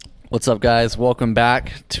What's up, guys? Welcome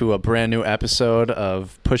back to a brand new episode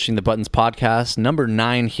of Pushing the Buttons podcast, number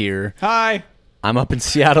 9 here. Hi. I'm up in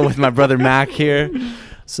Seattle with my brother Mac here.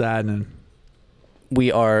 Saddening.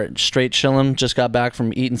 We are straight chilling. Just got back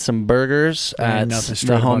from eating some burgers at the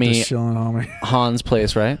homie Han's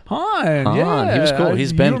place, right? Han, yeah. He was cool.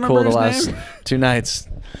 He's been cool the last 2 nights.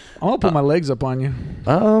 I'm going to put my legs up on you.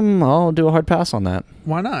 I'll do a hard pass on that.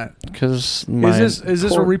 Why not? Because is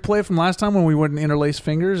this a replay from last time when we wouldn't interlace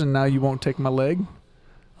fingers and now you won't take my leg?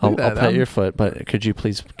 I'll pet your foot, but could you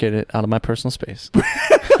please get it out of my personal space?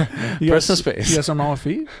 Personal space. You got something wrong with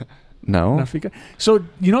feet? No. So,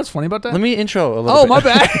 you know what's funny about that? Let me intro a little bit. Oh, my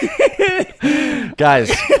bad.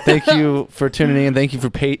 Guys, thank you for tuning in. Thank you for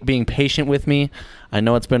being patient with me. I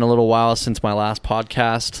know it's been a little while since my last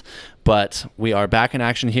podcast, but we are back in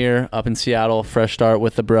action here up in Seattle. Fresh start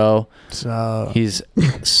with the bro. He's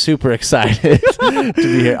super excited to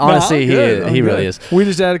be here. Honestly, he really is. We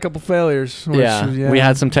just had a couple failures. We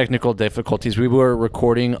had some technical difficulties. We were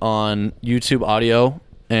recording on YouTube audio,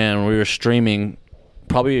 and we were streaming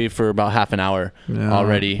probably for about half an hour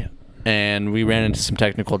already. And we ran into some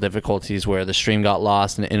technical difficulties where the stream got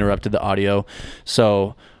lost and it interrupted the audio.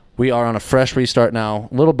 So we are on a fresh restart now.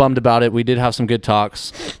 A little bummed about it. We did have some good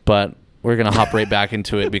talks, but we're going to hop right back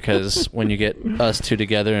into it because when you get us two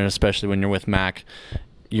together, and especially when you're with Mac,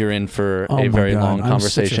 you're in for a very long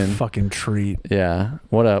conversation. Such a fucking treat. Yeah.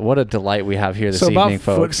 What a delight we have here this evening,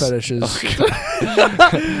 folks. Foot fetishes.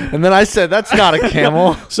 And then I said, that's not a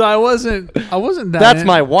camel. So I wasn't that That's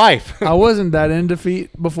my wife. I wasn't that into feet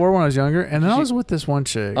before when I was younger, and then I was with this one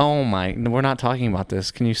chick. Oh my, we're not talking about this.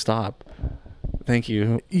 Can you stop? Thank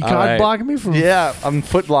you. You cock blocking me from? Yeah, I'm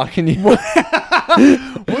foot blocking you.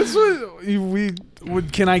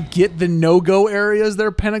 Can I get the no-go areas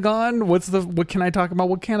there, Pentagon? What can I talk about?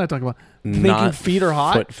 What can I talk about? Thinking feet are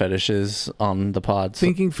hot? Foot fetishes on the pod.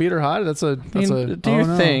 Thinking feet are hot? Do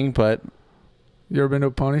your thing, but... You ever been to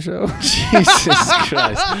a pony show? Jesus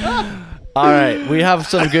Christ. All right, we have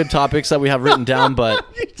some good topics that we have written down, but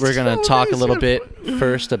we're going to talk a little bit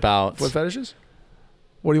first about... Foot fetishes?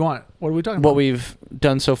 What do you want? What are we talking about? What we've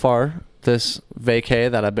done so far, this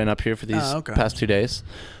vacay that I've been up here for these past 2 days.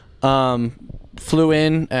 Flew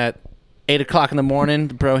in at 8 o'clock in the morning.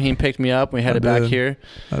 Broheen picked me up. We headed back here.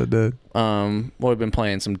 I did. We've been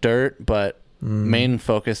playing some dirt, but main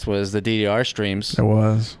focus was the DDR streams. It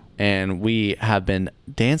was. And we have been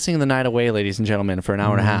dancing the night away, ladies and gentlemen, for an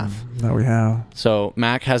hour and a half. That we have. So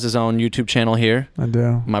Mac has his own YouTube channel here. I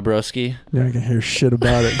do. My broski. Yeah, I can hear shit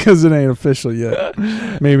about it because it ain't official yet.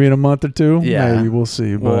 Maybe in a month or two. Yeah. Maybe we'll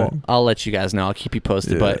see. But I'll let you guys know. I'll keep you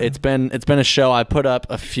posted. Yeah. But it's been a show. I put up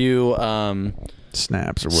a few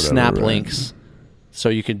snaps or whatever. Snap links. So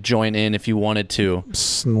you could join in if you wanted to.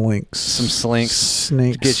 Slinks. Some slinks.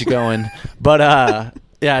 To get you going. But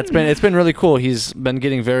yeah, it's been really cool. He's been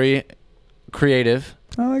getting very creative.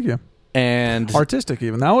 Oh, thank you. And artistic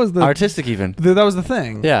even. That was the artistic even. That was the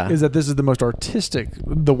thing. Yeah. Is that this is the most artistic,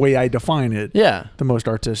 the way I define it. Yeah. The most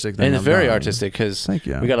artistic thing. And it's very artistic because we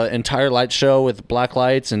got an entire light show with black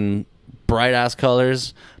lights and bright ass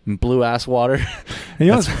colors and blue ass water. And you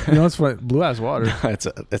know what's funny? Blue ass water.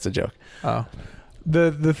 It's a joke. Oh.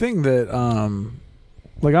 The thing that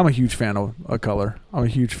like I'm a huge fan of color. I'm a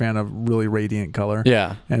huge fan of really radiant color.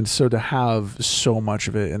 Yeah. And so to have so much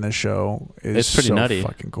of it in the show is pretty nutty.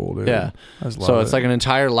 Fucking cool, dude. Yeah. So it's like an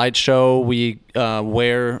entire light show. We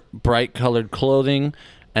wear bright colored clothing,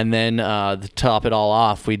 and then to top it all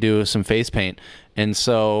off, we do some face paint. And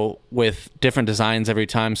so with different designs every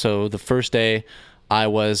time. So the first day I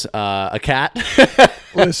was a cat.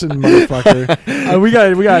 Listen, motherfucker. We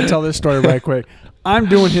gotta tell this story right quick. I'm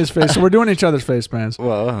doing his face. So we're doing each other's face pans.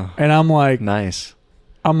 Whoa. And I'm like... Nice.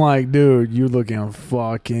 I'm like, dude, you looking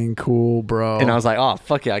fucking cool, bro. And I was like, oh,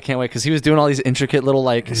 fuck yeah, I can't wait. Because he was doing all these intricate little,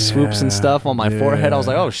 like, swoops and stuff on my forehead. I was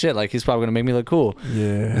like, oh, shit, like, he's probably going to make me look cool.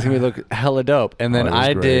 Yeah. He's going to look hella dope. And then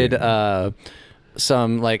I did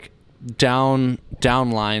some, like, down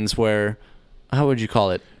lines where... How would you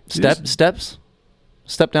call it? Steps?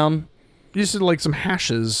 Step down? You said, like, some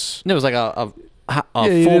hashes. It was like a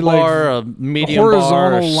full bar, a medium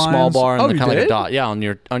bar, a small bar, and kind of like a dot. Yeah, on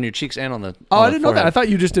your cheeks and on the I didn't know that. I thought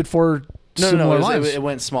you just did four similar lines. It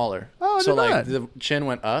went smaller. Oh, I so didn't know like that. the chin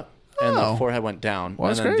went up and the forehead went down. Well,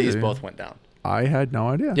 and then crazy. These both went down. I had no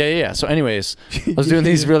idea. Yeah. So anyways, I was doing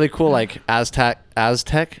these really cool like Aztec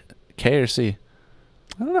K or C.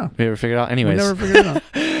 I don't know. We ever figured it out? Anyways. We never figured it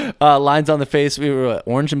out. Lines on the face. We were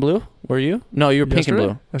orange and blue. Were you? No, you were pink and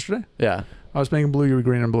blue. Yesterday? Yeah. I was pink and blue. You were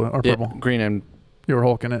green and blue. Or purple. Yeah, green and... You were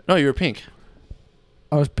hulking it. No, you were pink.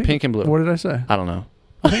 I was pink. Pink and blue. What did I say? I don't know.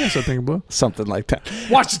 I think I said pink and blue. Something like that.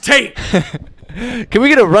 Watch the tape. Can we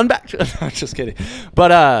get a run back? No, I'm just kidding.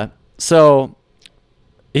 But so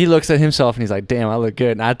he looks at himself and he's like, damn, I look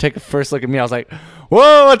good. And I take a first look at me. I was like,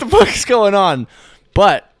 whoa, what the fuck is going on?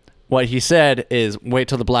 But what he said is, wait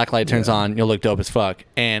till the black light turns on. You'll look dope as fuck.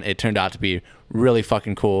 And it turned out to be really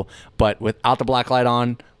fucking cool. But without the black light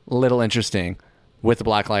on, little interesting. With the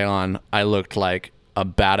black light on, I looked like a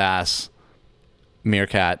badass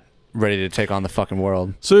meerkat ready to take on the fucking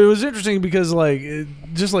world. So it was interesting because, like,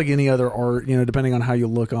 just like any other art, you know, depending on how you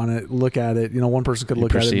look at it, you know, one person could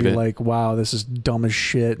look at it and be like, wow, this is dumb as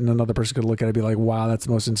shit. And another person could look at it and be like, wow, that's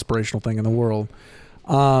the most inspirational thing in the world.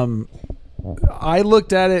 I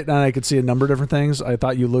looked at it and I could see a number of different things. I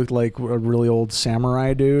thought you looked like a really old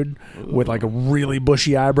samurai dude with like a really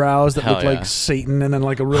bushy eyebrows that looked like Satan, and then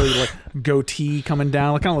like a really like goatee coming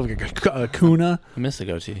down, like kind of like a kuna. I miss the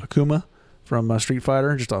goatee. Akuma from Street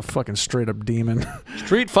Fighter, just a fucking straight up demon.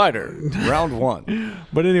 Street Fighter, round 1.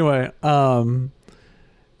 But anyway, so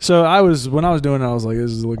when I was doing it, I was like,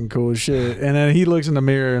 this is looking cool as shit. And then he looks in the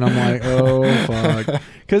mirror and I'm like, oh fuck.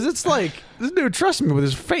 Because it's like, this dude trusts me with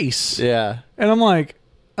his face. Yeah. And I'm like,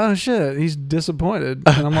 oh shit, he's disappointed.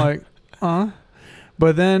 And I'm like,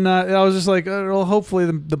 But then I was just like, well, hopefully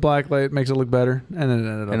the black light makes it look better. And then it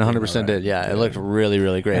ended up. And 100% did. Yeah. It looked really,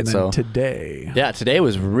 really great. And then today. Yeah, today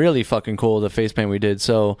was really fucking cool, the face paint we did.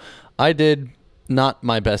 So I did not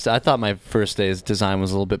my best. I thought my first day's design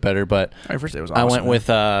was a little bit better, but my first day was awesome. I went with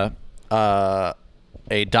a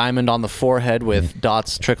diamond on the forehead with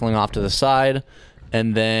dots trickling off to the side.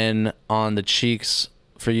 And then on the cheeks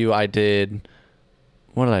for you, I did...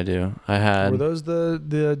 What did I do? I had... Were those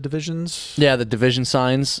the divisions? Yeah, the division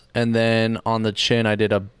signs. And then on the chin, I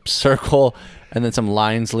did a circle and then some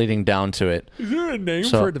lines leading down to it. Is there a name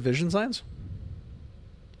for division signs?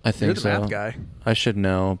 I think so. You're the math guy. I should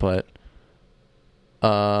know, but...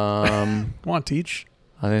 Come on, teach.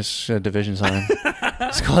 I think it's a division sign.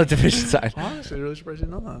 It's called a division sign. Honestly, really surprised you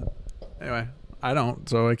didn't know that. Anyway, I don't,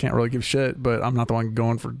 so I can't really give shit, but I'm not the one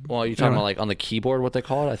going for... Well, you're talking about like on the keyboard what they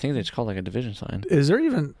call it? I think it's called like a division sign. Is there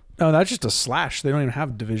even... No, that's just a slash. They don't even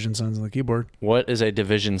have division signs on the keyboard. What is a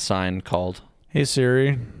division sign called? Hey,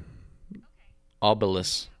 Siri.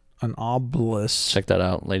 Obelisk. An obelisk. Check that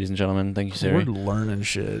out, ladies and gentlemen. Thank you, Siri. We're learning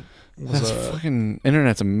shit. That's fucking...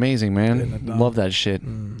 Internet's amazing, man. Love that shit.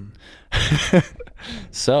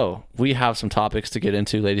 So, we have some topics to get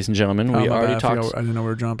into, ladies and gentlemen. We already talked... I didn't know we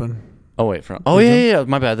were jumping. Oh, wait. Yeah.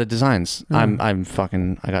 My bad. The designs. I'm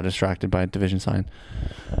fucking... I got distracted by a division sign.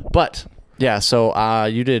 But, yeah, so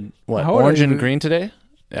you did, what, orange and green today?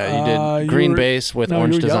 Yeah, you did green base with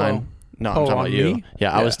orange design. Yellow. No, I'm talking about you.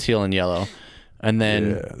 Yeah, I was teal and yellow. And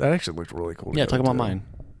then... Yeah, that actually looked really cool. Yeah, talk about mine.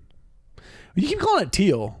 You keep calling it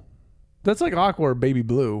teal. That's like aqua or baby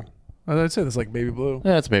blue. I'd say that's like baby blue.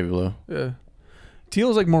 Yeah, it's baby blue. Yeah.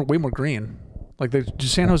 Teal is like way more green. Like the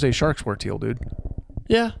San Jose Sharks wear teal, dude.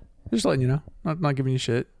 Yeah. Just letting you know. Not giving you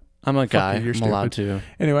shit. I'm a guy. I'm allowed to.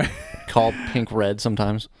 Anyway. Call pink red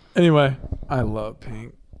sometimes. Anyway. I love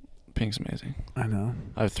pink. Pink's amazing. I know.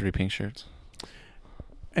 I have 3 pink shirts.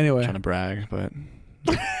 Anyway. I'm trying to brag, but...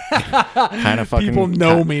 kind of fucking... People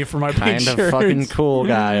know me for my pink shirts. Kind of fucking cool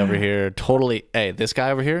guy over here. Totally... Hey, this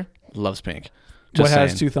guy over here loves pink. Just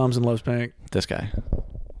has 2 thumbs and loves pink? This guy.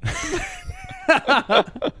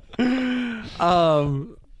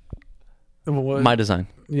 My design.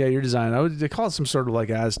 Yeah, your design. They call it some sort of like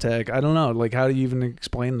Aztec. I don't know. Like, how do you even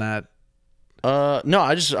explain that? No,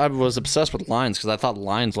 I was obsessed with lines because I thought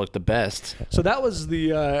lines looked the best. So that was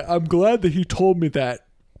the... I'm glad that he told me that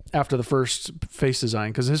after the first face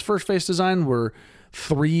design, because his first face design were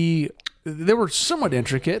 3... They were somewhat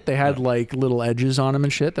intricate. They had like little edges on them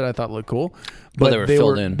and shit that I thought looked cool. But they were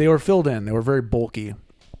filled in. They were filled in. They were very bulky.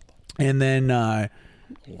 And then...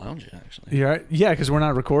 lounge it, actually. Yeah, because we're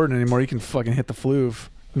not recording anymore. You can fucking hit the floof.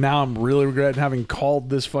 Now I'm really regretting having called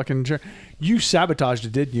this fucking chair. You sabotaged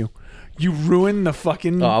it, didn't you? You ruined the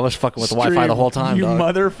fucking... Oh, I was fucking with the Wi-Fi the whole time, you dog.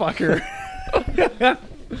 Motherfucker.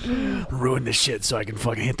 Ruined the shit so I can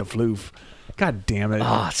fucking hit the floof. God damn it.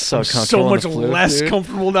 Oh, it's so comfortable. So much less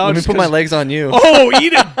comfortable now. Let me put my legs on you. Oh,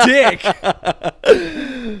 eat a dick.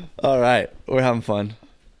 All right. We're having fun.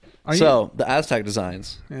 The Aztec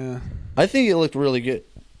designs. Yeah. I think it looked really good.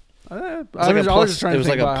 I was just trying to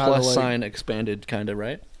think about a plus sign expanded kind of,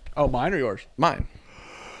 right? Oh, mine or yours? Mine.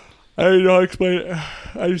 I don't know how to explain it.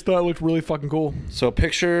 I just thought it looked really fucking cool. So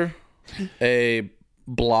picture a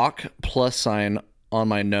block plus sign on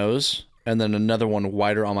my nose and then another one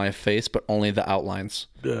wider on my face, but only the outlines.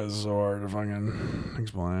 Yeah, it's so hard to fucking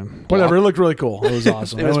explain. Whatever, it looked really cool. It was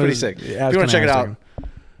awesome. It was pretty sick. Yeah, if you want to check it out,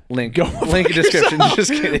 link in description.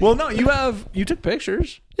 Just kidding. Well, no, you took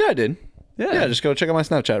pictures. Yeah, I did. Yeah, just go check out my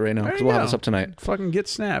Snapchat right now because we'll have this up tonight. Fucking get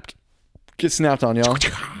snapped. Get snapped on, y'all.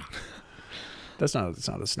 That's not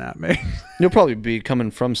a snap, man. You'll probably be coming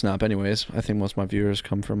from Snap anyways. I think most of my viewers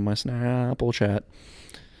come from my Snapple chat.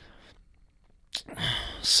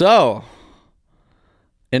 So,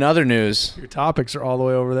 in other news, your topics are all the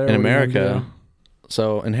way over there in America.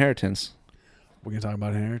 So, inheritance. We can talk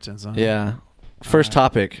about inheritance, huh? Yeah. First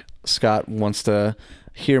topic. Scott wants to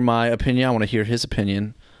hear my opinion. I want to hear his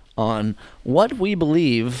opinion on what we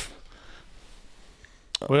believe.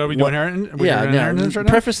 What are we doing? Inheritance right now?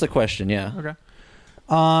 Preface the question. Yeah. Okay.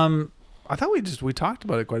 I thought we talked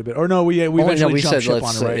about it quite a bit. Or no, we eventually jumped ship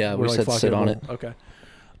on it, right? Yeah, we said sit on it. Okay.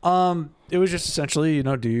 It was just essentially,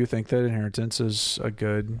 do you think that inheritance is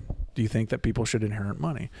do you think that people should inherit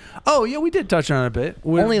money? Oh, yeah, we did touch on it a bit.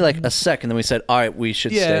 Only like a second, then we said, all right, we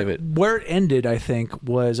should save it. Where it ended, I think,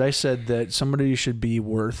 was I said that somebody should be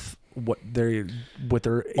worth what they're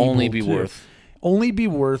only be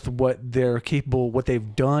worth what they're capable, what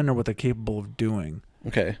they've done or what they're capable of doing.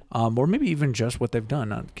 Okay. Or maybe even just what they've done,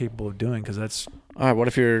 not capable of doing, because that's... All right, what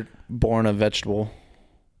if you're born a vegetable?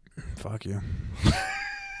 Fuck you.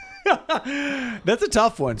 That's a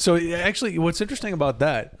tough one. So actually, what's interesting about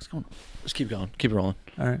that... Just keep going. Keep it rolling.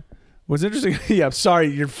 All right. What's interesting... Yeah, I'm sorry,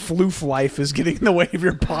 your floof life is getting in the way of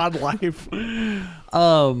your pod life.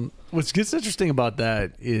 What gets interesting about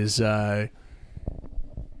that is... I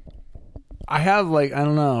have I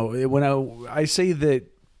don't know, when I say that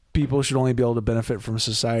people should only be able to benefit from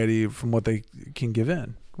society from what they can give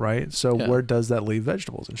in, right? So where does that leave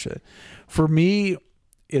vegetables and shit? For me,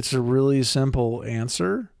 it's a really simple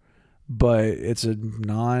answer, but it's a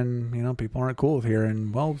people aren't cool with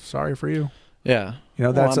hearing, well, sorry for you. Yeah.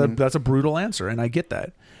 That's a brutal answer, and I get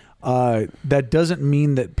that. That doesn't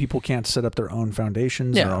mean that people can't set up their own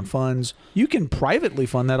foundations, their own funds. You can privately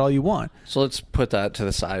fund that all you want. So let's put that to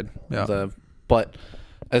the side. Yeah. But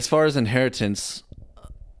as far as inheritance,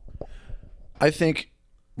 I think,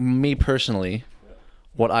 me personally,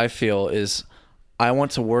 what I feel is I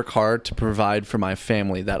want to work hard to provide for my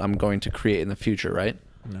family that I'm going to create in the future, right?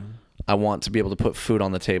 No. I want to be able to put food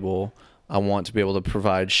on the table. I want to be able to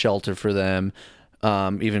provide shelter for them,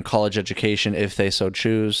 even college education if they so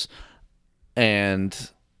choose, and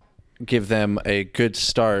give them a good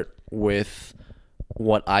start with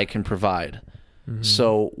what I can provide. Mm-hmm.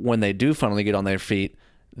 So when they do finally get on their feet,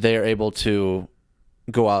 they're able to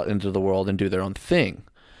go out into the world and do their own thing.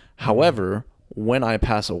 However, when I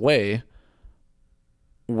pass away,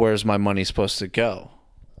 where's my money supposed to go?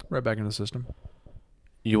 Right back into the system.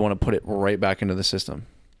 You want to put it right back into the system.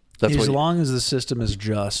 That's as long as the system is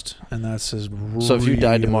just, and that's as. So if you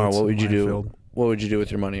died tomorrow, what would you do? Field. What would you do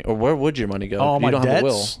with your money, or where would your money go? Oh, you don't have a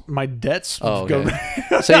will. My debts. Oh,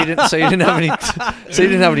 okay. So you didn't have any. So you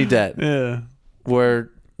didn't have any debt. Yeah. Where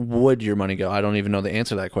would your money go? I don't even know the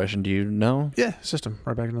answer to that question. Do you know? Yeah, system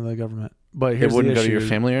right back into the government. But here's it wouldn't the go to your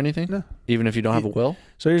family or anything. No. Even if you don't have a will.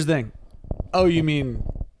 So here's the thing. Oh, you mean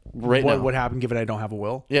right now? What happened given I don't have a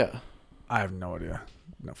will? Yeah. I have no idea.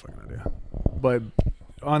 No fucking idea. But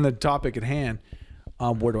on the topic at hand,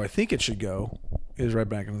 where do I think it should go? Is right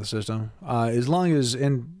back into the system. As long as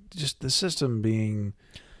just the system being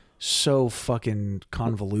so fucking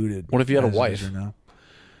convoluted. What if you had a wife?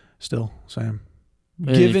 Still same.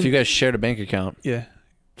 If you guys shared a bank account. Yeah,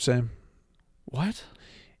 same. What?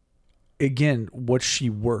 Again, what's she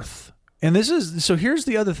worth? And here's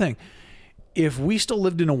the other thing. If we still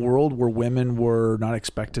lived in a world where women were not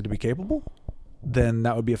expected to be capable, then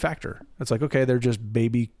that would be a factor. It's like, okay, they're just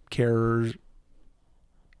baby carers.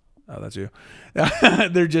 Oh, that's you.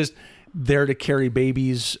 They're just there to carry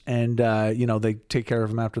babies and, they take care of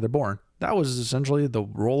them after they're born. That was essentially the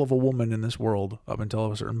role of a woman in this world up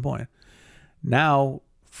until a certain point. Now,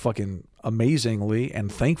 fucking amazingly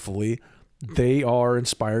and thankfully, they are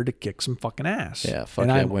inspired to kick some fucking ass. Yeah, fuck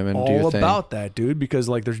yeah, women. I'm do your all thing. about that, dude, because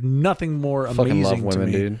there's nothing more fucking amazing love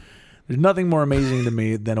women, to me. Dude. There's nothing more amazing to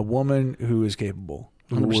me than a woman who is capable.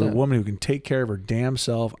 100%. A woman who can take care of her damn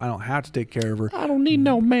self. I don't have to take care of her. I don't need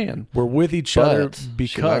no man. We're with each other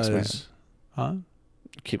because... Huh?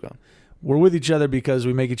 Keep going. We're with each other because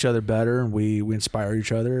we make each other better and we inspire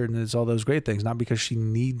each other, and it's all those great things. Not because she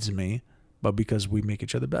needs me, but because we make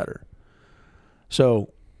each other better.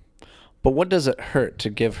 So... But what does it hurt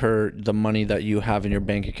to give her the money that you have in your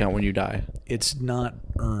bank account when you die? It's not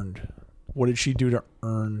earned. What did she do to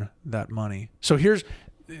earn that money? So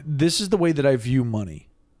this is the way that I view money,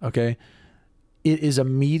 okay? It is a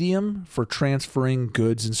medium for transferring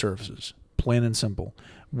goods and services, plain and simple.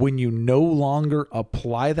 When you no longer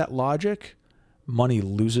apply that logic, money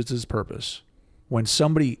loses its purpose. When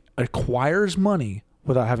somebody acquires money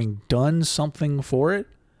without having done something for it,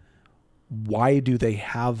 Why do they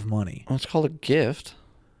have money? Well, it's called a gift.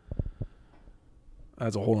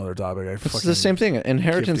 That's a whole other topic. It's the same thing.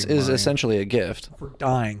 Inheritance is essentially a gift. For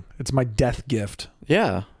dying. It's my death gift.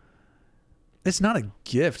 Yeah. It's not a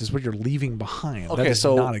gift. It's what you're leaving behind. Okay,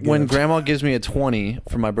 so when grandma gives me a 20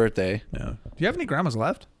 for my birthday. Yeah. Do you have any grandmas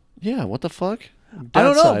left? Yeah, what the fuck? I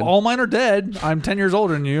don't know. Side. All mine are dead. I'm 10 years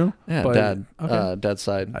older than you. Yeah, but, dad. Okay. Dad's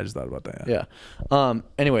side. I just thought about that. Yeah.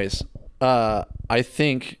 Anyways, I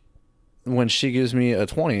think when she gives me a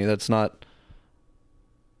 20, that's not...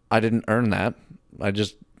 I didn't earn that.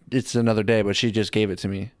 It's another day, but she just gave it to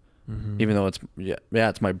me. Mm-hmm. Even though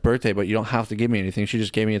it's my birthday, but you don't have to give me anything. She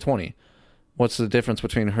just gave me a 20. What's the difference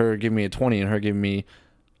between her giving me a 20 and her giving me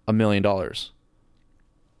 $1 million? Well,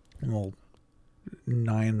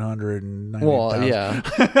 990. Well, yeah.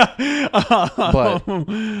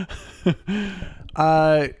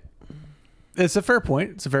 But it's a fair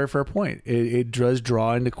point. It's a very fair point. It does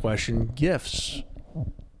draw into question gifts.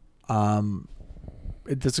 It's an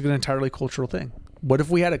entirely cultural thing. What if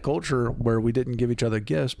we had a culture where we didn't give each other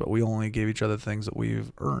gifts, but we only gave each other things that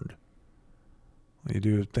we've earned? You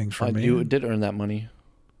do things for me. You did earn that money.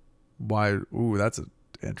 Why? Ooh, that's an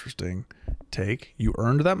interesting take. You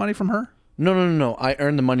earned that money from her? No. I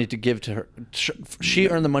earned the money to give to her. She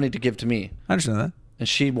earned the money to give to me. I understand that. And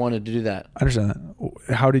she wanted to do that. I understand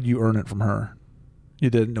that. How did you earn it from her?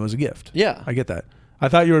 You didn't. It was a gift. Yeah. I get that. I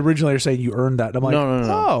thought you originally were saying you earned that. I'm like,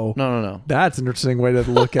 no. That's an interesting way to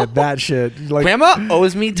look at that shit. Like, Grandma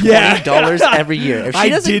owes me $20 every year. If she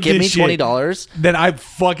doesn't give me $20, then I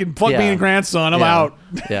fuck me and grandson. I'm out.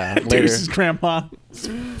 Yeah, later. Deuces, grandma.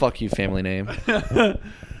 Fuck you, family name.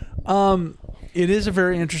 It is a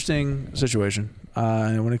very interesting situation.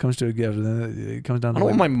 When it comes to a gift, it comes down to... I don't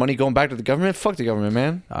want my money going back to the government. Fuck the government,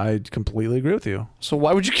 man. I completely agree with you. So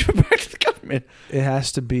why would you give it back to the government? It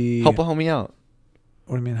has to be... Help a homie out.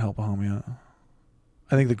 What do you mean help a homie out?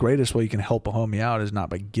 I think the greatest way you can help a homie out is not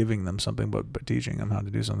by giving them something, but by teaching them how to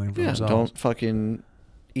do something for themselves. Don't fucking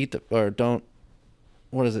eat don't...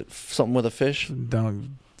 What is it? Something with a fish?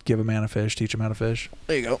 Don't give a man a fish, teach him how to fish.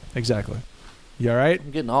 There you go. Exactly. You all right?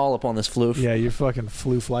 I'm getting all up on this floof. Yeah, you're fucking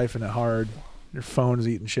floof-lifing it hard. Your phone's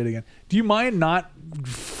eating shit again. Do you mind not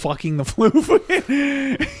fucking the floof?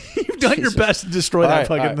 You've done your best to destroy that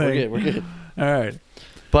fucking thing. We're good. All right.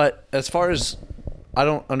 But as far as... I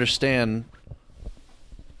don't understand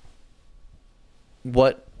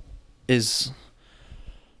what is...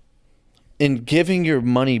 In giving your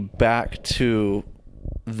money back to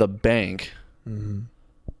the bank... Mm-hmm.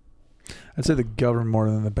 I'd say the government more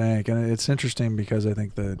than the bank, and it's interesting because I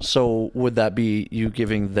think that... So would that be you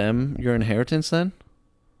giving them your inheritance then?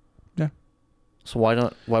 Yeah. So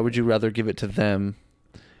why would you rather give it to them?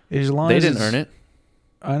 As long they as didn't earn it.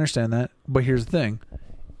 I understand that, but here's the thing.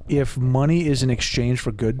 If money is in exchange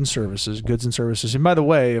for goods and services, and by the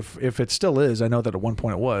way, if it still is, I know that at one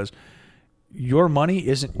point it was, your money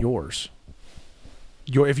isn't yours.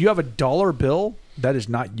 If you have a dollar bill, that is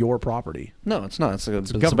not your property. No, it's not. It's the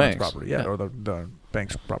government's bank's property, yeah, or the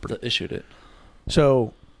bank's property. That issued it.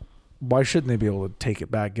 So why shouldn't they be able to take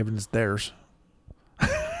it back given it's theirs?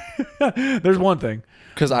 There's one thing.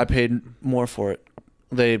 Because I paid more for it.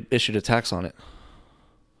 They issued a tax on it.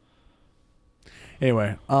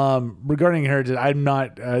 Anyway, regarding inheritance, I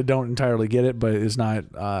don't entirely get it, but it's not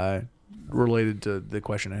related to the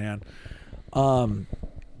question at hand.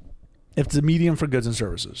 If it's a medium for goods and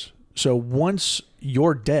services, so once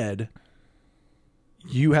you're dead,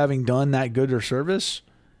 you having done that good or service,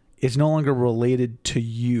 it's no longer related to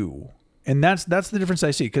you, and that's the difference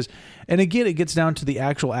I see. Because, and again, it gets down to the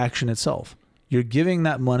actual action itself. You're giving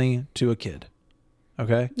that money to a kid,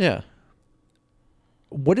 okay? Yeah.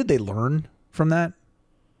 What did they learn from that?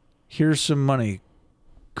 Here's some money.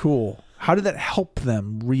 Cool. How did that help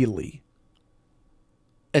them really?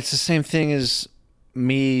 It's the same thing as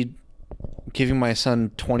me giving my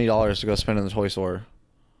son $20 to go spend in the toy store.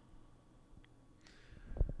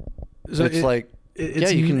 So it's not,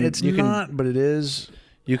 but it is.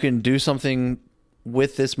 You can do something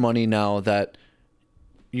with this money now that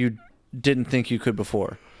you didn't think you could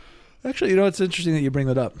before. Actually, it's interesting that you bring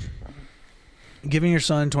that up. Giving your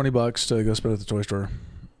son $20 to go spend at the toy store.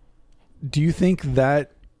 Do you think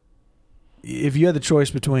that if you had the choice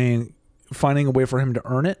between finding a way for him to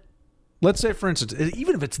earn it, let's say, for instance,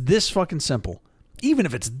 even if it's this fucking simple, even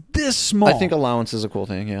if it's this small, I think allowance is a cool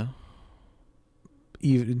thing. Yeah.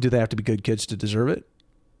 Do they have to be good kids to deserve it?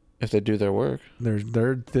 If they do their work,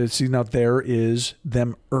 see, now there is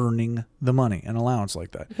them earning the money, an allowance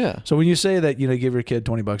like that. Yeah. So when you say that, you give your kid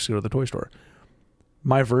 $20 to go to the toy store,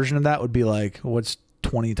 my version of that would be like, what's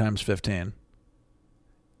 20 times 15?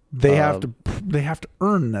 They have to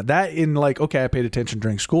earn that. That in like, okay, I paid attention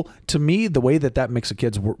during school. To me, the way that makes a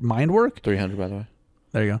kid's mind work. 300, by the way.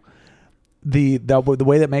 There you go. The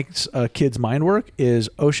way that makes a kid's mind work is,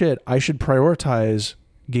 oh shit, I should prioritize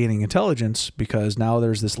gaining intelligence because now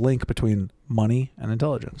there's this link between money and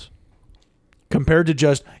intelligence. Compared to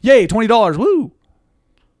just, yay, $20, woo,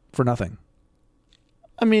 for nothing.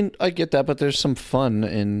 I mean, I get that, but there's some fun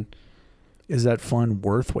in... Is that fun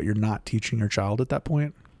worth what you're not teaching your child at that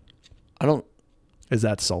point? Is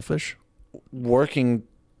that selfish? Working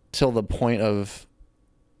till the point of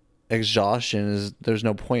exhaustion there's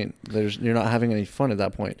no point. You're not having any fun at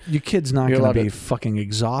that point. Your kid's not going to be fucking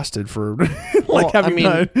exhausted for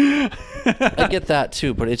I get that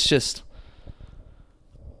too, but it's just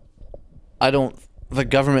the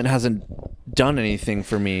government hasn't done anything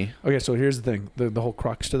for me. Okay, so here's the thing. The whole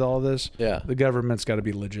crux to all of this. Yeah. The government's got to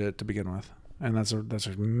be legit to begin with. And that's a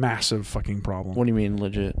massive fucking problem. What do you mean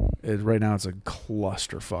legit? Right now it's a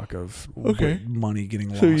clusterfuck of money getting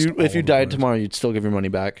lost. So if you died tomorrow, you'd still give your money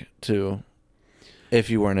back to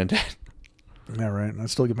if you weren't in debt. Yeah, right.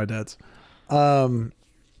 I'd still get my debts.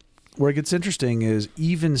 Where it gets interesting is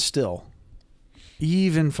even fucking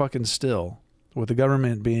still, with the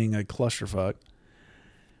government being a clusterfuck,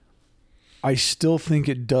 I still think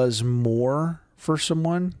it does more for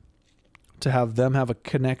someone to have them have a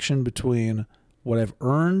connection between what I've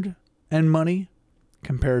earned and money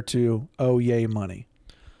compared to, oh, yay, money.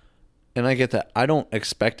 And I get that. I don't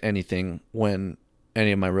expect anything when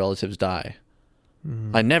any of my relatives die.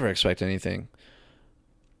 Mm. I never expect anything.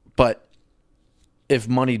 But if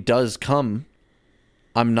money does come,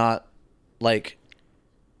 I'm not like...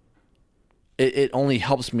 It only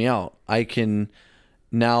helps me out. I can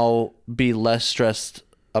now be less stressed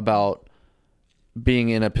about being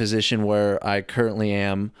in a position where I currently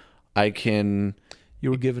am. You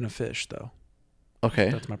were given a fish, though. Okay.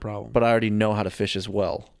 That's my problem. But I already know how to fish as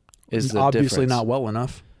well. Obviously not well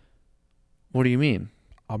enough. What do you mean?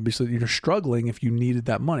 Obviously you're struggling if you needed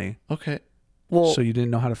that money. Okay. Well, so you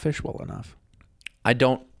didn't know how to fish well enough. I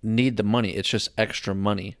don't need the money. It's just extra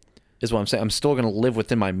money is what I'm saying. I'm still going to live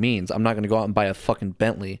within my means. I'm not going to go out and buy a fucking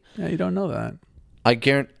Bentley. Yeah, you don't know that. I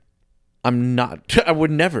guarantee I'm not. I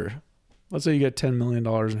would never. Let's say you get $10 million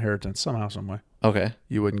inheritance somehow, some way. Okay.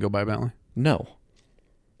 You wouldn't go buy a Bentley? No.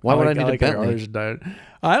 Why would I need a Bentley?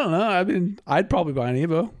 I don't know. I mean, I'd probably buy an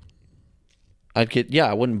Evo.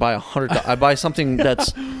 I wouldn't buy I'd buy something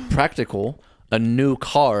that's practical, a new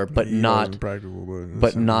car, but not practical,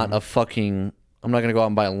 but not a fucking... I'm not going to go out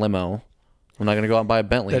and buy a limo. I'm not going to go out and buy a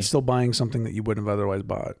Bentley. That's still buying something that you wouldn't have otherwise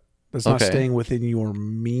bought. That's not staying within your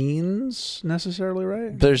means necessarily,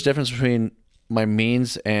 right? There's a difference between my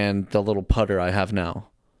means and the little putter I have now.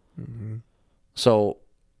 Mm-hmm. So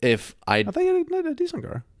if I thought you had a decent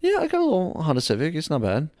car. Yeah, I got a little Honda Civic. It's not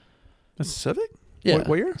bad. It's a Civic? Yeah.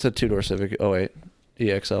 What year? It's a 2-door Civic 08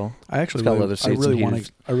 EXL. I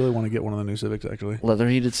really want to get one of the new Civics, actually. Leather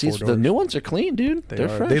heated seats. The new ones are clean, dude. They're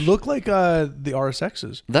fresh. They look like the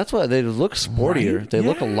RSXs. That's why they look sportier. Right? They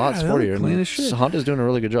look a lot sportier. Clean as shit. Honda's doing a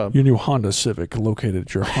really good job. Your new Honda Civic located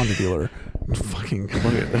at your Honda dealer. Fucking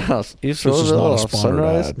look at that. This is not a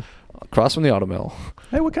Sunrise across from the auto mill.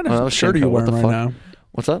 Hey, what kind of shirt are you wearing right now?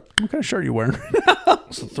 What's up? What kind of shirt are you wearing?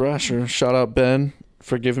 It's a Thrasher. Shout out Ben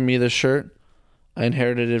for giving me this shirt. I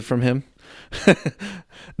inherited it from him.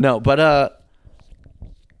 No, but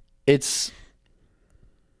it's...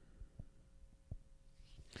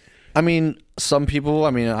 I mean, some people... I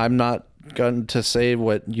mean, I'm not going to say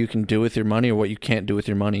what you can do with your money or what you can't do with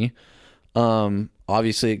your money.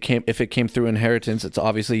 Obviously, if it came through inheritance, it's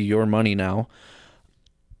obviously your money now.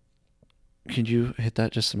 Can you hit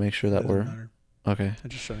that just to make sure that we're... Matter. Okay. I'm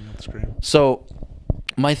just shutting off the screen. So,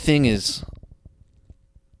 my thing is...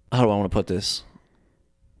 How do I want to put this?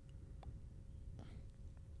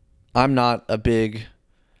 I'm not a big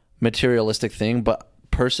materialistic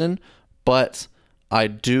person, but I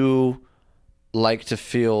do like to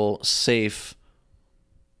feel safe,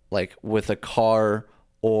 like with a car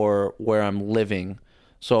or where I'm living.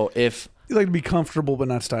 So if you like to be comfortable but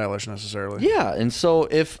not stylish necessarily. Yeah, and so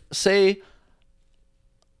if say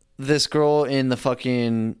this girl in the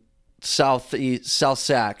fucking South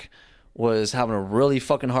Sac was having a really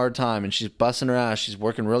fucking hard time and she's busting her ass, she's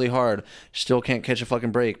working really hard, still can't catch a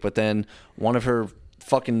fucking break, but then one of her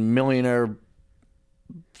fucking millionaire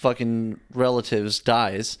fucking relatives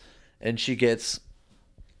dies and she gets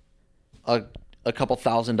a couple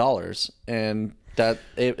 $1,000, and that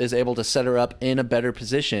is able to set her up in a better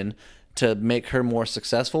position to make her more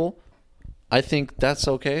successful. I think that's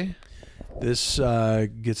okay. This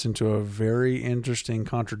gets into a very interesting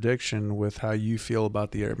contradiction with how you feel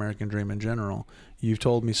about the American dream in general. You've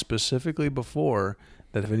told me specifically before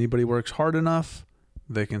that if anybody works hard enough,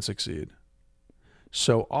 they can succeed.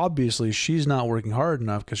 So obviously she's not working hard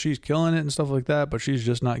enough because she's killing it and stuff like that, but she's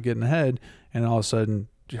just not getting ahead. And all of a sudden,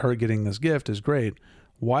 her getting this gift is great.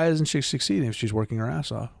 Why isn't she succeeding if she's working her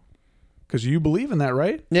ass off? Because you believe in that,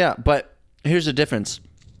 right? Yeah, but here's the difference.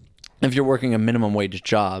 If you're working a minimum wage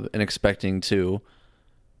job and expecting to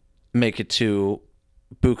make it to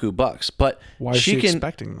buku bucks, but why is she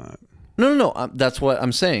expecting that? No. That's what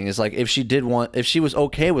I'm saying is like if she was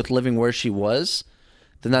okay with living where she was,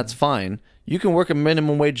 then that's fine. You can work a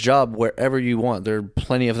minimum wage job wherever you want. There are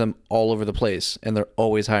plenty of them all over the place, and they're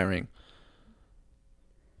always hiring.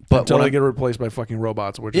 But until they get replaced by fucking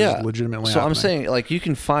robots, which is legitimately happening. I'm saying, like, you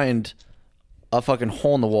can find a fucking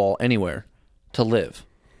hole in the wall anywhere to live.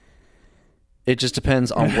 It just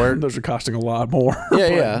depends on where. Those are costing a lot more.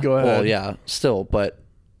 Yeah. Go ahead. Well, yeah, still, but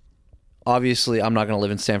obviously I'm not going to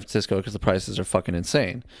live in San Francisco because the prices are fucking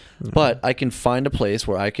insane. Mm-hmm. But I can find a place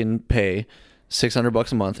where I can pay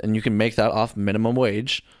 $600 a month, and you can make that off minimum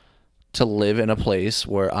wage to live in a place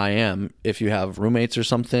where I am. If you have roommates or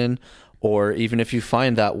something, or even if you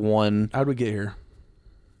find that one. How'd we get here?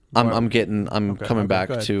 I'm coming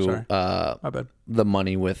back to My bad. The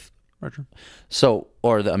money with. Roger. So,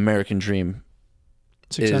 or the American dream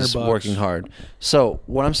is working hard. So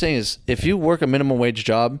what I'm saying is if you work a minimum wage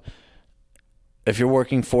job, if you're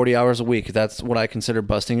working 40 hours a week, that's what I consider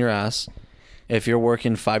busting your ass. If you're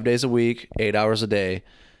working 5 days a week, 8 hours a day,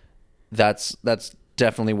 that's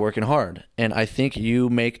definitely working hard. And I think you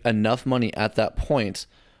make enough money at that point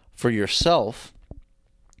for yourself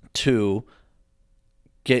to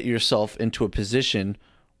get yourself into a position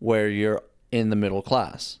where you're in the middle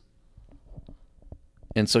class.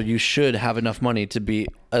 And so you should have enough money to be,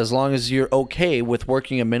 as long as you're okay with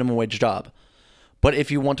working a minimum wage job. But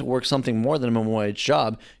if you want to work something more than a minimum wage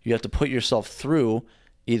job, you have to put yourself through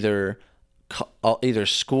either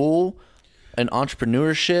school, an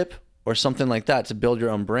entrepreneurship, or something like that to build your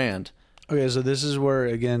own brand. Okay, so this is where,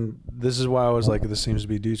 again, this is why I was like, this seems to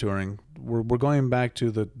be detouring. We're going back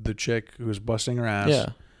to the chick who was busting her ass. Yeah.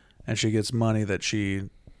 And she gets money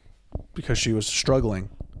because she was struggling.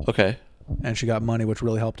 Okay. And she got money, which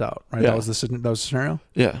really helped out, right? Yeah. That was the scenario?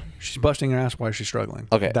 Yeah. She's busting her ass. Why is she struggling?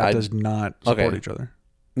 Okay. That does not support each other.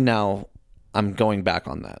 Now, I'm going back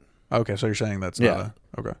on that. Okay, so you're saying that's not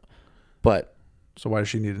okay. But. So why does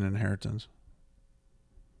she need an inheritance?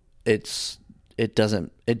 It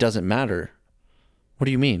doesn't matter. What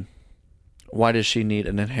do you mean? Why does she need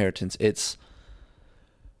an inheritance? It's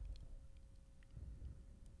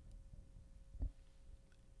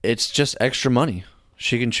just extra money.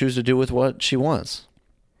 She can choose to do with what she wants.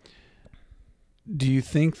 Do you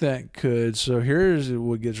think that could... So here's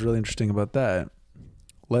what gets really interesting about that.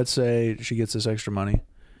 Let's say she gets this extra money.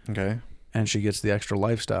 Okay. And she gets the extra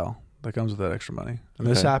lifestyle that comes with that extra money. And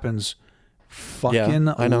this happens fucking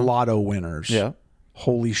lotto winners. Yeah.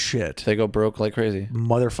 Holy shit. They go broke like crazy.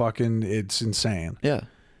 Motherfucking, it's insane. Yeah.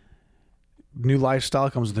 New lifestyle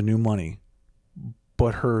comes with the new money.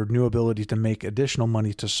 But her new ability to make additional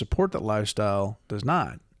money to support that lifestyle does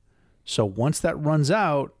not. So once that runs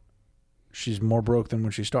out, she's more broke than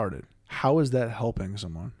when she started. How is that helping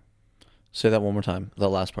someone? Say that one more time, the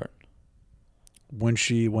last part. When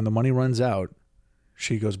the money runs out,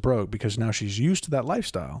 she goes broke because now she's used to that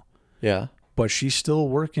lifestyle. Yeah. But she's still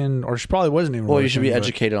working, or she probably wasn't even working. Well, you should be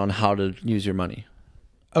educated on how to use your money.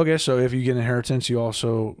 Okay, so if you get inheritance, you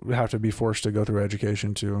also have to be forced to go through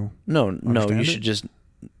education to No,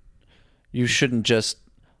 you shouldn't just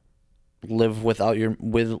live without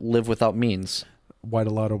means. Why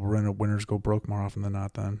do lotto winners go broke more often than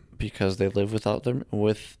not then? Because they live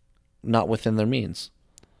not within their means.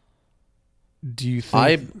 Do you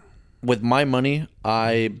think with my money,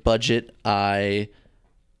 I budget,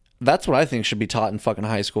 that's what I think should be taught in fucking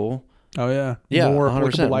high school. Oh yeah. Yeah, more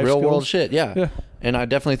 100%. Real world shit, yeah. And I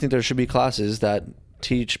definitely think there should be classes that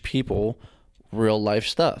teach people real life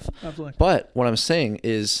stuff. Absolutely. But what I'm saying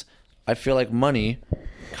is I feel like money,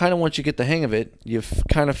 kind of once you get the hang of it, you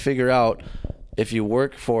kind of figure out if you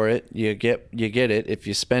work for it, you get it. If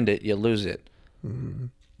you spend it, you lose it. Mm-hmm.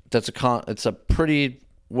 It's a pretty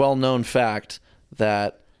well-known fact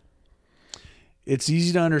that it's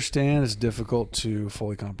easy to understand, it's difficult to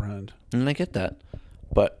fully comprehend. And I get that.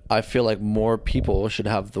 But I feel like more people should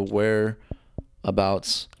have the wherewithal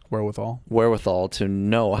to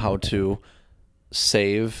know how to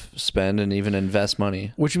save, spend, and even invest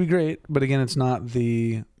money. Which would be great, but again, it's not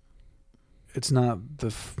it's not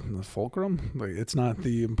the fulcrum. Like, it's not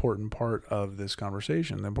the important part of this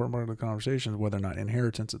conversation. The important part of the conversation is whether or not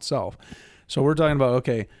inheritance itself. So we're talking about,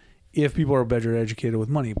 okay, if people are better educated with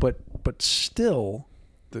money, but still,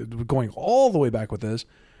 going all the way back with this,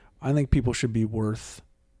 I think people should be worth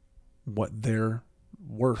what they're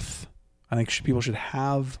worth. I think people should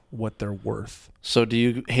have what they're worth. So do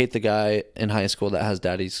you hate the guy in high school that has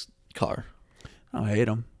daddy's car? I hate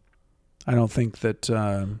him. I don't think that...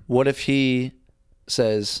 what if he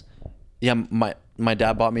says, yeah, my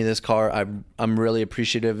dad bought me this car. I'm really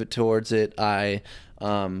appreciative towards it. I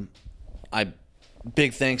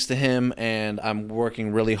big thanks to him, and I'm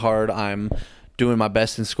working really hard. I'm doing my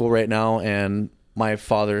best in school right now, and my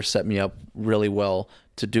father set me up really well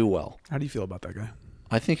to do well. How do you feel about that guy?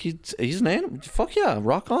 I think he's an animal. Fuck yeah,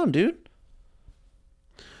 rock on, dude.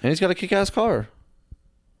 And he's got a kick-ass car.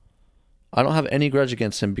 I don't have any grudge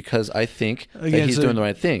against him because I think that he's doing the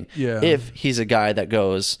right thing. Yeah. If he's a guy that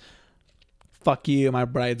goes, fuck you, my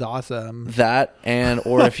bride's awesome. That,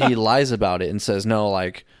 or if he lies about it and says, no,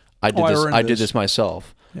 like, I did this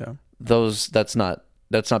myself. Yeah. That's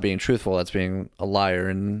not being truthful. That's being a liar,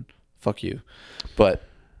 and fuck you. But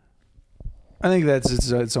I think that's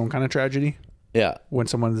its own kind of tragedy. Yeah. When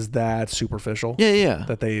someone is that superficial. Yeah.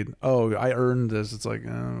 That I earned this. It's like, oh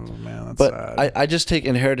man, that's sad. But I just take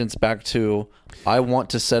inheritance back to, I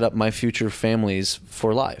want to set up my future families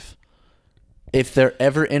for life. If they're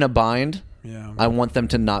ever in a bind, I want them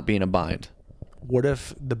to not be in a bind. What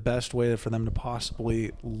if the best way for them to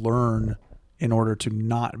possibly learn in order to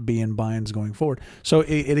not be in binds going forward? So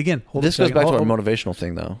it again, this goes back to our motivational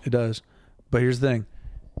thing though. It does. But here's the thing.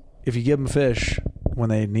 If you give them a fish when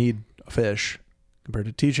they need a fish compared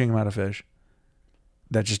to teaching them how to fish,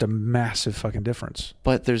 that's just a massive fucking difference.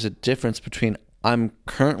 But there's a difference between, I'm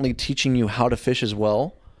currently teaching you how to fish as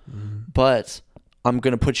well, but I'm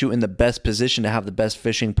going to put you in the best position to have the best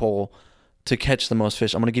fishing pole to catch the most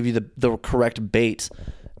fish. I'm going to give you the correct bait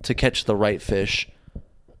to catch the right fish.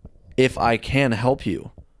 If I can help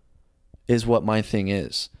you, is what my thing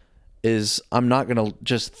is I'm not going to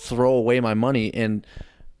just throw away my money. And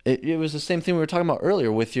it was the same thing we were talking about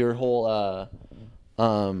earlier with your whole,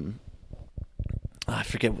 I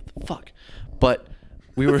forget what the fuck, but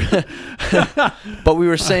we were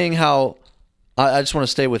saying how I just want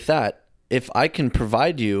to stay with that. If I can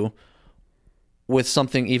provide you with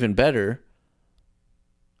something even better,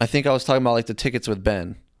 I think I was talking about like the tickets with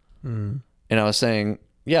Ben, and I was saying,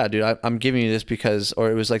 yeah, dude, I'm giving you this because, or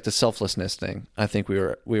it was like the selflessness thing. I think we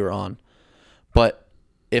were on, but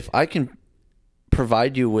if I can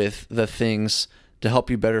provide you with the things to help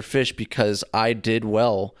you better fish because I did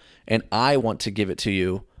well and I want to give it to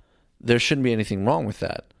you, there shouldn't be anything wrong with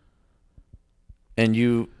that. And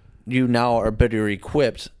you now are better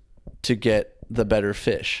equipped to get the better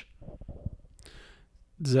fish.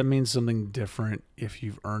 Does that mean something different if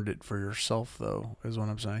you've earned it for yourself, though, is what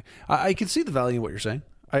I'm saying? I can see the value of what you're saying.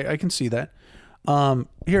 I can see that.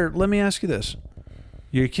 Here, let me ask you this.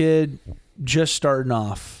 Your kid just starting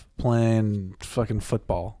off playing fucking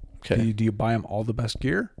football. Okay. Do you buy him all the best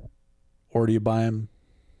gear? Or do you buy him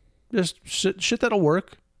just shit that'll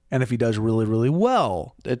work? And if he does really, really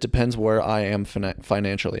well? It depends where I am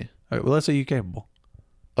financially. All right, well, let's say you're capable.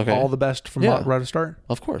 Okay. All the best from right to start?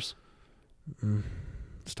 Of course.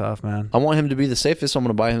 It's tough, man. I want him to be the safest, so I'm going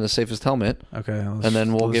to buy him the safest helmet. Okay. And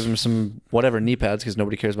then we'll give him some whatever knee pads, because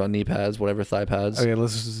nobody cares about knee pads, whatever thigh pads. Okay,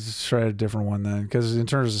 let's try a different one then. Because in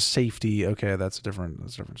terms of safety, okay, that's a different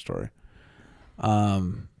story.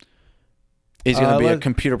 He's going to be a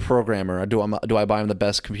computer programmer. Do I buy him the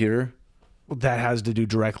best computer? Well, that has to do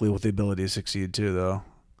directly with the ability to succeed too, though.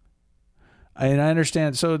 And I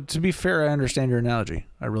understand. So to be fair, I understand your analogy.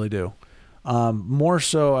 I really do. More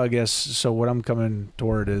so, I guess. So what I'm coming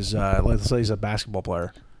toward is, let's say he's a basketball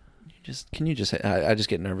player. I just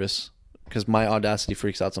get nervous because my audacity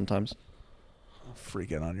freaks out sometimes.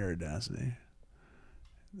 Freak out on your audacity.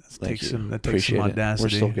 That takes some audacity. We're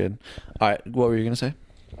still good. All right, what were you gonna say?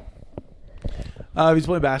 He's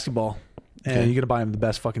playing basketball, and you're gonna buy him the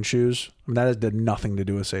best fucking shoes. I mean, that has did nothing to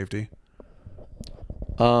do with safety.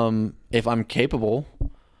 If I'm capable,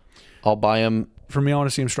 I'll buy him. For me, I want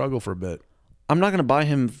to see him struggle for a bit. I'm not gonna buy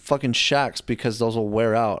him fucking Shaqs because those will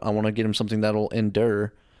wear out. I want to get him something that'll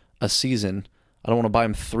endure a season. I don't want to buy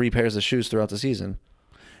him 3 pairs of shoes throughout the season.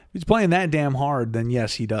 If he's playing that damn hard, then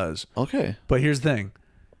yes, he does. Okay. But here's the thing.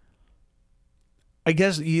 I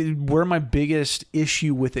guess where my biggest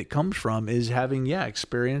issue with it comes from is having,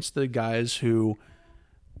 experienced the guys who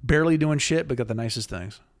barely doing shit but got the nicest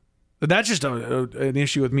things. That's just an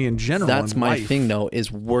issue with me in general. That's my thing, though,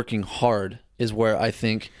 is working hard is where I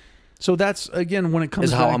think So that's, again, when it comes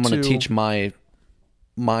is how back I'm going to to teach my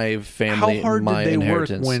family, how hard my did they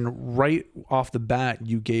inheritance. work when right off the bat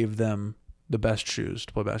you gave them the best shoes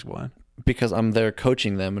to play basketball in? Because I'm there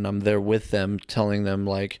coaching them and I'm there with them, telling them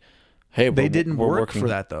like, hey, They didn't we're work working for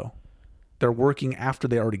that, though. They're working after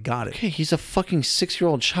they already got it. Okay, he's a fucking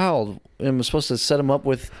 6-year-old child, and I'm supposed to set him up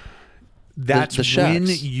with That's the when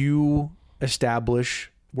shacks. you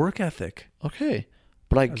establish work ethic. Okay,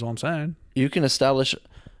 but like That's all I'm saying. you can establish,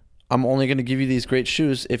 I'm only going to give you these great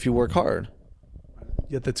shoes if you work hard.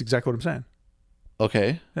 Yeah, that's exactly what I'm saying.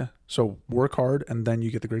 Okay, Yeah. So work hard, and then you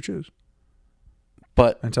get the great shoes.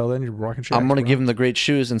 but Until then, you're rocking shit. I'm going to give him the great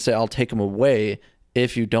shoes and say I'll take them away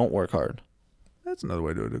if you don't work hard. That's another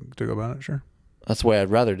way to go about it, sure. That's the way I'd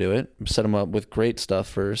rather do it. Set him up with great stuff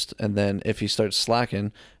first, and then if he starts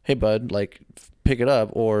slacking, hey bud, like pick it up,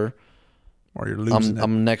 or Or you're losing it.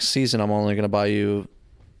 next season I'm only going to buy you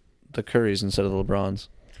the Currys instead of the LeBrons.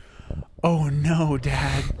 Oh, no,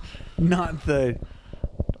 Dad. Not the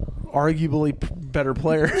arguably better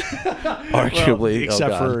player. Arguably,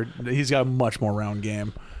 Except for he's got a much more round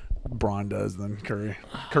game. Braun does than Curry.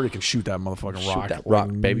 Curry can shoot that motherfucking rock. that rock,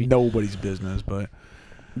 like baby. Nobody's business, but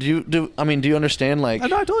Do you understand? Like, I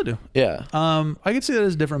totally do. yeah. I can see that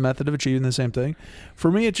as a different method of achieving the same thing. For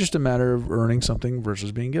me, it's just a matter of earning something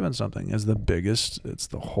versus being given something. It's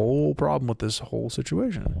the whole problem with this whole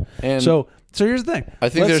situation. And so here's the thing. I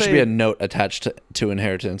think Let's there should say- be a note attached to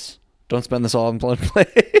inheritance. Don't spend this all in one place.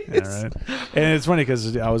 Yeah, right. And it's funny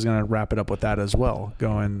because I was going to wrap it up with that as well,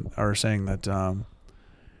 saying that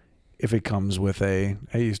if it comes with hey,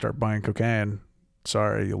 you start buying cocaine,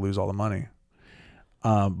 sorry, you'll lose all the money.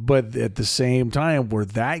 But at the same time, where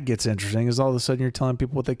that gets interesting is all of a sudden you're telling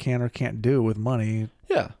people what they can or can't do with money.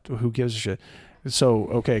 Yeah. Who gives a shit? So,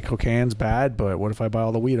 okay, cocaine's bad, but what if I buy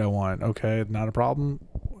all the weed I want? Okay, not a problem.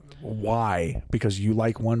 Why? Because you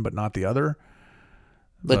like one but not the other?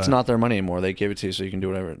 It's not their money anymore. They gave it to you so you can do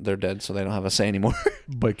whatever. They're dead, so they don't have a say anymore.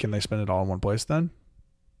 But can they spend it all in one place then?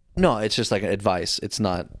 No, it's just like advice. It's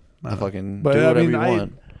not a fucking But, do I whatever mean, you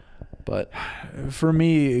want. But For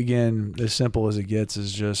me, again, as simple as it gets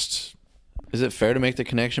is just... is it fair to make the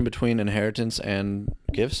connection between inheritance and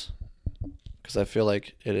gifts? Because I feel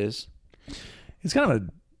like it is. It's kind of a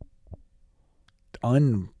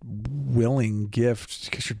unwilling gift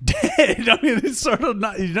because you're dead. I mean, it's sort of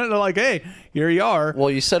not... You're not like, hey, here you are.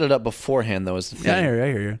 Well, you set it up beforehand, though, is the thing. Yeah, I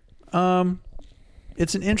hear you.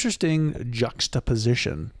 It's an interesting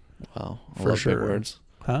juxtaposition. Wow. I For love sure. big words.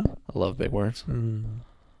 Huh? I love big words.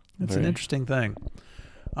 It's an interesting thing.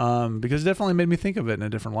 Because it definitely made me think of it in a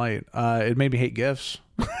different light. It made me hate gifts.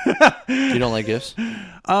 You don't like gifts?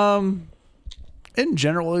 In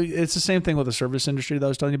general, it's the same thing with the service industry that I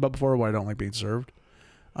was telling you about before, why I don't like being served.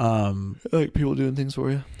 I like people doing things for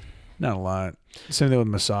you. Not a lot. Same thing with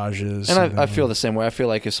massages. And I feel the same way. I feel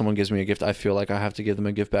like if someone gives me a gift, I feel like I have to give them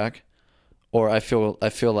a gift back. Or I feel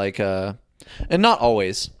like, and not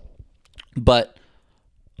always, but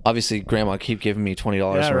obviously Grandma keep giving me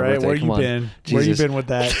 $20 Yeah, for my right. birthday. Where Come you on. been? Jesus. Where you been with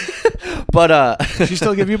that? But She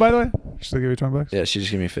still give you, by the way? She still give you $20? yeah, she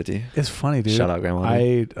just gave me 50. It's funny, dude. Shout out, Grandma.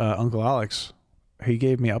 Uncle Alex, he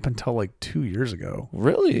gave me up until like 2 years ago. He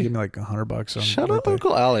Really? gave me like $100 on Shout out birthday.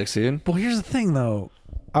 Uncle Alex, dude. Well, here's the thing, though.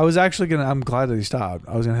 I was actually I'm glad that he stopped.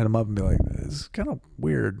 I was gonna hit him up and be like, "It's kind of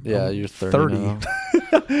weird." Yeah, I'm you're 30 now.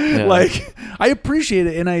 Yeah. Like, I appreciate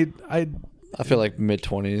it, and I feel like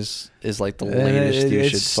mid-20s is like the and latest you it's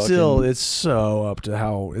should still fucking... it's so up to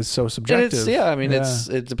how it's so And subjective. it's, yeah, I mean,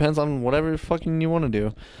 it depends on whatever fucking you want to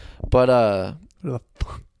do. But what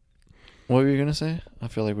were you gonna say? I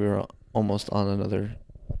feel like we were almost on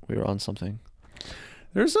we were on something.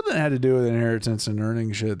 There's something that had to do with inheritance and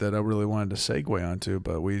earning shit that I really wanted to segue onto,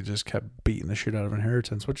 but we just kept beating the shit out of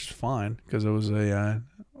inheritance, which is fine because it was a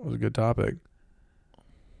good topic.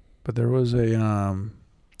 But there was I don't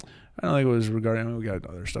think it was regarding. I mean, we got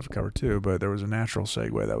other stuff to cover too, but there was a natural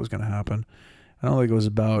segue that was going to happen. I don't think it was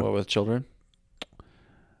about What, with children?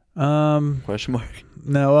 Question mark.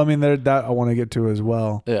 No, I mean that I want to get to as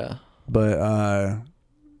well, Yeah. but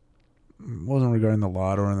it wasn't regarding the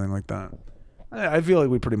lot or anything like that. I feel like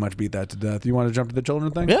we pretty much beat that to death. You want to jump to the children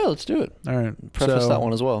thing? Yeah, let's do it. All right. Preface that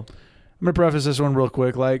one as well. I'm gonna preface this one real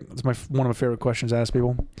quick. Like, it's one of my favorite questions to ask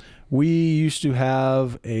people. We used to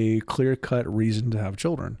have a clear-cut reason to have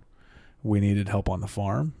children. We needed help on the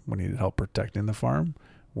farm. We needed help protecting the farm.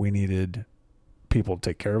 We needed people to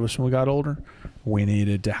take care of us when we got older. We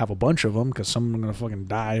needed to have a bunch of them because some are gonna fucking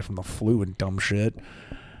die from the flu and dumb shit.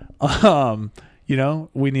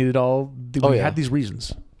 We needed all. We had these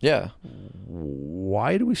reasons. Yeah.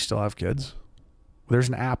 Why do we still have kids? There's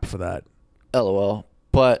an app for that. LOL.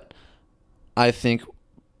 But I think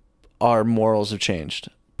our morals have changed.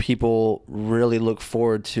 People really look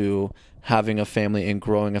forward to having a family and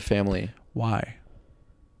growing a family. Why?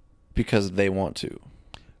 Because they want to.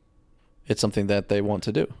 It's something that they want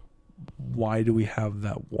to do. Why do we have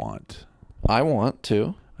that want? I want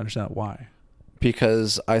to. Understand why?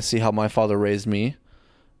 Because I see how my father raised me,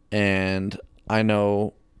 and I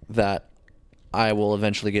know that I will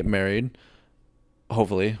eventually get married.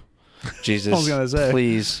 Hopefully. Jesus, I was gonna say.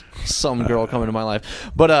 Please, some girl come into my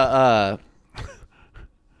life. But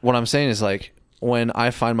what I'm saying is, like, when I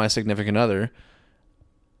find my significant other,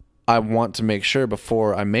 I want to make sure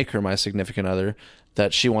before I make her my significant other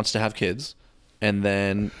that she wants to have kids. And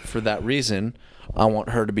then for that reason, I want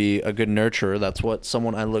her to be a good nurturer. That's what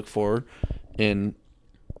someone I look for in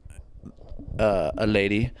a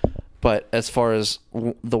lady. But as far as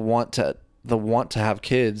the want to have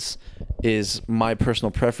kids is my personal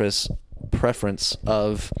preference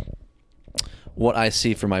of what I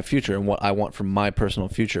see for my future and what I want for my personal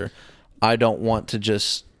future. I don't want to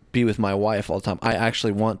just be with my wife all the time. I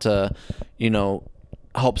actually want to,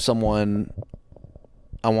 help someone.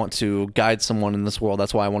 I want to guide someone in this world.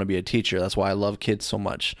 That's why I want to be a teacher. That's why I love kids so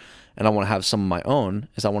much. And I want to have some of my own,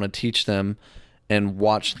 is I want to teach them and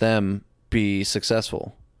watch them be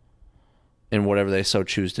successful in whatever they so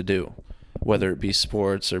choose to do, whether it be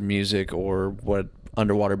sports or music or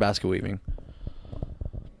underwater basket weaving.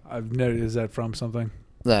 I've noticed, is that from something?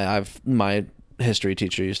 My history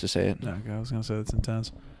teacher used to say it. Okay, I was gonna say that's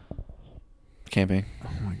intense. Camping.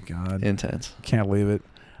 Oh my God. Intense. Can't believe it.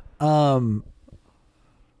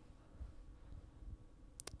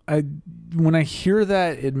 When I hear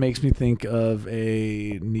that, it makes me think of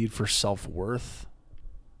a need for self-worth.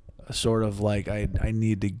 Sort of like I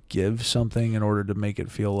need to give something in order to make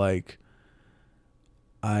it feel like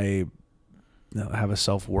I have a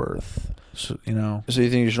self-worth. So you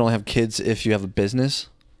think you should only have kids if you have a business?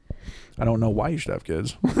 I don't know why you should have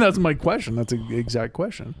kids. That's my question. That's the exact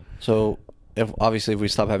question. So if we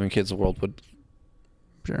stop having kids, the world would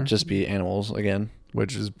just be animals again.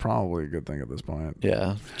 Which is probably a good thing at this point.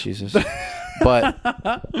 Yeah, Jesus. But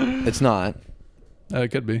it's not. It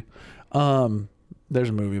could be. There's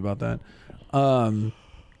a movie about that. I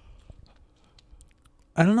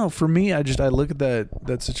don't know. For me, I look at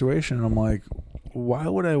that situation and I'm like, why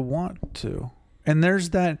would I want to? And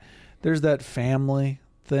there's that family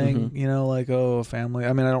thing, a family.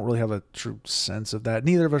 I mean, I don't really have a true sense of that.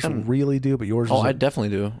 Neither of us really do, but yours. I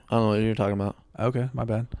definitely do. I don't know what you're talking about. Okay, my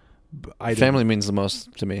bad. Family means the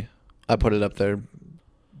most to me. I put it up there.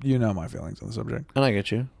 You know my feelings on the subject. And I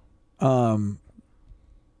get you. For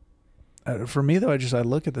me though, I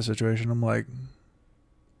look at the situation. I'm like,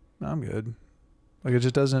 no, I'm good. Like it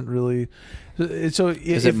just doesn't really.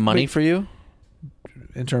 Is it money for you?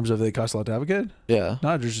 In terms of they cost a lot to have a kid? Yeah.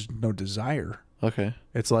 No, there's just no desire. Okay.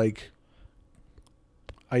 It's like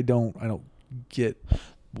I don't get.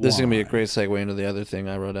 This is gonna be a great segue into the other thing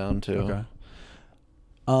I wrote down too. Okay.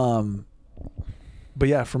 But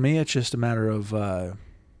yeah, for me, it's just a matter of I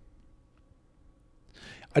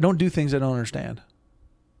don't do things I don't understand.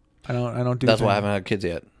 I don't do. That's why I haven't had kids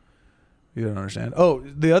yet. You don't understand. Oh,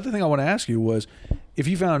 the other thing I want to ask you was, if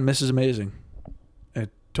you found Mrs. Amazing, and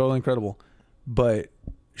totally incredible, but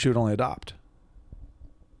she would only adopt,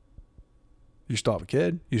 you still have a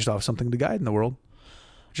kid. You still have something to guide in the world,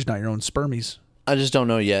 just not your own spermies. I just don't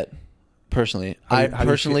know yet. Personally, I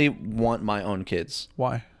personally want my own kids.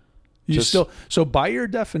 Why? So by your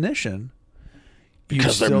definition,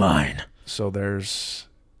 because they're mine. So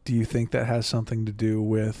do you think that has something to do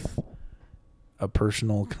with a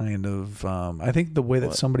personal kind of? I think the way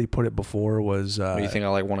that somebody put it before was. You think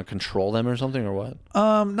I want to control them or something or what?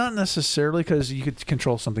 Not necessarily, because you could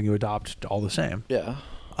control something you adopt all the same. Yeah.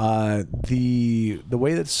 The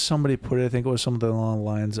way that somebody put it, I think it was something along the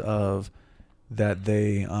lines of that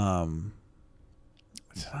they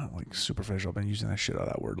it's not like superficial. I've been using that shit out of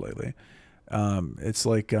that word lately. It's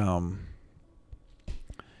like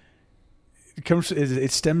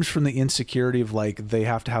it stems from the insecurity of like they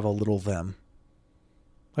have to have a little them.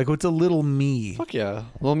 Like what's a little me? Fuck yeah,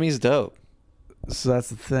 little me's dope. So that's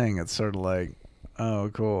the thing. It's sort of like, oh,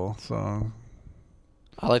 cool. So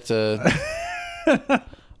I like to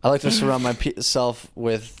surround myself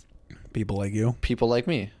with people like you, people like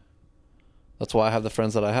me. That's why I have the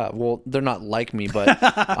friends that I have. Well, they're not like me, but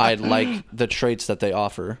I like the traits that they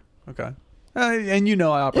offer. Okay. And I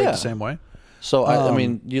operate the same way. So, I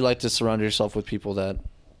mean, you like to surround yourself with people that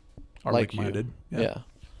are like-minded. Yeah.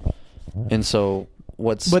 And so,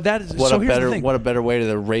 what a better way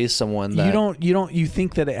to raise someone that... You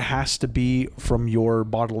think that it has to be from your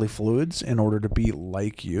bodily fluids in order to be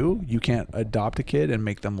like you? You can't adopt a kid and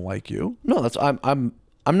make them like you? No,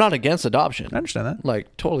 I'm not against adoption. I understand that.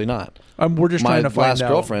 Like, totally not. We're just trying to find out. My last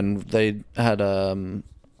girlfriend, they had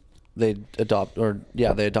they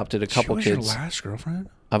adopted a couple She was kids. Your last girlfriend?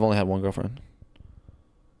 I've only had one girlfriend.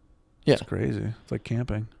 Yeah, it's crazy. It's like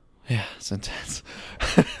camping. Yeah, it's intense.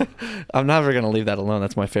 I'm never gonna leave that alone.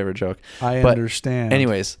 That's my favorite joke. I understand.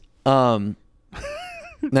 Anyways, then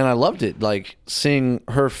I loved it. Like seeing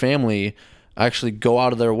her family actually go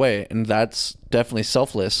out of their way, and that's definitely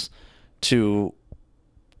selfless to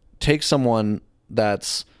take someone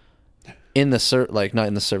that's in the not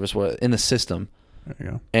in the service, in the system. There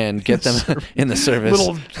you go. And get them in the service.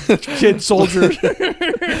 Little kid soldiers.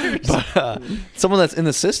 But, someone that's in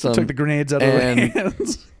the system. Took the grenades out of their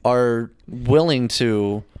hands. Are willing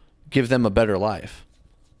to give them a better life.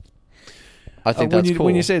 I think that's cool.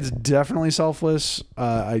 When you say it's definitely selfless,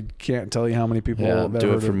 I can't tell you how many people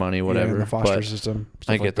do it for money, whatever. In the foster system.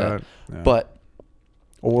 I get that. Yeah. But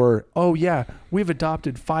we've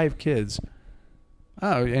adopted 5 kids.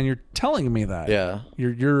 Oh, and you're telling me that. Yeah.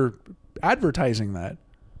 You're advertising that.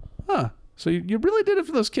 Huh. So you really did it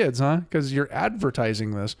for those kids, huh? Because you're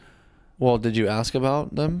advertising this. Well, did you ask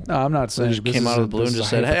about them? No, I'm not saying. They just came out of the blue and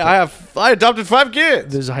just said, "Hey, I adopted 5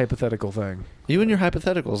 kids." This is a hypothetical thing. You and your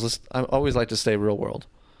hypotheticals. I always like to stay real world.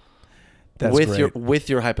 That's great. With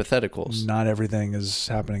your hypotheticals. Not everything is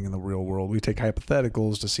happening in the real world. We take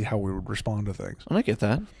hypotheticals to see how we would respond to things. I get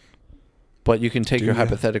that. But you can take your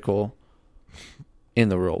hypothetical in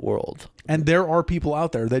the real world. And there are people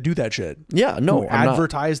out there that do that shit. Yeah, no. Who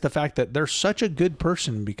advertise the fact that they're such a good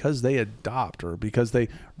person because they adopt or because they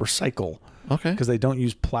recycle. Okay. Because they don't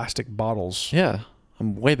use plastic bottles. Yeah.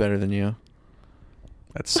 I'm way better than you.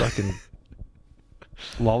 That's sucking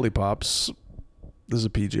lollipops. This is a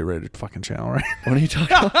PG rated fucking channel, right? What are you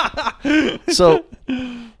talking about? So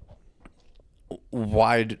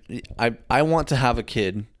why I want to have a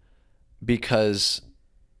kid because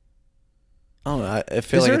I don't know. I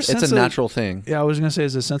feel like it's a natural thing. Yeah, I was gonna say,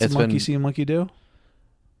 is a sense of monkey see, monkey do?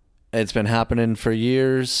 It's been happening for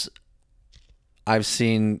years. I've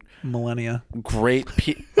seen millennia.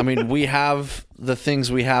 I mean, we have the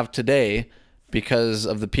things we have today because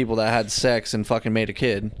of the people that had sex and fucking made a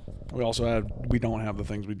kid. We don't have the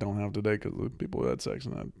things we don't have today because of the people who had sex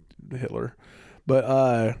and had Hitler.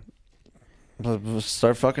 But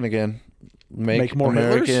start fucking again. Make more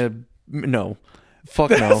America. Hitlers? No.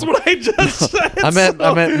 Fuck That's no. what I just said. I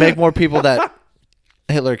meant make more people that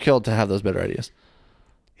Hitler killed to have those better ideas.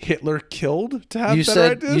 Hitler killed to have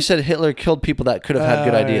better ideas? You said Hitler killed people that could have had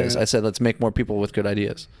good ideas. I said let's make more people with good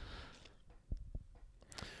ideas.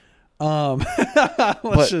 We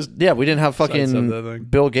didn't have fucking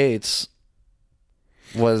Bill Gates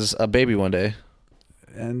was a baby one day.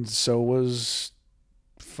 And so was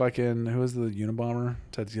fucking, who was the Unabomber?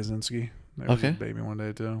 Ted Kaczynski. There was a baby one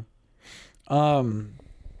day too. Do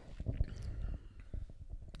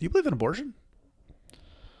you believe in abortion?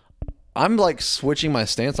 I'm like switching my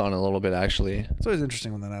stance on it a little bit, actually. It's always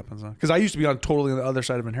interesting when that happens, though. Because I used to be totally on the other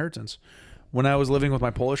side of inheritance. When I was living with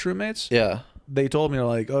my Polish roommates, they told me,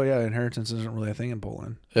 like, oh yeah, inheritance isn't really a thing in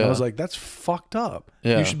Poland. Yeah. I was like, that's fucked up.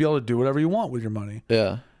 Yeah. You should be able to do whatever you want with your money.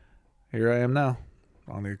 Yeah. Here I am now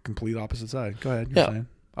on the complete opposite side. Go ahead. You're saying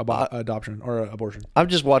adoption or abortion. I've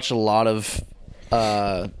just watched a lot of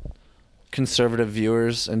conservative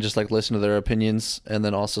viewers and just like listen to their opinions, and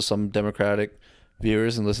then also some Democratic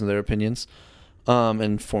viewers and listen to their opinions,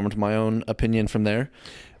 and formed my own opinion from there.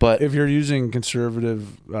 But if you're using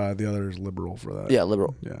conservative, the other is liberal for that. Yeah,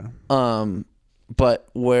 liberal. Yeah. But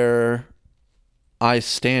where I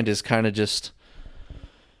stand is kind of it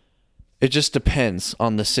just depends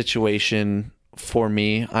on the situation for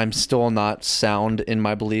me. I'm still not sound in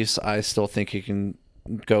my beliefs. I still think it can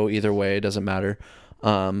go either way. It doesn't matter.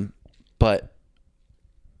 But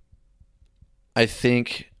I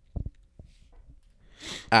think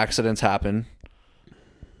accidents happen.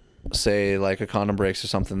 Say like a condom breaks or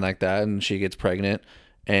something like that, and she gets pregnant,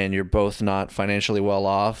 and you're both not financially well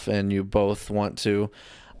off, and you both want to.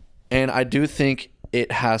 And I do think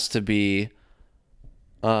it has to be.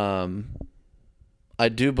 I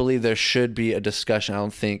do believe there should be a discussion. I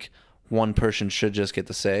don't think one person should just get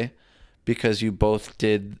the say, because you both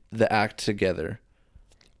did the act together.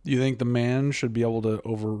 Do you think the man should be able to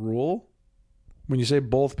overrule? When you say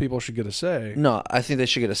both people should get a say. No, I think they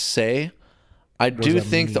should get a say. I do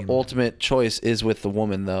think the ultimate choice is with the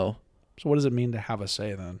woman, though. So what does it mean to have a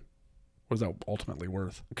say, then? What is that ultimately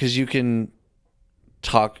worth? Because you can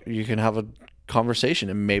talk, you can have a conversation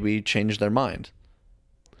and maybe change their mind.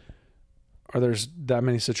 Are there that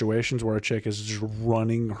many situations where a chick is just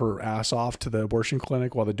running her ass off to the abortion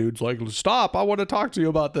clinic while the dude's like, stop, I want to talk to you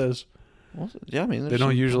about this? Well, yeah, I mean, they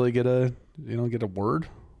don't usually get a word.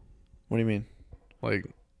 What do you mean? Like,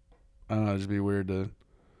 I don't know, it'd just be weird to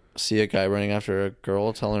see a guy running after a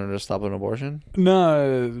girl telling her to stop an abortion.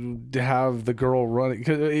 No, to have the girl running.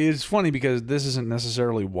 Cause it's funny because this isn't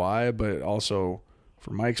necessarily why, but also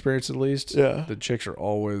from my experience at least, the chicks are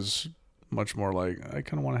always much more like, I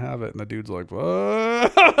kind of want to have it, and the dude's like,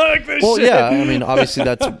 fuck this well, shit. yeah, I mean, obviously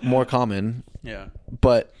that's more common. Yeah,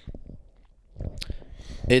 but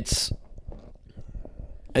it's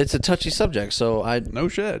a touchy subject. So no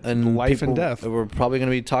shit, and life and death. We're probably going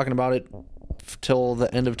to be talking about it till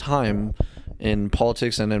the end of time in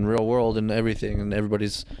politics and in real world and everything, and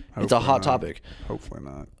everybody's. Hopefully it's a hot topic. Hopefully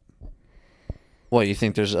not. What, you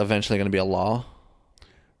think there's eventually going to be a law?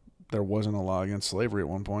 There wasn't a law against slavery at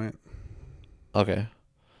one point. Okay,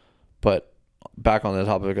 but back on the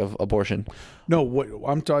topic of abortion. No, what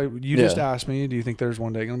I'm talking. You just asked me. Do you think there's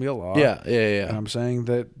one day going to be a law? Yeah. And I'm saying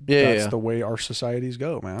that that's the way our societies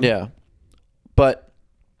go, man. Yeah, but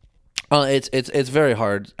it's very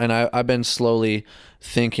hard, and I've been slowly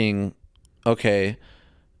thinking, okay,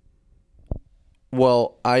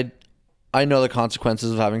 well, I know the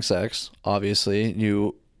consequences of having sex. Obviously,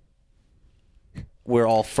 we're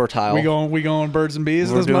all fertile. We going birds and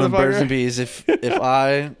bees. We're this doing motherfucker? birds and bees. If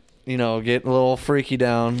I get a little freaky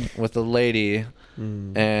down with a lady,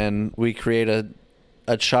 and we create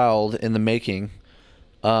a child in the making,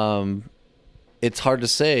 it's hard to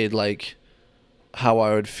say like how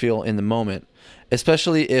I would feel in the moment,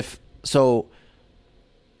 especially if so.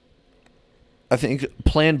 I think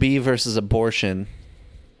Plan B versus abortion.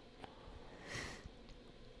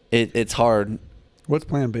 It's hard. What's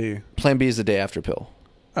Plan B? Plan B is the day after pill.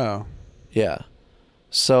 Oh. Yeah.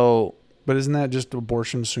 So. But isn't that just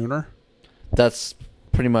abortion sooner? That's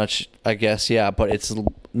pretty much, I guess, yeah. But it's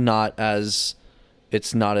not as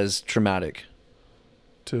traumatic.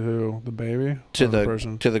 To who? The baby? To the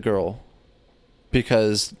person? To the girl,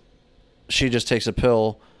 because she just takes a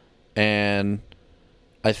pill, and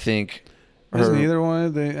I think. Isn't either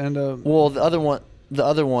one they end up? Well, the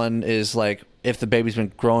other one is like if the baby's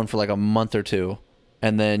been growing for like a month or two,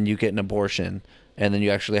 and then you get an abortion, and then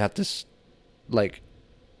you actually have to like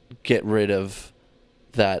get rid of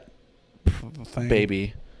that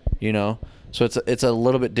baby, So it's a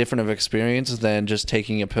little bit different of experience than just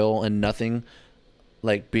taking a pill and nothing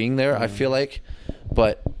like being there. I feel like,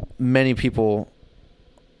 but many people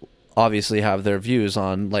obviously have their views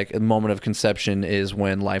on like a moment of conception is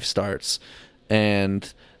when life starts,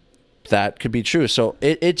 and that could be true. So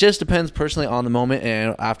it just depends personally on the moment,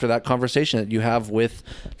 and after that conversation that you have with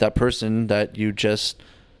that person that you just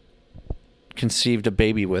conceived a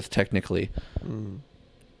baby with, technically,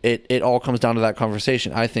 it all comes down to that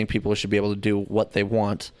conversation. I think people should be able to do what they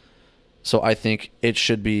want, so I think it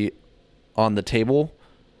should be on the table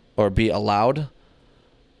or be allowed.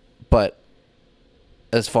 But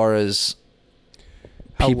as far as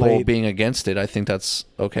people being against it, I think that's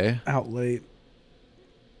okay. Out late.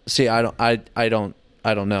 See, I don't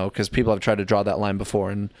know, because people have tried to draw that line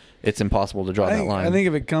before, and it's impossible to draw that line. I think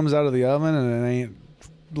if it comes out of the oven and it ain't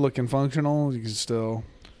looking functional, you can still.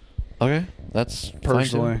 Okay, that's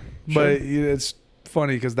personally, fine too. Sure. But it's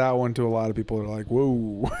funny because that one to a lot of people are like,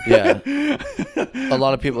 whoa. Yeah, a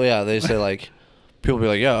lot of people. Yeah, they say like. People be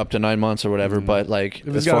like, yeah, up to 9 months or whatever, but like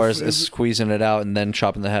as far as squeezing it out and then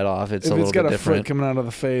chopping the head off, it's a little bit different. If it's got a foot coming out of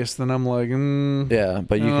the face, then I'm like, yeah,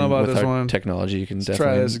 but you can with our technology, you can definitely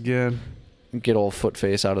try this again. Get old foot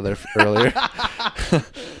face out of there earlier.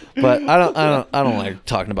 But I don't like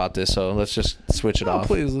talking about this, so let's just switch it off.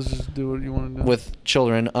 Please, let's just do what you want to do with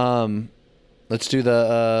children. Let's do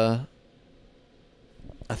the.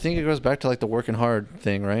 I think it goes back to like the working hard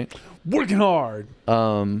thing, right? Working hard.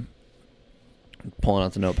 Pulling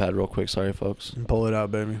out the notepad real quick. Sorry, folks. Pull it out,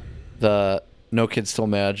 baby. The no kids till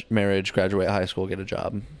marriage, graduate high school, get a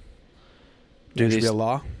job. There should be a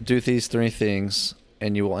law. Do these 3 things,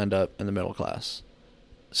 and you will end up in the middle class.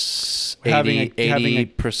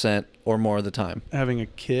 80% or more of the time. Having a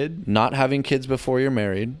kid? Not having kids before you're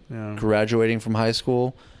married. Yeah. Graduating from high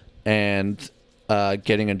school, and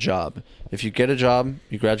getting a job. If you get a job,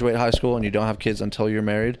 you graduate high school, and you don't have kids until you're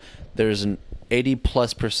married, there's an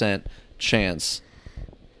 80+% chance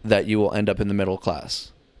that you will end up in the middle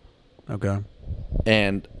class. Okay.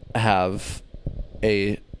 And have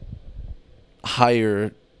a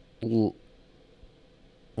higher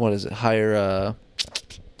higher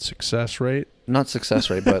success rate? Not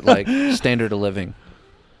success rate, but like standard of living.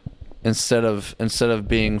 Instead of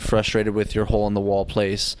being frustrated with your hole in the wall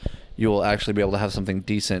place, you will actually be able to have something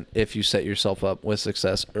decent if you set yourself up with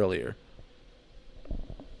success earlier.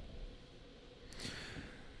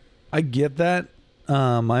 I get that.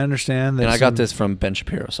 I understand that. And I got this from Ben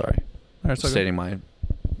Shapiro. Sorry, stating my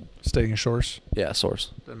a source. Yeah,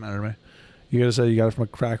 source. Doesn't matter to me. You gotta say you got it from a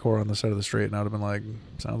crack whore on the side of the street, and I'd have been like,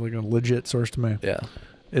 sounds like a legit source to me. Yeah.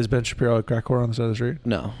 Is Ben Shapiro a crack whore on the side of the street?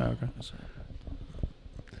 No. Oh,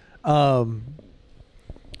 okay.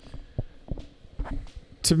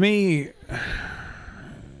 To me,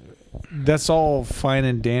 that's all fine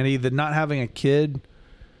and dandy. That not having a kid.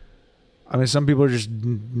 I mean, some people are just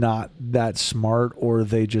not that smart, or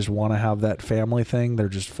they just want to have that family thing. They're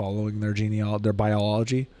just following their their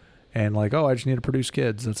biology. And like, oh, I just need to produce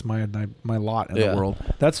kids. That's my lot in the world.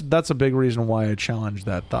 That's a big reason why I challenge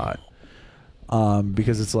that thought,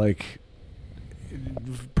 because it's like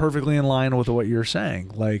perfectly in line with what you're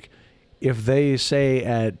saying. Like, if they say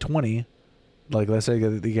at 20, like let's say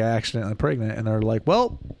they get accidentally pregnant, and they're like,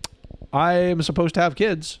 well, I am supposed to have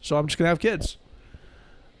kids, so I'm just gonna have kids.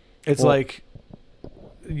 It's like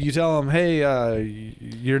you tell them, hey,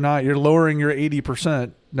 you're lowering your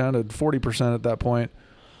 80% down to 40% at that point.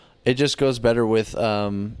 It just goes better with,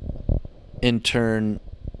 in turn,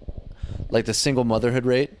 like the single motherhood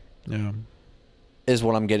rate. Yeah, is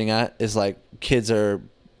what I'm getting at. Is like kids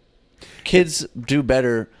do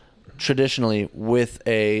better traditionally with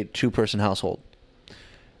a 2-person household.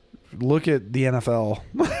 Look at the NFL.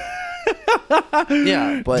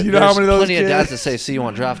 Yeah, but you know there's how many of those plenty kids? of dads that say, "See you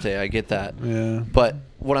on draft day." I get that. Yeah, but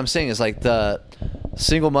what I'm saying is like the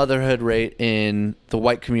single motherhood rate in the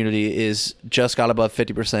white community is just got above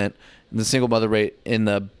 50%. And the single mother rate in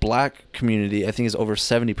the black community, I think, is over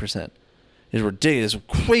 70%. It's ridiculous. It's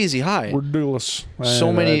crazy high. Ridiculous.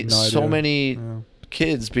 So many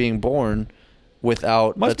kids being born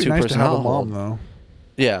without Must a 2-person nice to have household. a mom, though.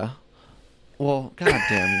 Yeah. Well,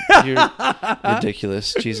 goddamn, you're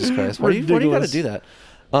ridiculous. Jesus Christ. Why do you got to do that?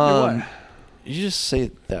 What? You just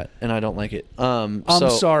say that, and I don't like it. I'm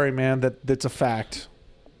sorry, man. That's a fact.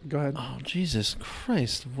 Go ahead. Oh, Jesus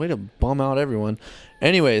Christ. Way to bum out everyone.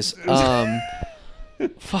 Anyways,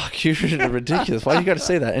 fuck, you're ridiculous. Why do you got to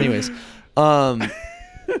say that? Anyways, I'm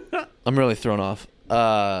really thrown off.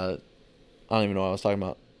 I don't even know what I was talking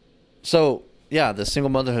about. So, yeah, the single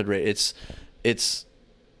motherhood rate, it's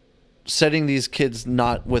setting these kids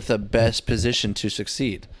not with the best position to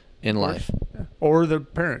succeed in life. Yeah. Or the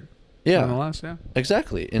parent. Yeah. Nonetheless, yeah.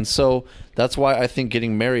 Exactly. And so that's why I think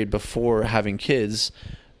getting married before having kids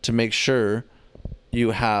to make sure you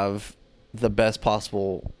have the best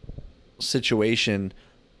possible situation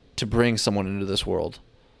to bring someone into this world.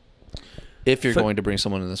 If you're going to bring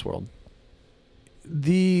someone in this world.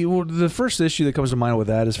 The first issue that comes to mind with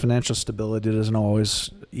that is financial stability doesn't always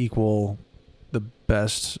equal the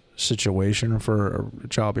best situation for a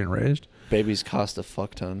child being raised. Babies cost a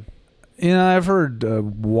fuck ton. I've heard a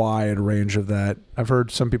wide range of that. I've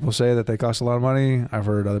heard some people say that they cost a lot of money. I've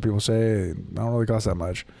heard other people say they don't really cost that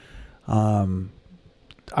much. I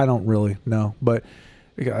don't really know, but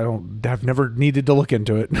I've never needed to look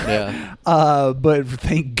into it. Yeah. But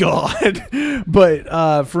thank God.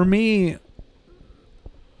 But for me,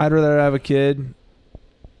 I'd rather have a kid,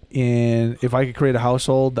 and if I could create a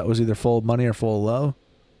household that was either full of money or full of love.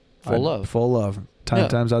 Full of love. 10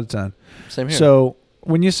 times out of 10. Same here. So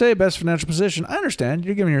when you say best financial position, I understand.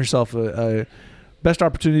 You're giving yourself a best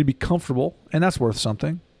opportunity to be comfortable, and that's worth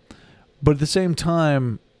something. But at the same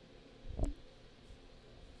time,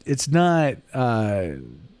 it's not, I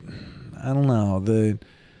don't know, the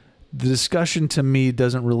discussion to me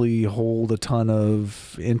doesn't really hold a ton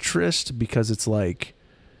of interest, because it's like,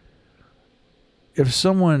 if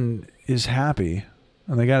someone is happy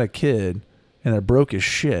and they got a kid and they're broke as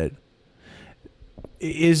shit,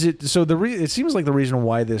 is it so? It seems like the reason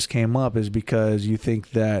why this came up is because you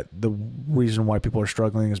think that the reason why people are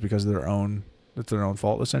struggling is because of it's their own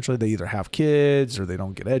fault. Essentially, they either have kids or they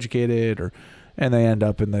don't get educated, and they end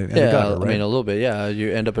up in the gutter, right? I mean, a little bit. Yeah,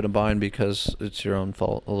 you end up in a bind because it's your own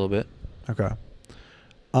fault a little bit. Okay.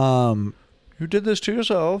 You did this to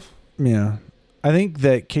yourself. Yeah, I think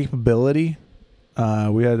that capability.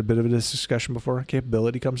 We had a bit of a discussion before.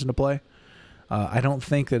 Capability comes into play. I don't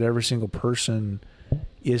think that every single person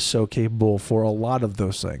is so capable for a lot of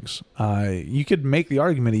those things. You could make the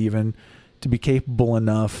argument even to be capable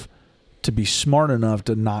enough to be smart enough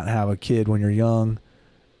to not have a kid when you're young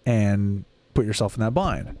and put yourself in that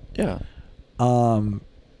bind. Yeah.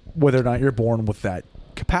 Whether or not you're born with that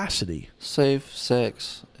capacity. Save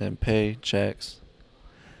sex and pay checks.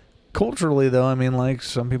 Culturally, though, I mean, like,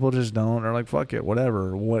 some people just don't. They're like, fuck it,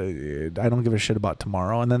 whatever. I don't give a shit about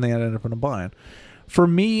tomorrow. And then they end up in a bind. For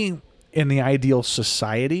me, in the ideal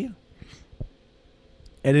society,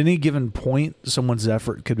 at any given point, someone's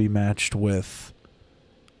effort could be matched with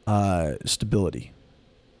stability.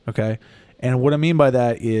 Okay? And what I mean by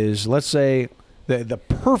that is, let's say the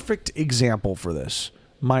perfect example for this,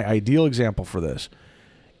 my ideal example for this,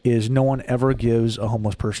 is no one ever gives a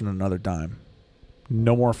homeless person another dime.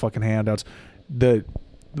 No more fucking handouts. The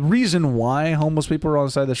reason why homeless people are on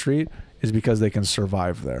the side of the street is because they can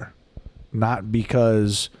survive there. Not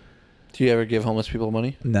because... Do you ever give homeless people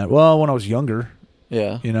money? No. Well, when I was younger.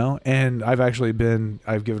 Yeah. You know? And I've given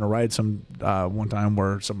a ride one time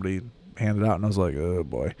where somebody handed out and I was like, oh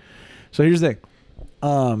boy. So here's the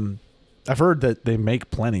thing. I've heard that they make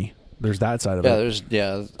plenty. There's that side of it.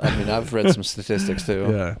 I mean, I've read some statistics too.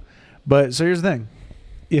 Yeah. But so here's the thing.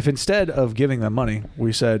 If instead of giving them money,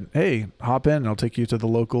 we said, hey, hop in and I'll take you to the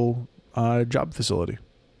local job facility.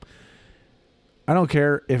 I don't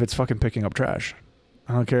care if it's fucking picking up trash.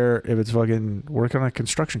 I don't care if it's fucking working on a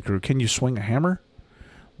construction crew. Can you swing a hammer?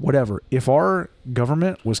 Whatever. If our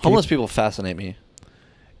government was... Homeless people fascinate me.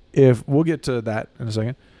 We'll get to that in a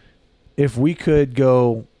second. If we could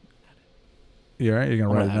go... You all right? You're going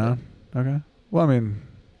to write it down? Okay. Well, I mean...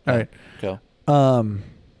 All right. Go.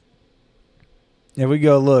 If we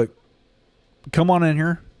go, look, come on in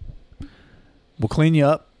here. We'll clean you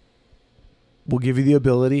up. We'll give you the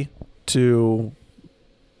ability to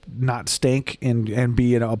not stink and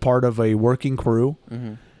be a part of a working crew.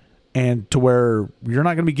 Mm-hmm. And to where you're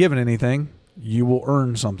not going to be given anything, you will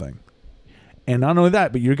earn something. And not only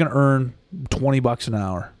that, but you're going to earn $20 an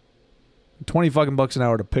hour. 20 fucking bucks an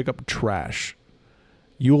hour to pick up trash.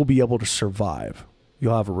 You will be able to survive.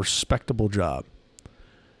 You'll have a respectable job.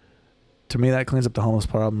 To me, that cleans up the homeless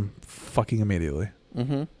problem fucking immediately.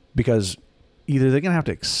 Mm-hmm. Because either they're going to have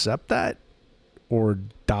to accept that or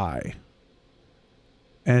die.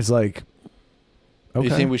 And it's like, okay.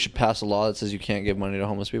 You think we should pass a law that says you can't give money to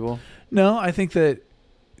homeless people? No, I think that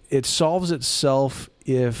it solves itself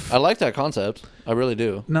if... I like that concept. I really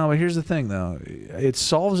do. No, but here's the thing, though. It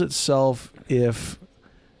solves itself if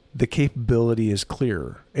the capability is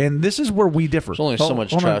clear. And this is where we differ. There's only so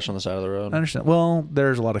much trash on the side of the road. I understand. Well,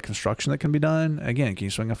 there's a lot of construction that can be done. Again, can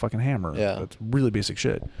you swing a fucking hammer? Yeah. That's really basic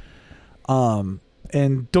shit. And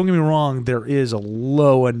don't get me wrong, there is a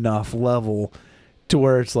low enough level to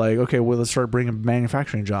where it's like, okay, well, let's start bringing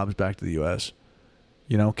manufacturing jobs back to the U.S.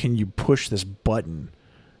 You know, can you push this button?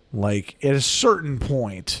 Like, at a certain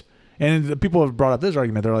point, and people have brought up this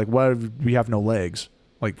argument, they're like, why do we have no legs?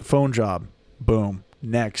 Like, phone job, boom.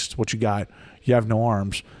 Next, what you got? You have no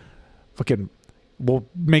arms. Fucking, we'll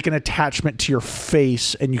make an attachment to your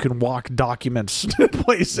face and you can walk documents to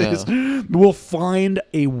places. Yeah. We'll find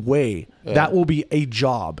a way. Yeah. That will be a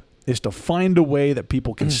job, is to find a way that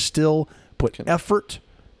people can still put effort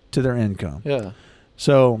to their income. Yeah.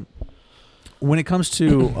 So when it comes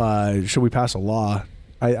to should we pass a law,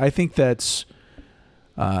 I think that's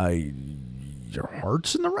your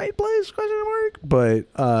heart's in the right place, question mark.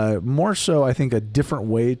 But more so, I think a different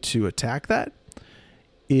way to attack that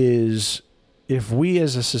is if we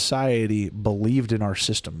as a society believed in our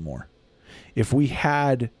system more. If we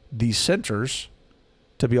had these centers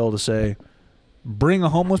to be able to say, bring a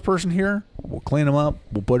homeless person here, we'll clean them up,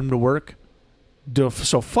 we'll put them to work.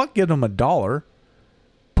 So fuck give them $1,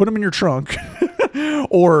 put them in your trunk,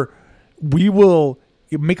 or we will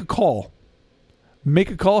make a call.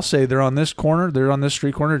 Make a call, say they're on this corner, they're on this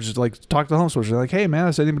street corner, just like talk to the homeless person. Like, hey man,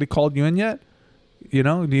 has anybody called you in yet? You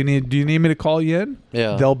know, do you need me to call you in?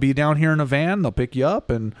 Yeah. They'll be down here in a van, they'll pick you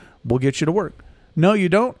up and we'll get you to work. No, you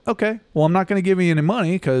don't? Okay. Well, I'm not going to give you any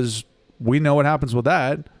money because we know what happens with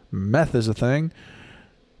that. Meth is a thing.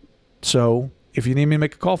 So if you need me to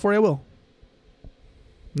make a call for you, I will.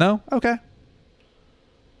 No? Okay.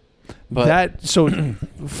 But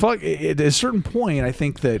fuck, at a certain point, I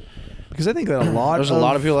think that, because I think that a lot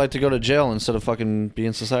of people like to go to jail instead of fucking be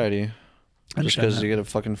in society. Just because you get a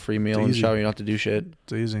fucking free meal and shower, you don't have to do shit.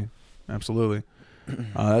 It's easy. Absolutely.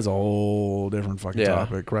 That's a whole different fucking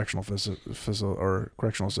topic. Correctional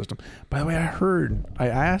correctional system. By the way, I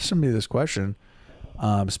asked somebody this question.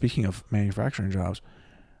 Speaking of manufacturing jobs,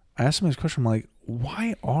 I asked somebody this question. I'm like,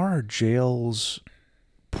 why are jails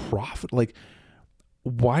profit? Like,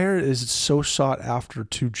 is it so sought after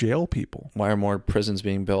to jail people? Why are more prisons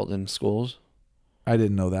being built than schools? I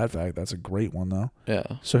didn't know that fact. That's a great one, though. Yeah.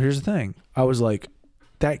 So here's the thing. I was like,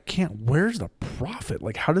 where's the profit?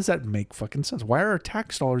 Like, how does that make fucking sense? Why are our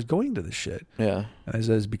tax dollars going to this shit? Yeah. And it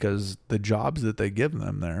says because the jobs that they give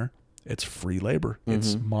them there, it's free labor. Mm-hmm.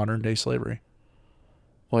 It's modern day slavery.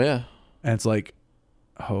 Well, yeah. And it's like,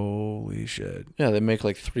 holy shit. Yeah, they make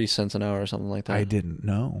like 3 cents an hour or something like that. I didn't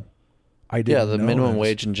know. The minimum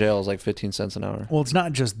wage in jail is like 15 cents an hour. Well, it's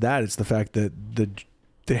not just that. It's the fact that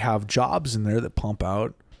they have jobs in there that pump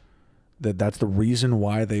out. That's the reason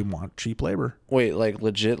why they want cheap labor. Wait, like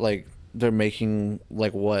legit, like they're making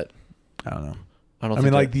like what? I don't know. I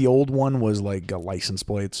mean, like the old one was like license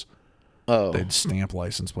plates. Oh, they'd stamp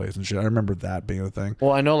license plates and shit. I remember that being a thing.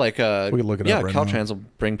 Well, I know like we could look it up right Caltrans will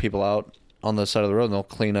bring people out on the side of the road and they'll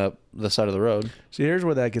clean up the side of the road. See, here's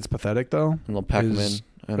where that gets pathetic though. And they'll pack them in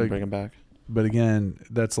and like, bring them back. But again,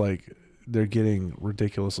 that's like they're getting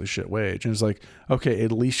ridiculously shit wage, and it's like, okay,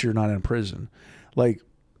 at least you're not in prison. Like,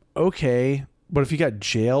 okay, but if you got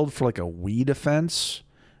jailed for like a weed offense,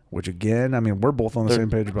 which again, I mean, we're both on the same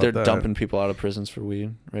page about that. They're dumping people out of prisons for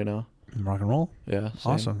weed right now. Rock and roll. Yeah.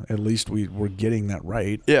 Same. Awesome. At least we're getting that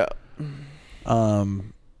right. Yeah. I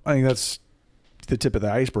think that's the tip of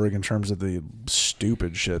the iceberg in terms of the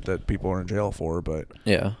stupid shit that people are in jail for. But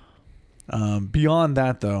yeah. Beyond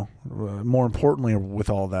that, though, more importantly with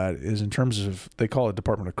all that is in terms of, they call it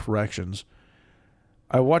Department of Corrections.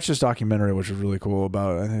 I watched this documentary, which was really cool,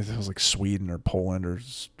 about, I think it was like Sweden or Poland or it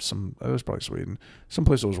was probably Sweden. Some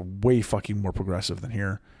place that was way fucking more progressive than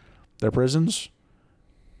here. Their prisons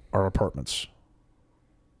are apartments.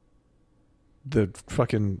 The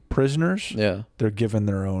fucking prisoners, they're given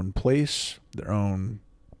their own place, their own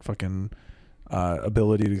fucking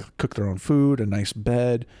ability to cook their own food, a nice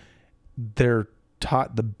bed. They're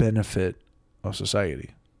taught the benefit of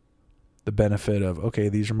society. The benefit of, okay,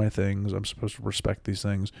 these are my things. I'm supposed to respect these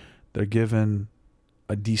things. They're given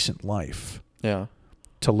a decent life. Yeah.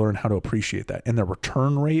 To learn how to appreciate that. And the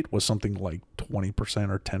return rate was something like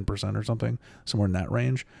 20% or 10% or something, somewhere in that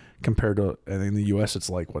range, compared to, I think in the U.S. it's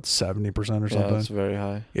like, what, 70% or something? Yeah, it's very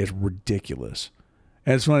high. It's ridiculous.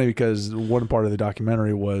 And it's funny because one part of the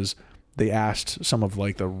documentary was they asked some of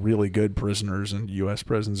like the really good prisoners in U.S.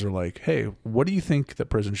 prisons, are like, hey, what do you think that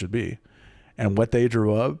prison should be? And what they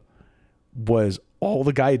drew up was all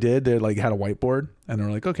the guy did. They like had a whiteboard and they're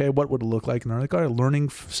like, okay, what would it look like? And they're like, all right, learning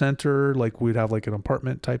center. Like we'd have like an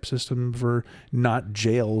apartment type system for not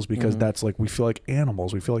jails, because that's like, we feel like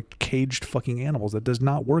animals. We feel like caged fucking animals. That does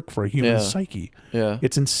not work for a human psyche. Yeah.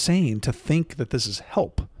 It's insane to think that this is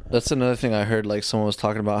help. That's another thing I heard, like someone was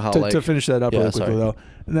talking about how to finish that up really quickly though.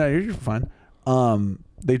 No, you're fine.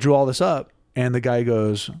 They drew all this up and the guy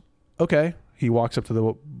goes, okay. He walks up to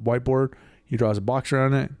the whiteboard. He draws a box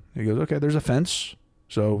around it. He goes, okay, there's a fence.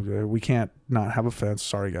 So we can't not have a fence.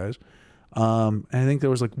 Sorry, guys. And I think there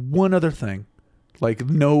was like one other thing, like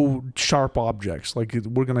no sharp objects. Like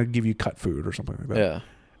we're going to give you cut food or something like that. Yeah.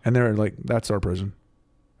 And they're like, that's our prison.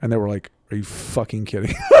 And they were like, are you fucking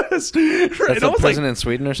kidding us? That's a prison in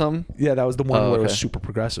Sweden or something? Yeah, that was the one where it was super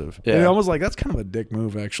progressive. Yeah. And I was like, that's kind of a dick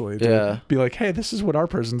move, actually. To be like, hey, this is what our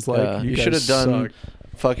prison's like. Yeah. You should have done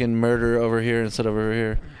fucking murder over here instead of over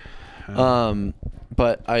here.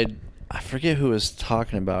 But I forget who was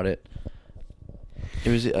talking about it. It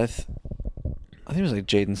was I think it was like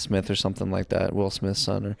Jaden Smith or something like that, Will Smith's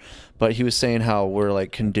son. But he was saying how we're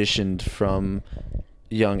like conditioned from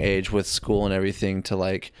young age with school and everything to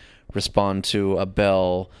like respond to a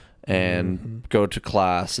bell and go to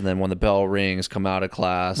class, and then when the bell rings, come out of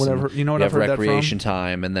class. Whatever. You know what I've heard that from? Recreation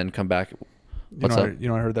time, and then come back. What's up? You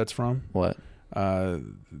know what I heard that's from? What?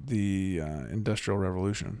 The Industrial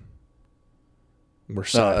Revolution. We're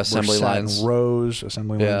assembly lines, rows,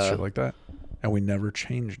 assembly lines, shit like that, and we never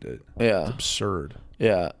changed it. Yeah, it's absurd.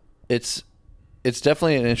 Yeah, it's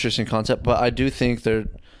definitely an interesting concept, but I do think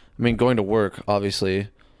going to work, obviously,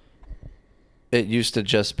 it used to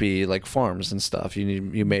just be like farms and stuff.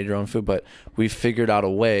 You made your own food, but we figured out a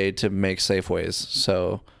way to make Safeways.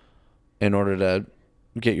 So, in order to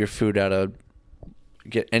get your food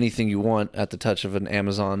get anything you want at the touch of an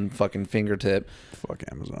Amazon fucking fingertip. Fuck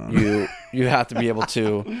Amazon. You have to be able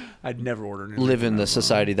to I'd never order live in the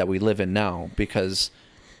society that we live in now, because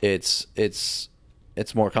it's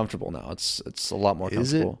more comfortable now. It's a lot more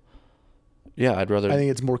comfortable. Is it? Yeah, I think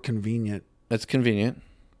it's more convenient. It's convenient.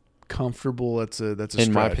 Comfortable, that's a in stretch.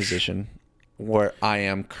 My position where I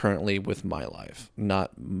am currently with my life, not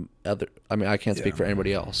other. I mean, I can't speak for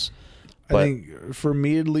anybody else. I think for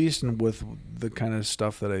me at least, and with the kind of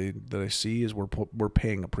stuff that I see, is we're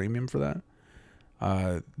paying a premium for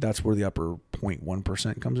that. That's where the upper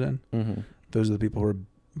 0.1% comes in. Mm-hmm. Those are the people who are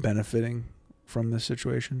benefiting from this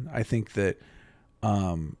situation. I think that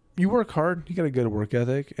you work hard, you got a good work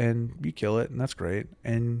ethic, and you kill it, and that's great.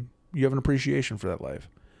 And you have an appreciation for that life.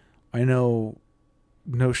 I know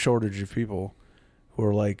no shortage of people who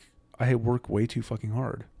are like, I work way too fucking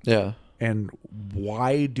hard. Yeah. And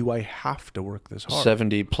why do I have to work this hard?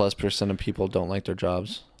 70+% of people don't like their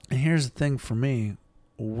jobs. And here's the thing for me.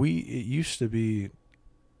 It used to be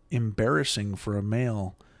embarrassing for a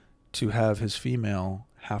male to have his female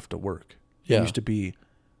have to work. It used to be,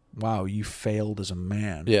 wow, you failed as a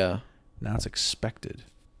man. Yeah. Now it's expected.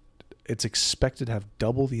 it's expected to have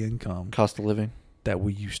double the income Cost of living. that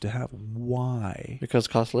we used to have. Why? Because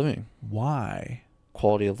cost of living. Why?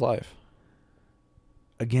 Quality of life.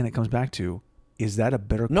 Again, it comes back to, is that a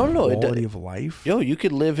better quality of life? Yo, you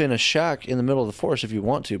could live in a shack in the middle of the forest if you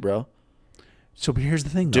want to, bro. So, but here's the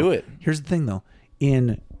thing, though. Do it. Here's the thing, though.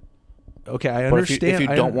 Okay, I understand. If you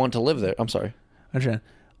don't want to live there, I'm sorry. I understand.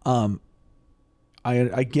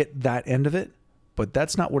 I get that end of it, but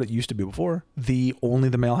that's not what it used to be before. Only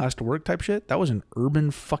the male has to work type shit. That was in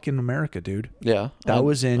urban fucking America, dude. Yeah. That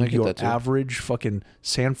was in your average fucking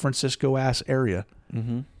San Francisco ass area.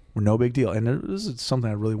 Mm-hmm. No big deal. And this is something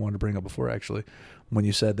I really wanted to bring up before, actually, when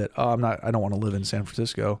you said that, I don't want to live in San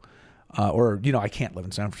Francisco, or, I can't live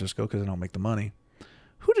in San Francisco because I don't make the money.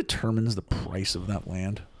 Who determines the price of that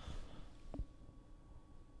land?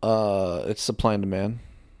 It's supply and demand.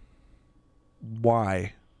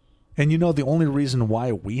 Why? And the only reason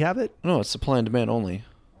why we have it? No, it's supply and demand only.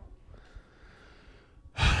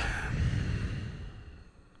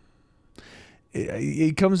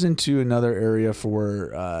 It comes into another area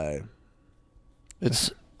for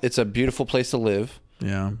it's a beautiful place to live.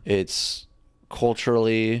 Yeah. It's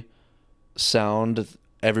culturally sound.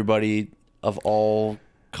 Everybody of all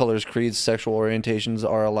colors, creeds, sexual orientations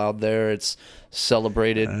are allowed there. It's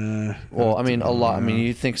celebrated. Well, I mean, a lot. I mean,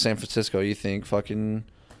 you think San Francisco, you think fucking.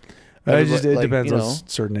 It depends on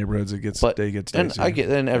certain neighborhoods. It gets day gets and I get,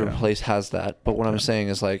 and every place has that. But what I'm saying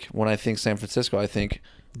is, like, when I think San Francisco, I think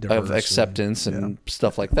of acceptance and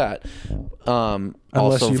stuff like that.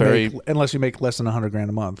 Unless you make less than $100,000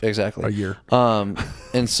 a month, exactly, a year.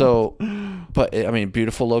 And so, but I mean,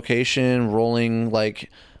 beautiful location, rolling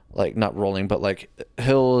not rolling, but like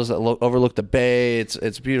hills that overlook the bay.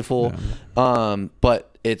 It's beautiful,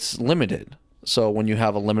 but it's limited. So when you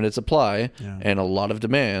have a limited supply and a lot of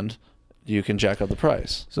demand, you can jack up the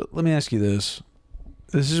price. So let me ask you this.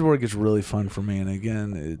 This is where it gets really fun for me. And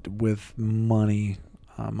again, with money,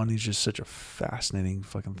 money's just such a fascinating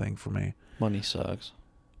fucking thing for me. Money sucks.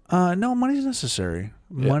 No, money's necessary.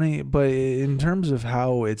 Money, but in terms of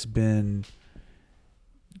how it's been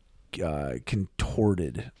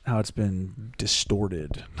contorted, how it's been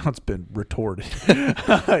distorted, how it's been retorted.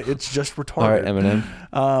 It's just retarded. All right,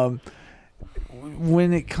 Eminem.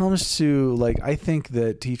 When it comes to, like, I think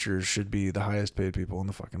that teachers should be the highest paid people in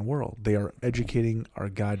the fucking world. They are educating our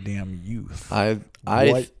goddamn youth. I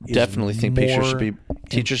definitely think teachers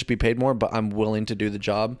should be paid more, but I'm willing to do the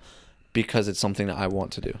job because it's something that I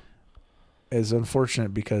want to do. It's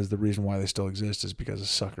unfortunate because the reason why they still exist is because of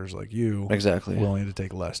suckers like you, exactly, willing to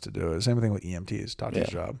take less to do it. Same thing with EMTs, taught his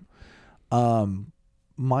job.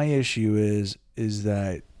 My issue is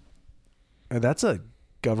that that's a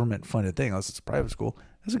government funded thing, unless it's a private school.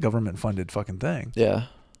 That's a government funded fucking thing. Yeah.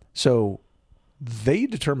 So they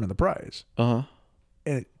determine the price. And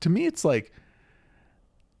to me, it's like,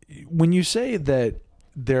 when you say that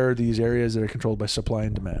there are these areas that are controlled by supply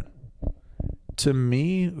and demand, to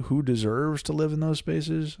me, who deserves to live in those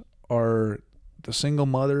spaces are the single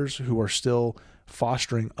mothers who are still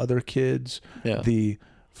fostering other kids, the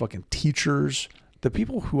fucking teachers, the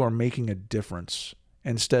people who are making a difference,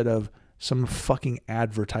 instead of some fucking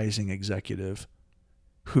advertising executive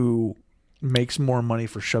who makes more money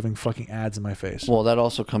for shoving fucking ads in my face. Well, that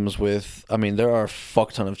also comes with, I mean, there are a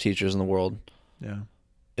fuck ton of teachers in the world. Yeah.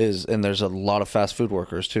 And there's a lot of fast food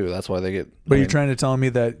workers too. That's why they get. But you're trying to tell me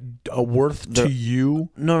that a worth to you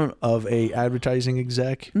of a advertising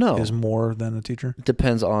exec is more than a teacher? It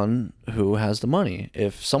depends on who has the money.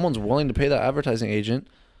 If someone's willing to pay that advertising agent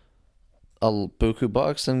a buku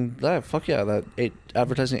bucks, then that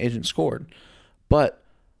advertising agent scored. But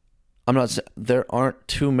I'm not saying there aren't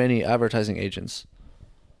too many advertising agents.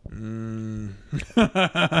 But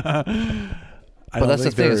that's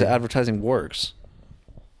the thing, is that advertising works.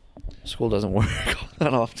 School doesn't work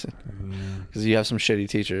that often because you have some shitty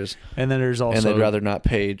teachers, and then there's also, and they'd rather not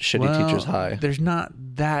pay shitty teachers high. There's not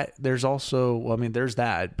that. There's also, well, I mean, there's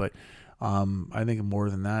that, but I think more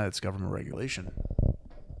than that, it's government regulation.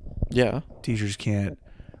 Yeah, teachers can't.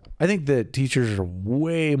 I think that teachers are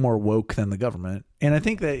way more woke than the government, and I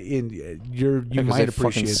think that you might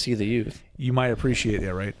appreciate see the youth. You might appreciate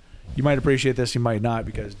it, right? You might appreciate this, you might not,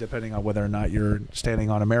 because depending on whether or not you're standing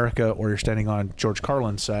on America or you're standing on George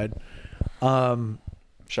Carlin's side. Shout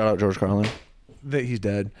out George Carlin. He's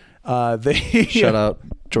dead. Shout out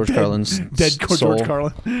George Carlin's dead soul. George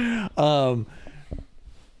Carlin.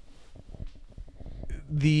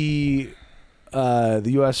 The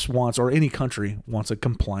U.S. wants, or any country wants, a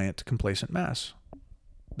compliant, complacent mass.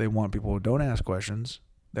 They want people who don't ask questions.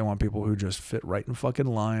 They want people who just fit right in fucking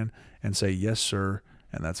line and say yes, sir.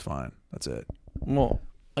 And that's fine. That's it. Well,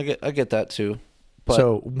 I get that too. But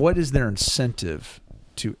so what is their incentive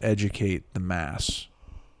to educate the mass?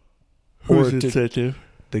 Whose incentive?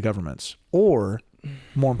 The government's. Or,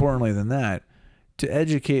 more importantly than that, to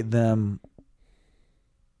educate them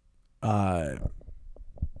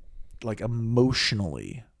like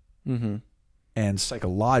emotionally and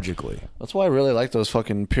psychologically. That's why I really like those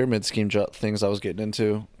fucking pyramid scheme things I was getting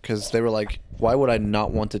into, because they were like, why would I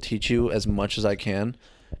not want to teach you as much as I can?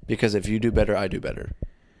 Because if you do better, I do better.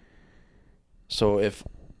 So if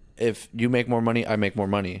you make more money, I make more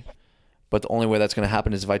money. But the only way that's going to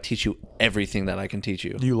happen is if I teach you everything that I can teach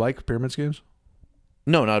you. Do you like pyramid schemes?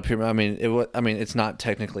 No, not a pyramid. I mean, it's not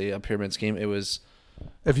technically a pyramid scheme. It was.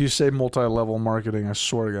 If you say multi-level marketing, I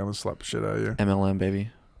swear to God, I'm gonna slap the shit out of you. MLM, baby.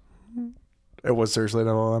 It was seriously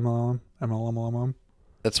MLM.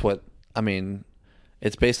 That's what I mean.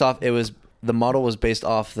 It's based off. The model was based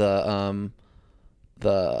off the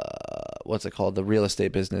what's it called? The real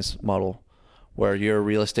estate business model, where you're a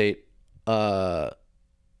real estate, not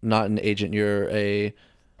an agent. You're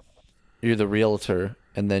the realtor,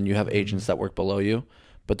 and then you have agents that work below you.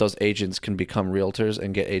 But those agents can become realtors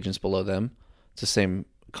and get agents below them. It's the same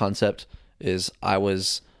concept. Is I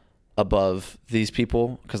was above these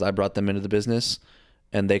people because I brought them into the business,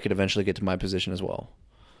 and they could eventually get to my position as well.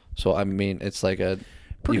 So I mean, it's like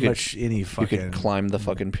pretty much any fucking. You could climb the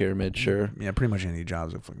fucking pyramid, sure. Yeah, pretty much any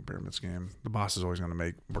job's a fucking pyramid scheme. The boss is always going to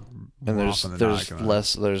make more. And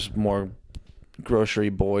there's more grocery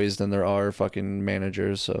boys than there are fucking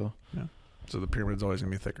managers. So yeah, so the pyramid's always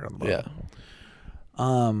going to be thicker on the bottom.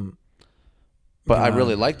 Yeah. But I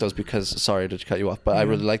really like those because, sorry to cut you off, but I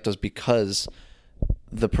really like those because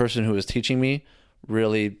the person who was teaching me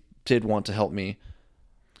really did want to help me.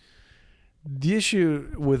 The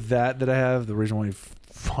issue with that I have, the reason why I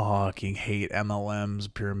fucking hate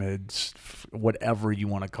MLMs, pyramids, whatever you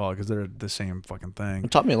want to call it, because they're the same fucking thing. It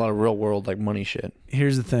taught me a lot of real world like money shit.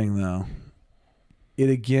 Here's the thing though. It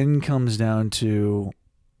again comes down to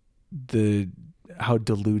how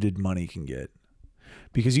diluted money can get.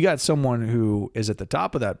 Because you got someone who is at the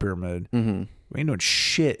top of that pyramid, who ain't doing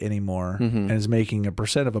shit anymore, and is making a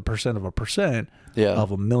percent of a percent of a percent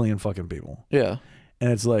of a million fucking people. Yeah.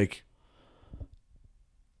 And it's like,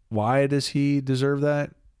 why does he deserve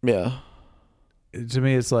that? Yeah. To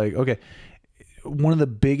me, it's like, okay, one of the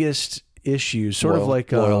biggest issues, sort of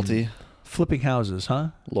like loyalty, flipping houses, huh?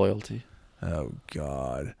 Loyalty. Oh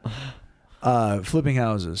God. Flipping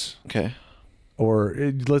houses. Okay. Or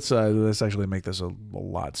let's actually make this a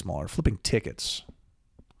lot smaller. Flipping tickets.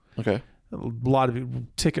 Okay. A lot of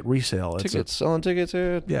ticket resale. Selling tickets.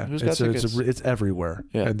 Yeah. Who's got tickets? It's everywhere.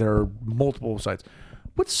 Yeah. And there are multiple sites.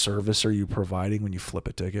 What service are you providing when you flip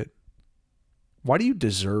a ticket? Why do you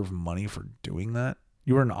deserve money for doing that?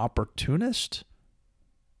 You were an opportunist,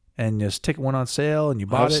 and this ticket went on sale, and you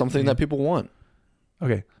bought something that people want.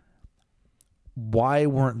 Okay. Why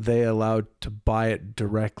weren't they allowed to buy it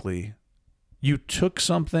directly? You took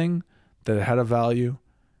something that had a value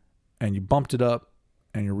and you bumped it up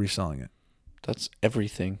and you're reselling it. That's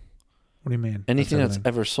everything. What do you mean? Anything that's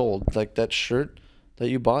ever sold. Like that shirt that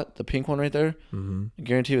you bought, the pink one right there, I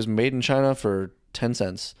guarantee it was made in China for 10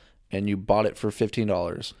 cents and you bought it for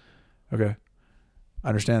 $15. Okay. I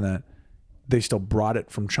understand that. They still brought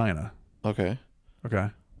it from China. Okay.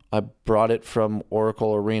 Okay. I brought it from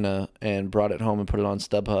Oracle Arena and brought it home and put it on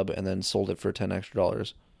StubHub and then sold it for $10 extra.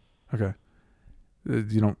 Okay.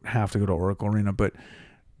 You don't have to go to Oracle Arena, but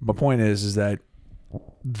my point is that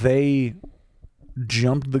they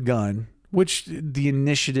jumped the gun, which the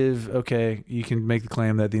initiative, okay, you can make the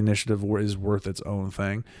claim that the initiative is worth its own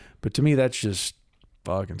thing, but to me that's just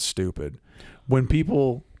fucking stupid. When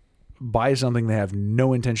people buy something they have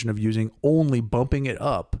no intention of using, only bumping it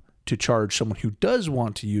up to charge someone who does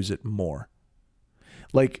want to use it more.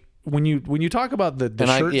 Like when you talk about the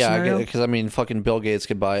shirt scenario, I get it, because I mean, fucking Bill Gates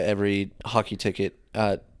could buy every hockey ticket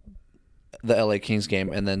at the LA Kings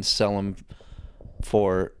game and then sell them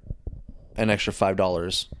for an extra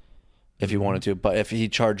 $5 if he wanted to. But if he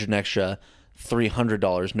charged an extra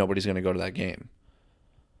 $300, nobody's going to go to that game.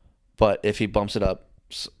 But if he bumps it up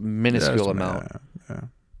minuscule amount,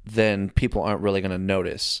 then people aren't really going to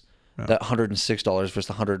notice that $106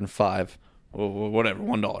 versus $105, whatever,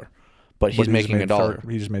 $1. But he's making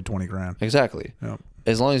 $1. He just made 20 grand. Exactly. Yep.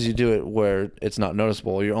 As long as you do it where it's not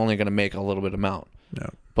noticeable, you're only going to make a little bit amount.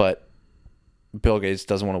 Yep. But Bill Gates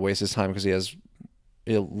doesn't want to waste his time because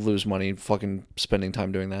he'll lose money fucking spending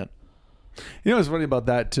time doing that. You know what's funny about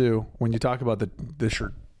that too? When you talk about the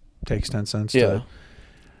shirt takes 10 cents.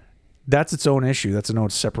 That's its own issue. That's a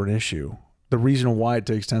separate issue. The reason why it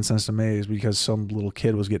takes 10 cents to make is because some little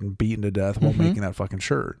kid was getting beaten to death while making that fucking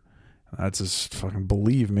shirt. That's just fucking,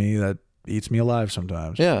 believe me, that eats me alive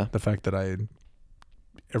sometimes. Yeah. The fact that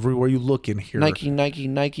everywhere you look in here.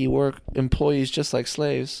 Nike work employees just like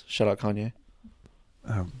slaves. Shout out Kanye.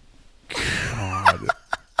 Oh, God.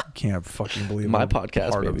 Can't fucking believe my I'm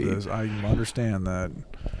podcast, part baby. of this. I understand that.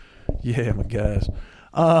 Yeah, I guess.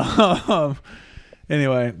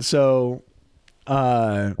 Anyway, so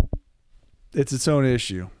it's its own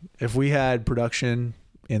issue. If we had production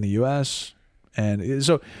in the U.S. and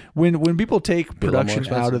so when people take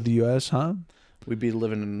production out of the U.S., we'd be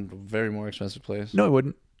living in a very more expensive place. No, it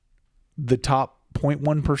wouldn't. The top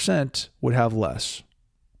 0.1% would have less.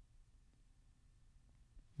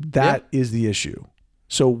 That is the issue.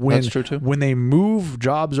 So That's true too. when they move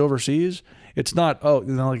jobs overseas, it's not,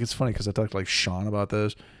 like it's funny because I talked to like Sean about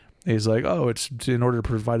this. He's like, it's in order to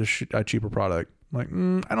provide a cheaper product. I'm like,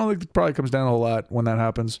 I don't think the product comes down a whole lot when that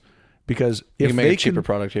happens, because if you can make a cheaper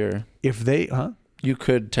product here. If they, you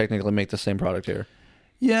could technically make the same product here.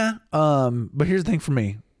 Yeah. But here's the thing for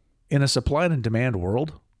me, in a supply and demand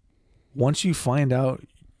world, once you find out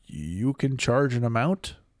you can charge an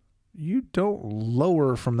amount, you don't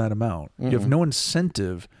lower from that amount. Mm-hmm. You have no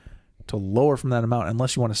incentive to lower from that amount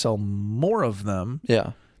unless you want to sell more of them.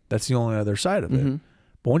 Yeah. That's the only other side of it.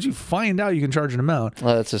 But once you find out you can charge an amount.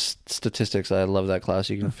 That's just statistics. I love that class.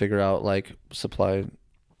 You can figure out like supply.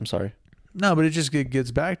 I'm sorry. No, but it just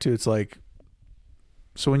gets back to, it's like,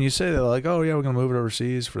 so when you say that, like, oh yeah, we're going to move it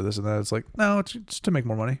overseas for this and that, it's like, no, it's to make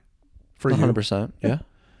more money for 100%. you. Yeah.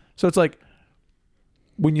 So it's like,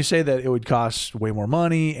 when you say that it would cost way more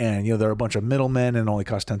money and, there are a bunch of middlemen and it only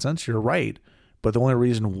costs 10 cents, you're right. But the only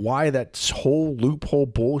reason why that whole loophole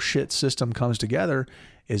bullshit system comes together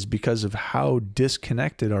is because of how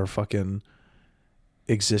disconnected our fucking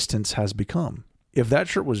existence has become. If that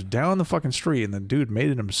shirt was down the fucking street and the dude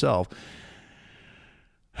made it himself,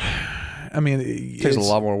 I mean, it takes a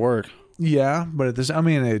lot more work. Yeah, but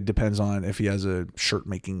it depends on if he has a shirt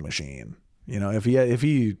making machine. If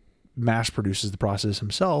he mass produces the process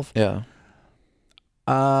himself. Yeah.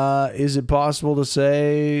 Is it possible to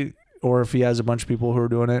say, or if he has a bunch of people who are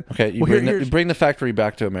doing it? Okay, you bring the factory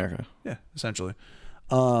back to America. Yeah, essentially.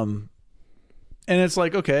 And it's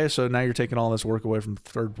like, okay, so now you're taking all this work away from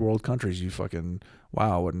third world countries. You fucking,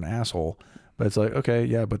 wow, what an asshole. But it's like, okay,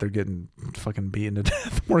 yeah, but they're getting fucking beaten to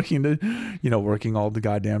death working all the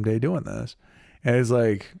goddamn day doing this. And it's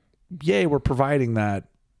like, yay, we're providing that.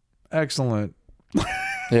 Excellent.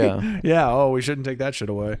 Yeah. Yeah. Oh, we shouldn't take that shit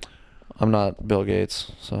away. I'm not Bill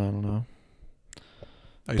Gates, so I don't know.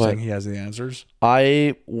 Are you saying he has the answers?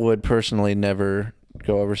 I would personally never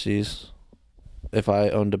go overseas if I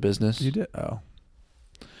owned a business. You did? Oh.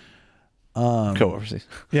 Go overseas.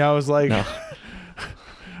 Yeah, I was like, no.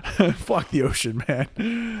 Fuck the ocean, man.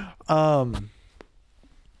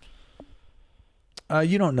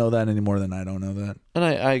 You don't know that any more than I don't know that. And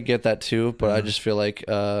I get that too, but I just feel like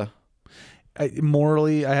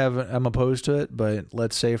morally I'm opposed to it, but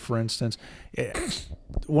let's say, for instance,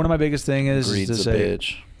 one of my biggest thing is greed's to say,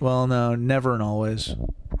 bitch. Well, no, never and always.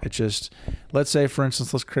 It's just, let's say, for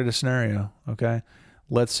instance, let's create a scenario, okay?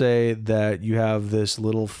 Let's say that you have this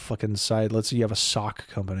little fucking side. Let's say you have a sock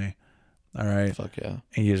company, all right? Fuck yeah.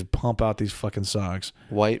 And you just pump out these fucking socks.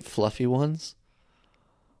 White, fluffy ones?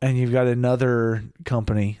 And you've got another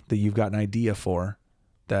company that you've got an idea for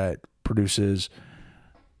that produces...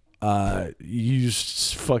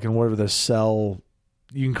 use fucking whatever the cell,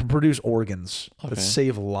 you can produce organs that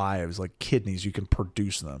save lives, like kidneys. You can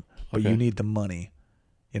produce them, but you need the money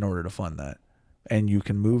in order to fund that. And you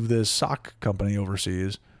can move this sock company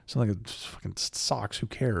overseas, something like fucking socks. Who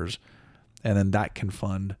cares? And then that can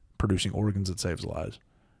fund producing organs that saves lives.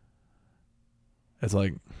 It's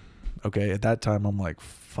like, okay, at that time I'm like,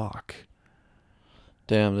 fuck.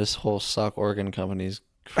 Damn, this whole sock organ company's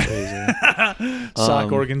crazy.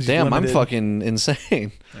 Sock organs. Damn, limited. I'm fucking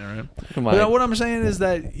insane. All right. But what I'm saying is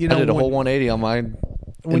that, I did a whole 180 on my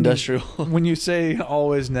industrial. When you say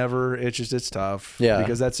always never, it's tough. Yeah.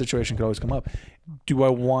 Because that situation could always come up. Do I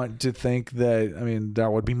want to think that,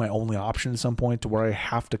 that would be my only option at some point, to where I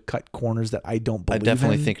have to cut corners that I don't believe in? I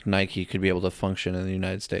definitely think Nike could be able to function in the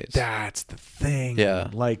United States. That's the thing. Yeah.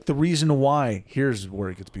 Like, the reason why, here's where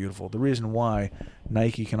it gets beautiful. The reason why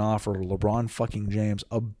Nike can offer LeBron fucking James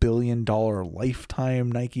 $1 billion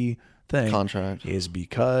lifetime Nike thing contract is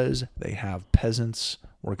because they have peasants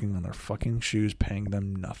working on their fucking shoes, paying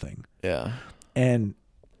them nothing. Yeah. And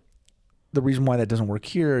the reason why that doesn't work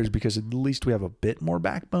here is because at least we have a bit more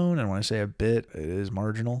backbone. And when I say a bit, it is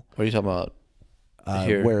marginal. What are you talking about?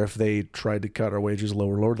 Here? Where if they tried to cut our wages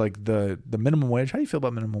lower, like the minimum wage, how do you feel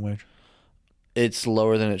about minimum wage? It's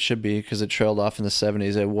lower than it should be because it trailed off in the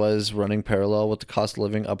 70s. It was running parallel with the cost of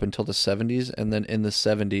living up until the 70s. And then in the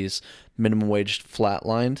 70s, minimum wage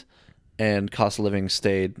flatlined and cost of living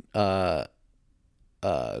stayed at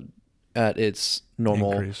its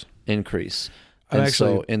normal increase. And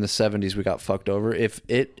so in the 70s, we got fucked over.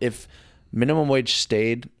 If minimum wage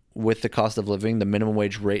stayed with the cost of living, the minimum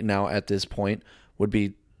wage rate now at this point would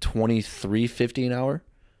be $23.50 an hour.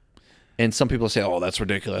 And some people say, "Oh, that's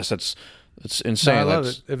ridiculous. That's insane." No, I love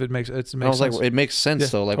it. If it makes it makes sense. Like, it makes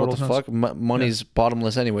sense though. Like, what the fuck? Money's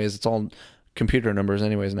bottomless anyways. It's all computer numbers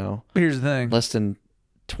anyways now. Here's the thing: less than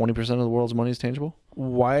 20% of the world's money is tangible.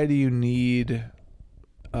 Why do you need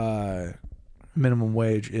minimum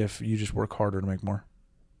wage if you just work harder to make more?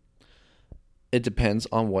 It depends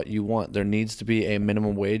on what you want. There needs to be a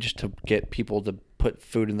minimum wage to get people to put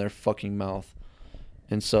food in their fucking mouth,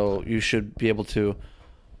 and so you should be able to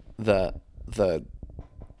the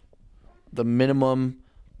minimum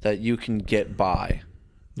that you can get by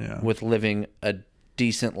with living a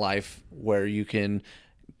decent life where you can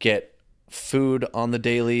get food on the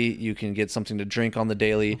daily, you can get something to drink on the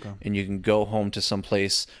daily, and you can go home to some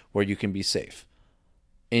place where you can be safe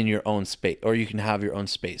in your own space, or you can have your own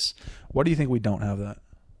space. Why do you think we don't have that?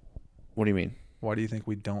 What do you mean? Why do you think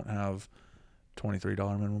we don't have $23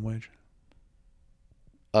 minimum wage?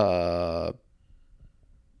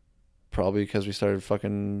 Probably because we started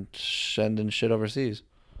fucking sending shit overseas.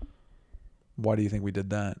 Why do you think we did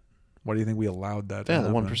that? Why do you think we allowed that to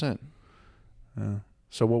happen? The 1%. Yeah.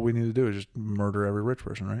 So what we need to do is just murder every rich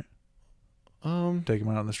person, right? Take them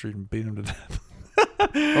out in the street and beat them to death. I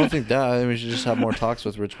don't think that. I think we should just have more talks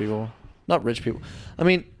with rich people. Not rich people. I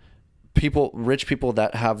mean, rich people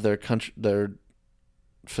that have their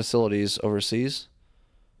facilities overseas.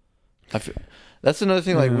 That's another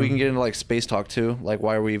thing. Like, we can get into like space talk too. Like,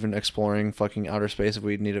 why are we even exploring fucking outer space if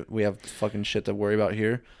we have fucking shit to worry about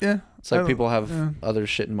here? Yeah, it's like people have other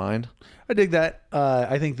shit in mind. I dig that.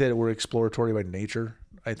 I think that we're exploratory by nature.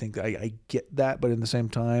 I think I get that, but in the same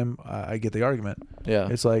time, I get the argument. Yeah,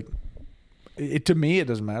 it's like to me, it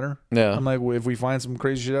doesn't matter. Yeah, I'm like, well, if we find some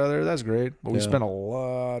crazy shit out there, that's great. But we spend a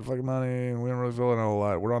lot of fucking money, and we don't really feel it a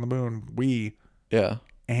lot. We're on the moon.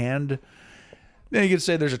 And then you could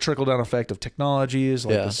say there's a trickle-down effect of technologies,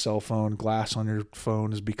 like the cell phone, glass on your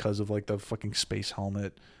phone is because of like the fucking space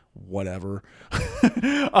helmet, whatever.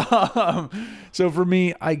 So for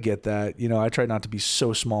me, I get that. You know, I try not to be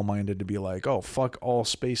so small-minded to be like, oh, fuck all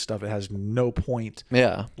space stuff. It has no point.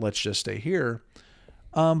 Yeah. Let's just stay here.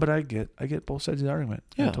 But I get both sides of the argument.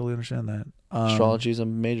 Yeah. I totally understand that. Astrology is a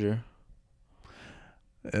major.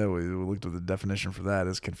 Yeah, we looked at the definition for that.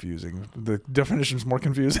 It's confusing. The definition is more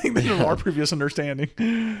confusing than our previous understanding.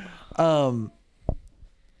 How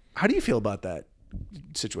do you feel about that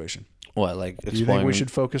situation? What, like, do you think we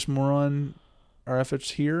should focus more on our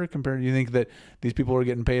efforts here compared? Do you think that these people are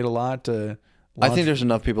getting paid a lot to? I think there's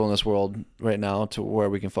enough people in this world right now to where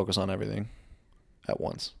we can focus on everything at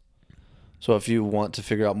once. So if you want to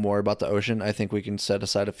figure out more about the ocean, I think we can set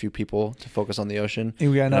aside a few people to focus on the ocean. And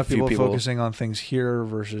we got enough people focusing on things here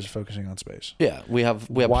versus focusing on space. Yeah, we have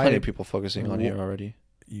plenty of people focusing on here already.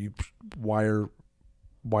 Why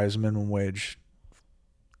is minimum wage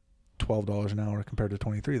 $12 an hour compared to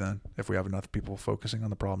 $23 then? If we have enough people focusing on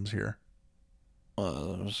the problems here,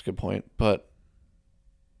 that's a good point, but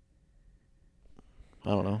I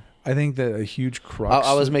don't know. I think that a huge crux.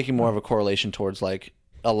 I was making more of a correlation towards like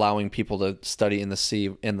allowing people to study in the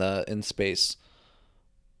sea, in space,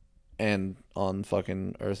 and on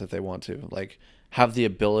fucking Earth if they want to. Like, have the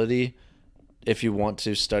ability, if you want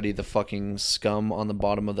to study the fucking scum on the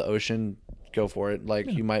bottom of the ocean, go for it.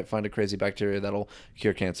 Like, you might find a crazy bacteria that'll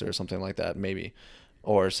cure cancer or something like that, maybe.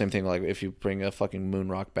 Or same thing, like if you bring a fucking moon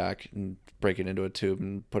rock back and break it into a tube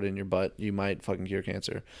and put it in your butt, you might fucking cure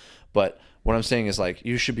cancer. But what I'm saying is, like,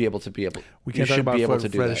 you should be able to We can't talk about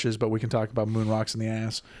foot fetishes, but we can talk about moon rocks in the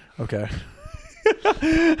ass. Okay.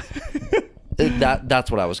 That's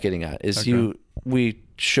what I was getting at. Is we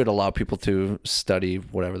should allow people to study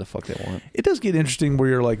whatever the fuck they want. It does get interesting where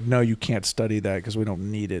you're like, no, you can't study that because we don't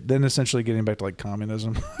need it. Then essentially getting back to like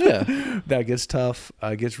communism. Yeah. That gets tough.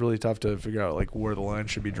 It gets really tough to figure out like where the line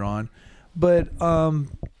should be drawn. But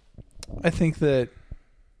I think that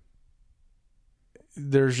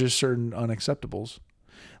there's just certain unacceptables.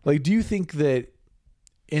 Like, do you think that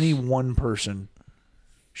any one person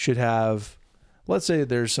should have, let's say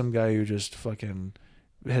there's some guy who just fucking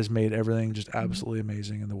has made everything just absolutely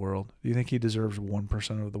amazing in the world. Do you think he deserves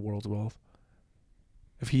 1% of the world's wealth?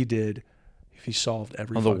 If he solved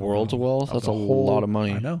every of the world's wealth, that's a lot of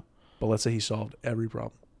money. I know, but let's say he solved every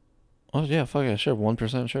problem. Oh yeah, fuck yeah, sure,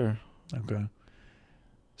 1%, sure. Okay.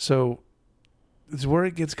 So it's where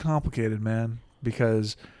it gets complicated, man,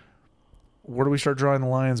 because where do we start drawing the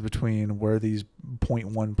lines between where these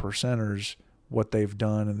 0.1 percenters, what they've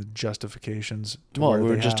done, and the justifications? Well, we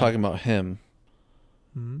were just talking about him.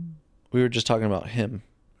 Hmm? We were just talking about him.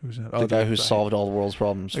 Who's that? The guy who solved all the world's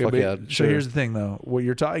problems. Okay, Fuck yeah. So Sure. here's the thing, though. What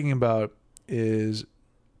you're talking about is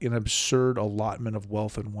an absurd allotment of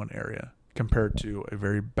wealth in one area compared to a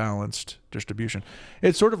very balanced distribution.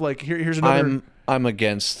 It's sort of like here's another. I'm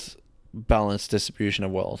against balanced distribution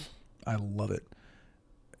of wealth. I love it.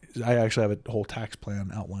 I actually have a whole tax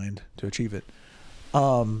plan outlined to achieve it.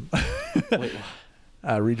 Wait,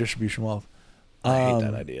 Redistribution wealth. I hate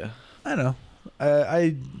that idea. I know.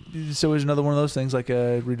 So it was another one of those things, like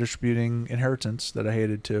redistributing inheritance, that I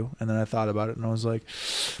hated too. And then I thought about it and I was like,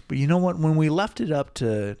 but you know what? When we left it up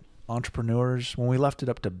to entrepreneurs, when we left it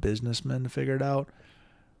up to businessmen to figure it out,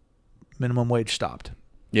 minimum wage stopped.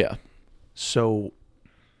 Yeah. So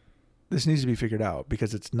this needs to be figured out,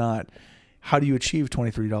 because it's not, how do you achieve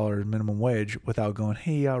 $23 minimum wage without going,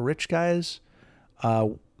 hey, rich guys,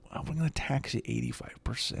 we're going to tax you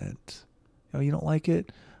 85%. You don't like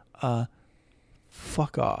it?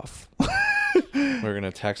 Fuck off. We're going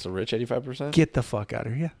to tax the rich 85%? Get the fuck out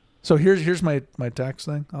of here. Yeah. So here's my tax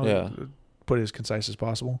thing. I'll put it as concise as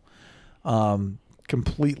possible.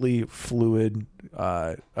 Completely fluid,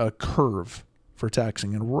 a curve for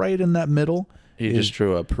taxing. And right in that middle. He just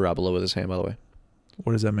drew a parabola with his hand, by the way.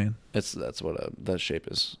 What does that mean? That's what that shape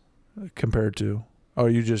is. Compared to? Oh,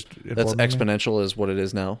 you just... That's exponential is what it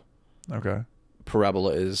is now. Okay.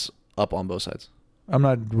 Parabola is up on both sides. I'm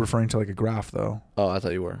not referring to like a graph, though. Oh, I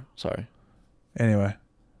thought you were. Sorry. Anyway.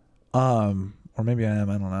 Or maybe I am.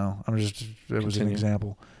 I don't know. It was an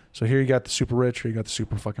example. So here you got the super rich, here you got the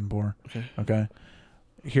super fucking poor. Okay.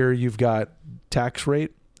 Here you've got tax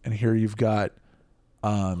rate, and here you've got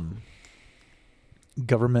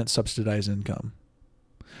government subsidized income.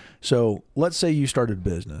 So let's say you started a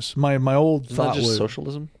business. My old Isn't thought that just was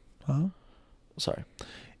socialism. Huh? Sorry.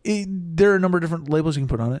 There are a number of different labels you can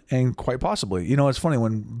put on it, and quite possibly, it's funny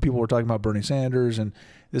when people were talking about Bernie Sanders, and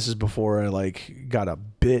this is before I got a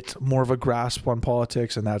bit more of a grasp on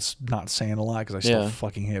politics, and that's not saying a lot because I still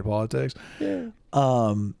fucking hate politics. Yeah.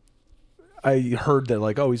 I heard that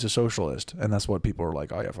oh, he's a socialist, and that's what people were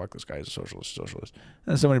like, oh yeah, fuck this guy, he's a socialist.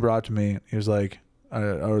 And somebody brought it to me. He was like, they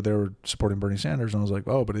were supporting Bernie Sanders, and I was like,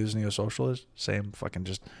 oh, but isn't he a socialist? Same fucking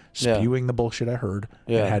just spewing the bullshit I heard.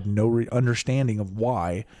 And had no understanding of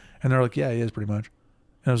why. And they're like, yeah, he is pretty much.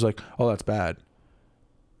 And I was like, oh, that's bad.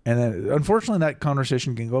 And then unfortunately that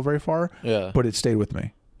conversation can go very far. Yeah. But it stayed with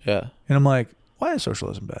me. Yeah. And I'm like, why is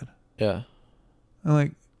socialism bad? Yeah. I'm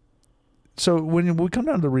like, so when we come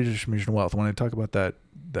down to redistribution of wealth, when I talk about that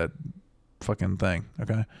fucking thing,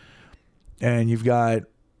 okay, and you've got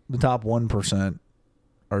the top 1%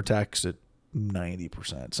 are taxed at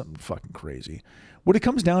 90%, something fucking crazy. What it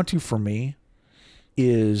comes down to for me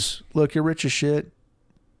is, look, you're rich as shit.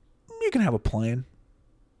 You can have a plane.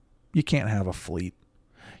 You can't have a fleet.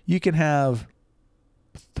 You can have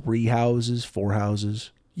 3 houses, 4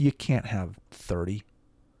 houses. You can't have 30.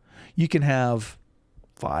 You can have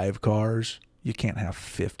 5 cars. You can't have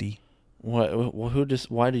 50. What?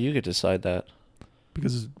 Why do you get to decide that?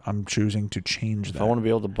 Because I'm choosing to change that. If I want to be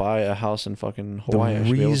able to buy a house in fucking Hawaii,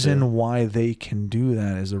 the reason why they can do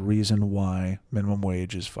that is the reason why minimum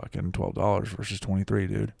wage is fucking $12 versus $23,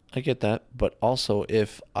 dude. I get that, but also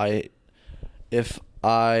if I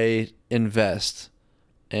invest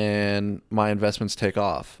and my investments take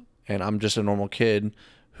off, and I'm just a normal kid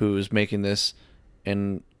who's making this,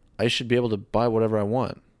 and I should be able to buy whatever I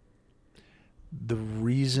want. The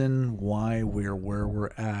reason why we're where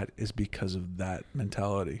we're at is because of that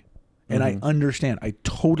mentality. And I understand. I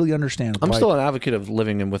totally understand. I'm still an advocate of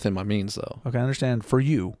living within my means, though. Okay, I understand for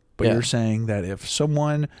you. But you're saying that if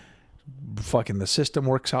someone, fucking the system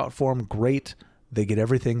works out for them, great. They get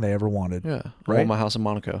everything they ever wanted. Yeah. Right? I want my house in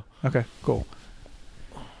Monaco. Okay, cool.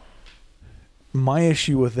 My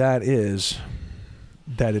issue with that is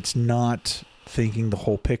that it's not thinking the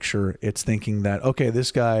whole picture. It's thinking that, okay,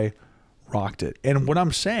 this guy rocked it. And what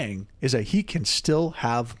I'm saying is that he can still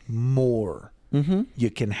have more. Mm-hmm. You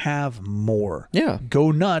can have more. Yeah.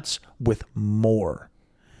 Go nuts with more.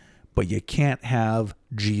 But you can't have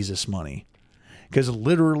Jesus money. Because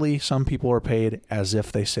literally some people are paid as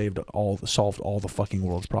if they solved all the fucking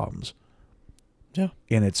world's problems. Yeah.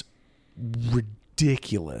 And it's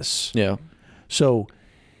ridiculous. Yeah. So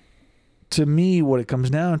to me, what it comes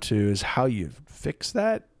down to is how you fix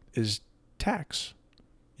that is tax.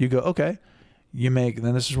 You go, okay,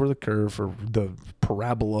 then this is where the curve or the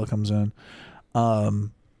parabola comes in.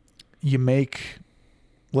 You make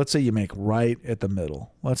let's say you make right at the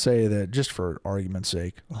middle. Let's say that, just for argument's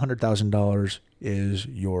sake, $100,000 is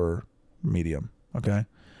your medium. Okay.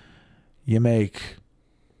 You make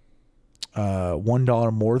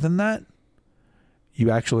 $1 more than that. You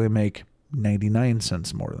actually make 99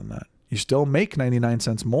 cents more than that. You still make 99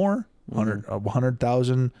 cents more.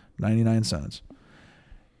 100,000, 99 cents.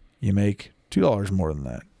 You make $2 more than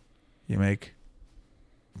that. You make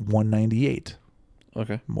 198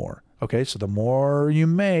 more. Okay, so the more you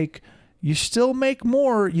make, you still make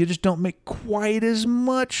more. You just don't make quite as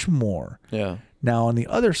much more. Yeah. Now, on the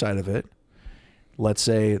other side of it, let's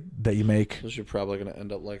say that you make... So you're probably going to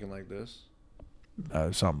end up liking like this?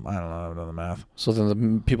 Something. I don't know. I haven't done the math. So then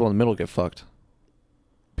the people in the middle get fucked.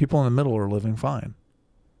 People in the middle are living fine.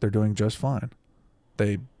 They're doing just fine.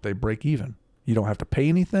 They break even. You don't have to pay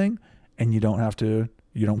anything, and you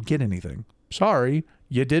don't get anything. Sorry,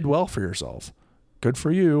 you did well for yourself. Good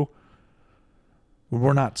for you.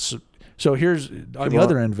 We're not. So here's on the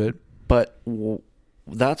other end of it. But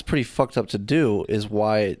that's pretty fucked up to do, is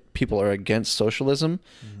why people are against socialism.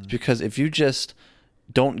 It's because if you just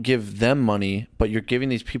don't give them money, but you're giving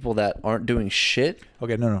these people that aren't doing shit.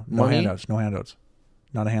 Okay, no handouts. No handouts.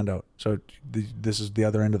 Not a handout. So this is the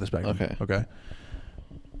other end of the spectrum. Okay.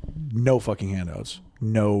 No fucking handouts.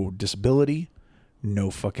 No disability.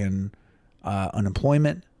 No fucking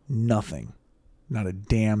unemployment. Nothing. Not a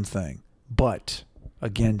damn thing. But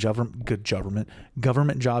again,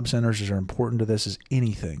 government job centers are important to this as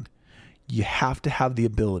anything. You have to have the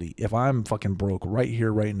ability. If I'm fucking broke right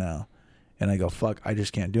here, right now, and I go, fuck, I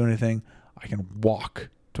just can't do anything, I can walk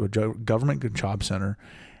to a government job center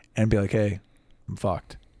and be like, hey, I'm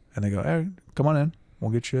fucked. And they go, hey, come on in.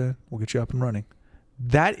 We'll get you up and running.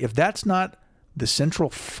 That, if that's not the central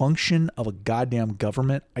function of a goddamn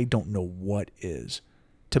government, I don't know what is.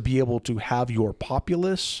 To be able to have your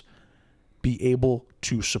populace be able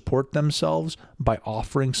to support themselves by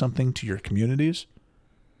offering something to your communities.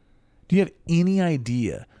 Do you have any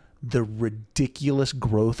idea the ridiculous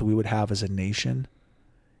growth we would have as a nation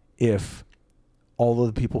if all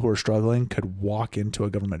of the people who are struggling could walk into a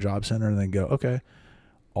government job center and then go, okay,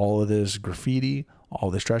 all of this graffiti, all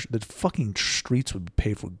this trash, the fucking streets would be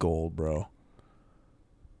paved with gold, bro.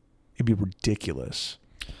 It'd be ridiculous.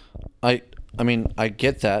 I mean, I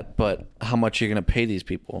get that, but how much are you going to pay these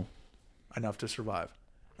people? Enough to survive.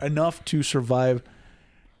 Enough to survive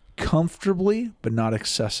comfortably, but not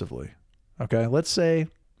excessively. Okay? Let's say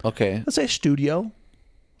studio.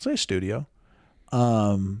 Let's say a studio.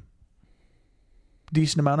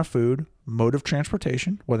 Decent amount of food, mode of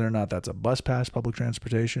transportation, whether or not that's a bus pass, public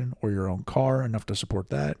transportation, or your own car, enough to support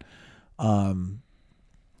that.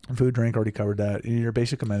 Food, drink, already covered that. Your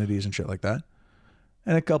basic amenities and shit like that.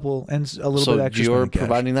 And a little bit extra. So you're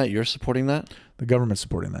providing that? You're supporting that? The government's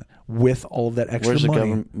supporting that. With all of that extra money. Where's the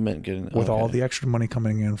government getting that? With all the extra money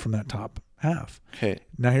coming in from that top half. Okay.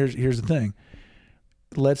 Now here's the thing.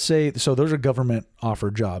 Let's say, so those are government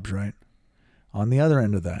offered jobs, right? On the other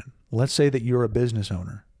end of that, let's say that you're a business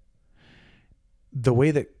owner. The way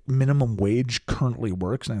that minimum wage currently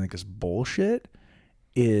works, and I think is bullshit,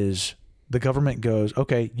 is the government goes,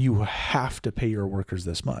 okay, you have to pay your workers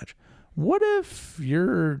this much. What if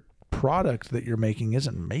your product that you're making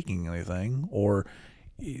isn't making anything? Or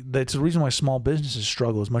that's the reason why small businesses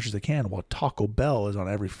struggle as much as they can, while Taco Bell is on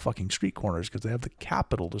every fucking street corners, because they have the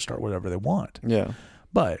capital to start whatever they want. Yeah.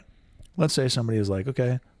 But let's say somebody is like,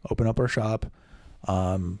 okay, open up our shop.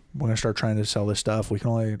 We're going to start trying to sell this stuff. We can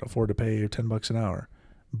only afford to pay you $10 an hour.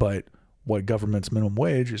 But what government's minimum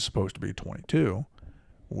wage is supposed to be 22.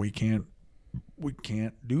 We can't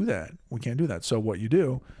do that. We can't do that. So what you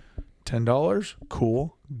do, $10,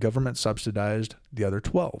 cool. Government subsidized the other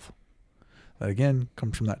 12. That again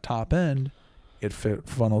comes from that top end. It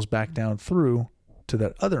funnels back down through to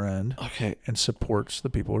that other end. Okay. And supports the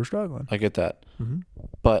people who are struggling. I get that. Mm-hmm.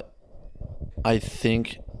 But I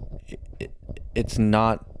think it's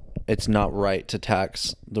not right to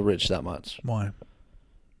tax the rich that much. Why?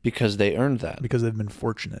 Because they earned that. Because they've been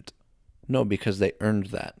fortunate. No, because they earned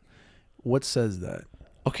that. What says that?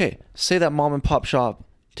 Okay, say that mom and pop shop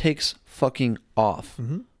takes fucking off.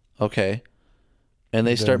 Mm-hmm. Okay. And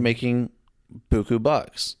they start making buku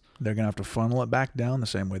bucks. They're going to have to funnel it back down the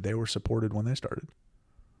same way they were supported when they started.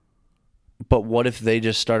 But what if they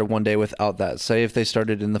just started one day without that? Say if they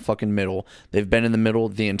started in the fucking middle. They've been in the middle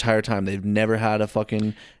the entire time. They've never had a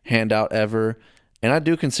fucking handout ever. And I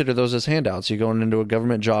do consider those as handouts. You're going into a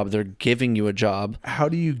government job. They're giving you a job. How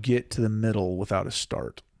do you get to the middle without a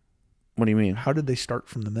start? What do you mean? How did they start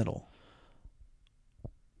from the middle?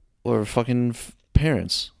 Or fucking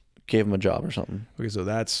parents gave them a job or something. Okay, so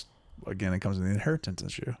that's, again, it comes to the inheritance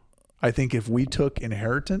issue. I think if we took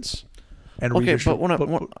inheritance and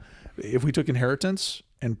if we took inheritance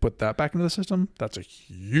and put that back into the system, that's a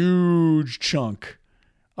huge chunk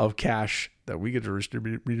of cash that we get to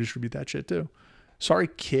redistribute that shit too. Sorry,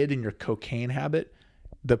 kid, in your cocaine habit.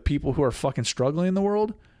 The people who are fucking struggling in the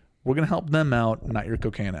world, we're going to help them out, not your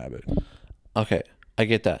cocaine habit. Okay, I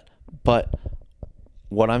get that. But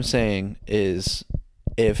what I'm saying is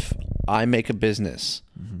if I make a business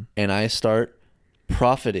and I start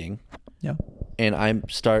profiting and I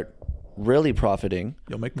start really profiting.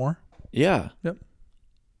 You'll make more? Yeah. Yep.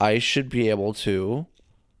 I should be able to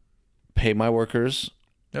pay my workers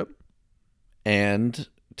and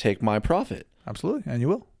take my profit. Absolutely. And you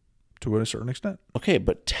will, to a certain extent. Okay,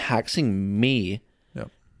 but taxing me,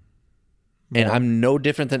 and I'm no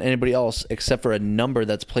different than anybody else except for a number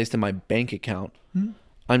that's placed in my bank account.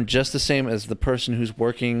 I'm just the same as the person who's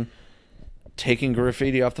working, taking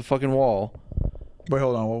graffiti off the fucking wall. Wait,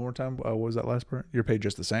 hold on one more time. What was that last part? You're paid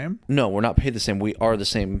just the same? No, we're not paid the same. We are the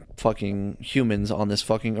same fucking humans on this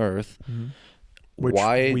fucking earth. Which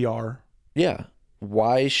we are. Yeah.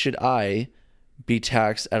 Why should I be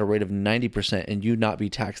taxed at a rate of 90% and you not be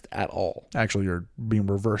taxed at all? Actually, you're being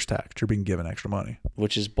reverse taxed. You're being given extra money.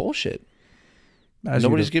 Which is bullshit.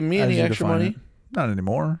 Nobody's giving me any extra money. Not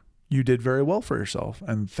anymore. You did very well for yourself.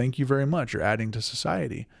 And thank you very much. You're adding to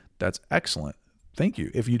society. That's excellent. Thank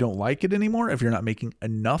you. If you don't like it anymore, if you're not making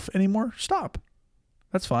enough anymore, stop.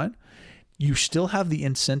 That's fine. You still have the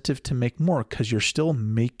incentive to make more because you're still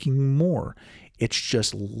making more. It's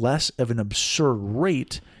just less of an absurd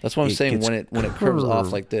rate. That's what I'm saying when it curves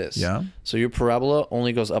off like this. Yeah. So your parabola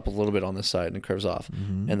only goes up a little bit on this side and it curves off.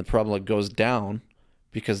 And the parabola goes down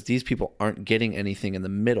because these people aren't getting anything in the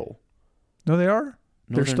middle. No, they are.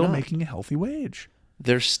 No, they're still not. making a healthy wage.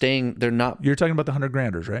 They're not. You're talking about the 100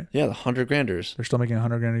 granders, right? Yeah, the 100 granders. They're still making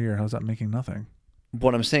 100 grand a year. How's that making nothing?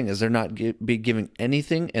 What I'm saying is they're not be giving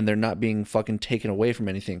anything and they're not being fucking taken away from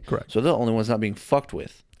anything. Correct. So they're the only ones not being fucked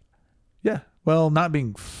with. Yeah. Well, not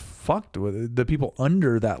being fucked with. The people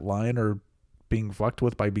under that line are being fucked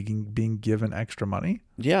with by being given extra money.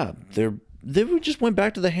 Yeah. They just went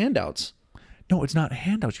back to the handouts. No, it's not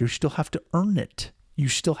handouts. You still have to earn it. You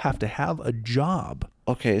still have to have a job.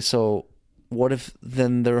 Okay, so what if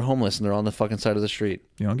then they're homeless and they're on the fucking side of the street?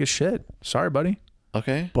 You don't get shit. Sorry, buddy.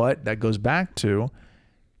 Okay. But that goes back to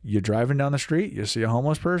you're driving down the street, you see a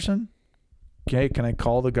homeless person. Okay, can I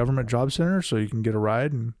call the government job center so you can get a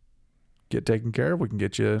ride and get taken care of? We can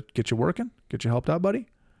get you working, get you helped out, buddy.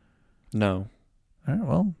 No. All right,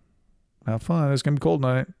 well, have fun. It's gonna be cold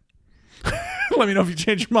tonight. Let me know if you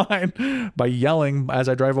change your mind by yelling as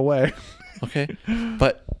I drive away. Okay.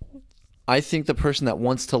 But I think the person that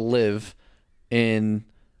wants to live in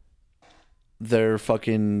their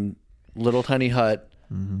fucking little tiny hut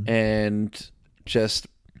and just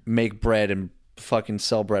make bread and fucking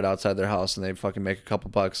sell bread outside their house and they fucking make a couple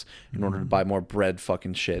bucks in order to buy more bread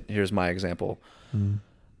fucking shit. Here's my example.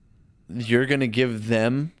 You're going to give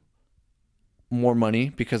them more money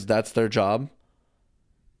because that's their job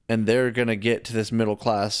and they're going to get to this middle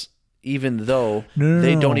class even though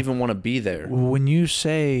they don't even want to be there. When you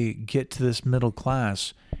say get to this middle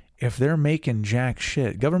class, if they're making jack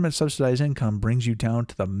shit, government subsidized income brings you down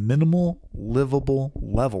to the minimal livable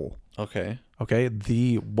level. Okay. Okay.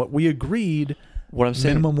 What we agreed, what I'm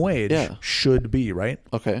saying, minimum wage should be, right?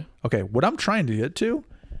 Okay. Okay. What I'm trying to get to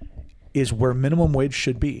is where minimum wage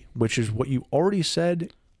should be, which is what you already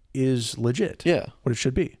said is legit. Yeah. What it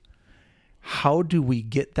should be. How do we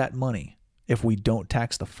get that money if we don't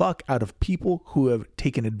tax the fuck out of people who have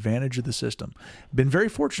taken advantage of the system? Been very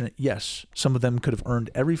fortunate. Yes. Some of them could have earned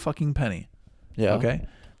every fucking penny. Yeah. Okay.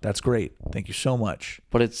 That's great. Thank you so much.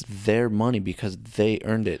 But it's their money because they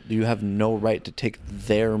earned it. You have no right to take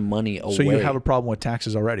their money away. So you have a problem with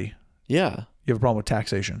taxes already? Yeah. You have a problem with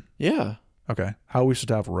taxation? Yeah. Okay. How are we supposed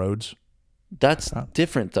to have roads? That's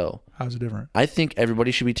different though. How's it different? I think everybody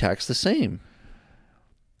should be taxed the same.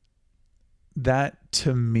 That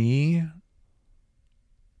to me...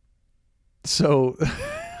 So...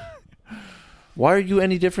 Why are you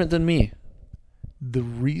any different than me? The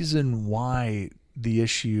reason why the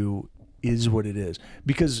issue is what it is,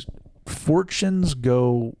 because fortunes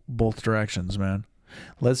go both directions, man.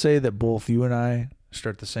 Let's say that both you and I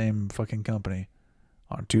start the same fucking company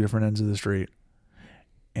on two different ends of the street.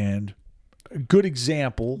 And a good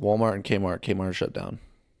example... Walmart and Kmart. Kmart shut down.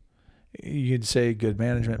 You'd say good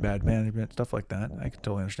management, bad management, stuff like that. I can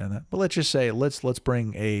totally understand that. But let's just say, let's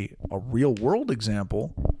bring a real world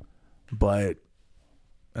example, but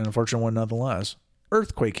an unfortunate one nonetheless.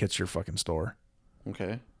 Earthquake hits your fucking store.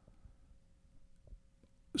 Okay.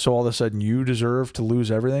 So all of a sudden you deserve to lose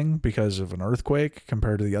everything because of an earthquake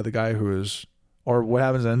compared to the other guy who is, or what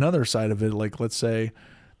happens on another side of it? Like, let's say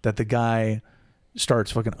that the guy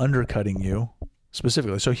starts fucking undercutting you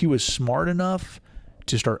specifically. So he was smart enough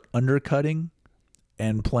to start undercutting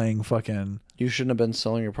and playing fucking. You shouldn't have been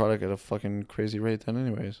selling your product at a fucking crazy rate then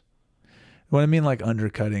anyways. What I mean, like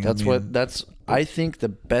undercutting. I think the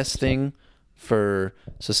best thing for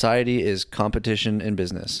society is competition in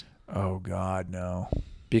business. Oh God, no.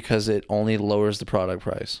 Because it only lowers the product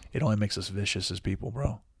price. It only makes us vicious as people,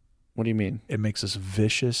 bro. What do you mean? It makes us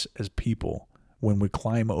vicious as people when we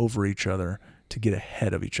climb over each other to get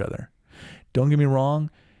ahead of each other. Don't get me wrong.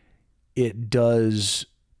 It does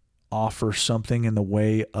offer something in the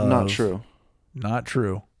way of... Not true. Not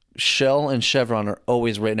true. Shell and Chevron are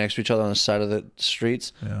always right next to each other on the side of the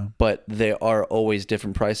streets, but they are always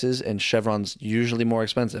different prices, and Chevron's usually more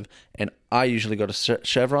expensive. And I usually go to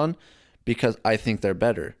Chevron because I think they're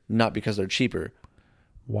better, not because they're cheaper.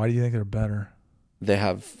 Why do you think they're better? They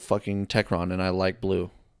have fucking Techron, and I like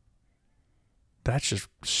blue. That's just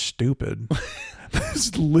stupid.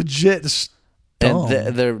 That's legit dumb.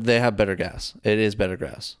 And they have better gas. It is better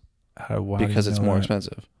gas. Because it's more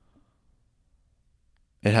expensive.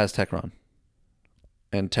 It has Techron.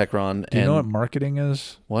 And Techron. Do you know what marketing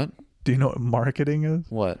is? What? Do you know what marketing is?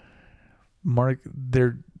 What? Oh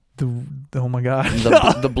my God.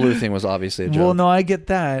 The blue thing was obviously a joke. Well, no, I get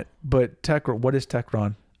that, but what is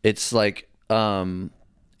Techron? It's like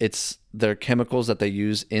it's their chemicals that they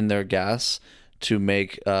use in their gas to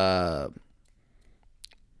make when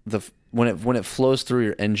it flows through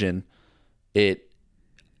your engine, it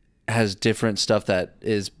has different stuff that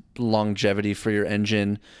is longevity for your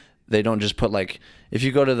engine. They don't just put like, if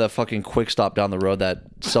you go to the fucking Quick Stop down the road that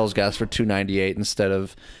sells gas for $2.98 instead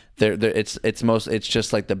of it's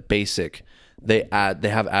just like the basic. They have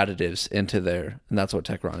additives into there, and that's what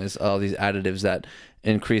Techron is. All these additives that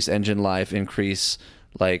increase engine life, increase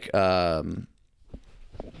like all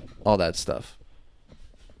that stuff.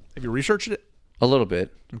 Have you researched it? A little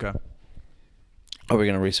bit. Okay. Are we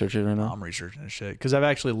going to research it or not? I'm researching this shit because I've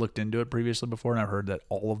actually looked into it previously before, and I've heard that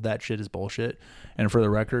all of that shit is bullshit. And for the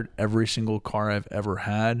record, every single car I've ever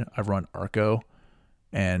had, I've run Arco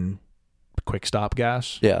and Quick Stop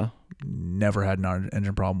gas. Yeah. Never had an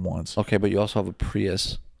engine problem once. Okay, but you also have a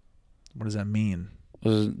Prius. What does that mean?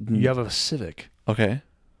 You have a Civic. Okay.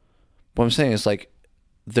 What I'm saying is like,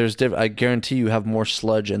 I guarantee you have more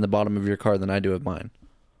sludge in the bottom of your car than I do of mine.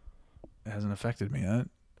 It hasn't affected me yet.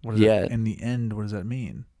 What is Yeah. In the end, what does that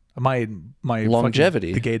mean? My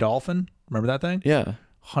longevity. The Gay Dolphin. Remember that thing? Yeah.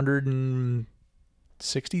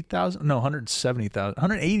 160,000? No, 170,000.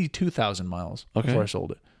 182,000 miles before I sold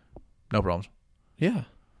it. No problems. Yeah.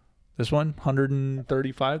 This one,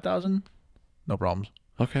 135,000? No problems.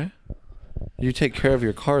 Okay. You take care of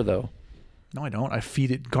your car though. No, I don't. I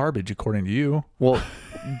feed it garbage according to you. Well,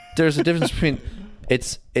 there's a difference between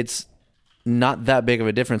it's not that big of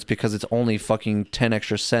a difference because it's only fucking 10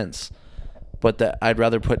 extra cents. But I'd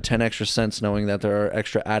rather put 10 extra cents knowing that there are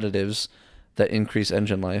extra additives that increase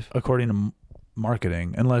engine life. According to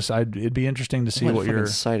marketing, it'd be interesting to see what your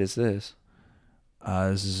site is this.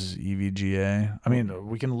 This is EVGA. I mean,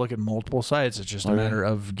 we can look at multiple sites. It's just a matter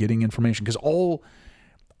of getting information because all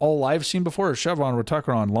I've seen before is Chevron with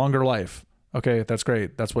Techron, longer life. Okay, that's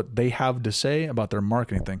great. That's what they have to say about their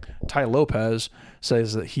marketing thing. Ty Lopez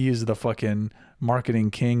says that he is the fucking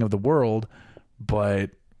marketing king of the world, but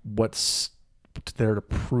what's there to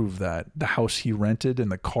prove that? The house he rented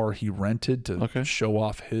and the car he rented to show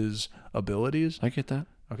off his abilities? I get that.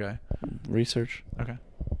 Okay. Research. Okay.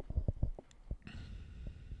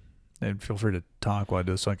 And feel free to talk while I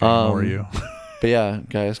do this so I can ignore you. But yeah,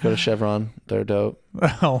 guys, go to Chevron. They're dope.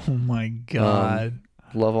 Oh my God.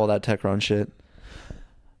 Love all that Techron shit.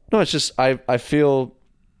 No, it's just I feel.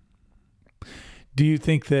 Do you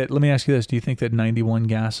think that? Let me ask you this: do you think that 91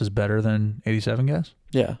 gas is better than 87 gas?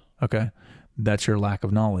 Yeah. Okay, that's your lack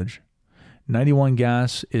of knowledge. 91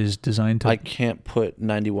 gas is designed to. I can't put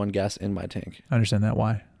 91 gas in my tank. I understand that.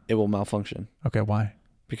 Why? It will malfunction. Okay, why?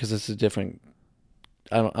 Because it's a different.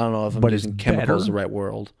 I don't know if I'm using chemicals the right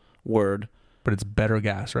word. But it's better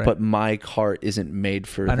gas, right? But my car isn't made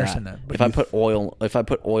for that. I understand that. If I put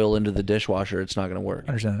oil into the dishwasher, it's not going to work. I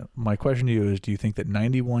understand that. My question to you is, do you think that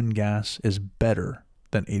 91 gas is better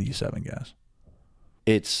than 87 gas?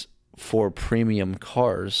 It's for premium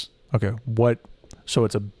cars. Okay. So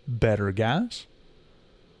it's a better gas?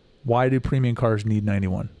 Why do premium cars need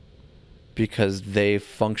 91? Because they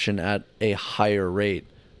function at a higher rate.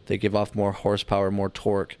 They give off more horsepower, more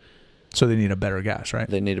torque. So they need a better gas, right?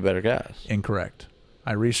 They need a better gas. Incorrect.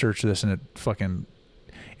 I researched this and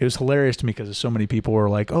it was hilarious to me because so many people were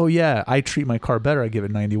like, "Oh yeah, I treat my car better. I give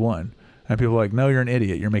it 91." And people were like, "No, you're an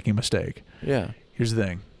idiot. You're making a mistake." Yeah. Here's the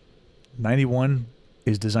thing: 91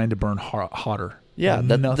 is designed to burn hotter. Yeah.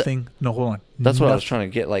 Nothing. No, hold on. That's what I was trying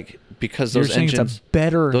to get. Like, because those engines,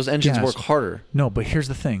 those engines work harder. No, but here's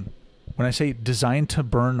the thing: when I say designed to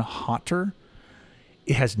burn hotter,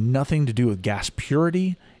 it has nothing to do with gas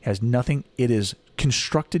purity. It has nothing. It is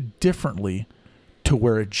constructed differently to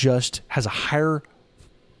where it just has a higher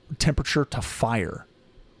temperature to fire.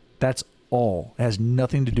 That's all. It has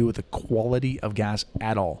nothing to do with the quality of gas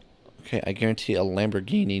at all. Okay, I guarantee a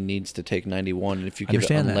Lamborghini needs to take 91, and if you give it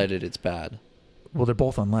unleaded, it's bad. Well, they're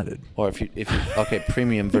both unleaded. Or if you okay,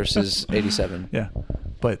 premium versus 87. Yeah,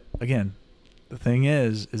 but again, the thing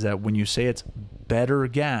is that when you say it's better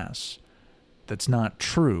gas, that's not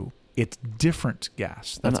true. It's different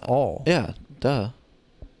gas. That's all. Yeah, duh.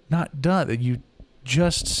 Not duh. That you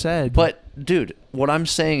just said. But dude, what I'm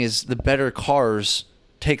saying is the better cars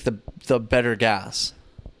take the better gas.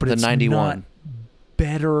 But the it's 91. Not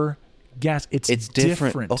better gas. It's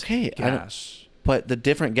different. Okay, gas. But the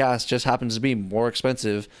different gas just happens to be more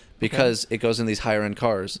expensive because it goes in these higher end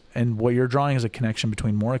cars. And what you're drawing is a connection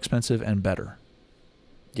between more expensive and better.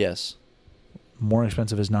 Yes. More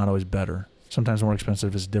expensive is not always better. Sometimes more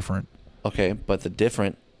expensive is different. Okay, but the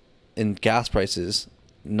different in gas prices,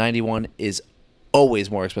 91 is always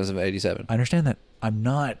more expensive than 87. I understand that. I'm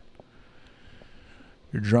not.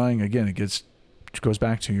 You're drawing, again, it goes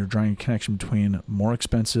back to you're drawing a connection between more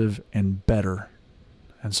expensive and better.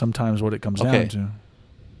 And sometimes what it comes down to.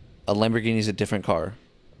 A Lamborghini is a different car.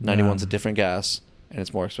 91's a different gas, and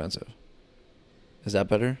it's more expensive. Is that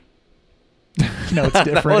better? No, it's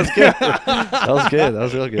different. That was good. That was good. That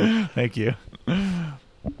was real good. Thank you.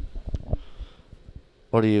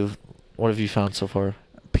 What have you found so far?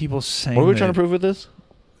 People saying what are we trying to prove with this?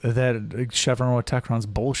 That Chevron with Techron's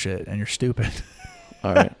bullshit and you're stupid.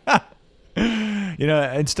 All right.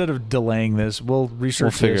 Instead of delaying this, we'll research.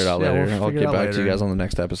 We'll figure this. it out later. I'll get back to you guys on the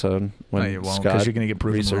next episode when you won't, Scott you're gonna get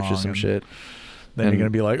proven researches wrong some shit. Then you're gonna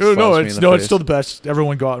be like, "Oh no, it's still the best.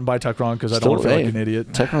 Everyone go out and buy Techron because I don't feel like an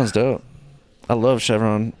idiot." Techron's dope. I love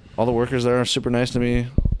Chevron. All the workers there are super nice to me.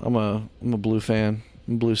 I'm a blue fan.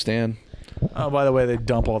 I'm a blue stan. Oh, by the way, they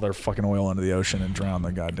dump all their fucking oil into the ocean and drown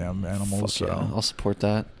the goddamn animals. Fuck yeah, I'll support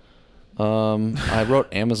that. I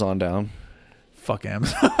wrote Amazon down. Fuck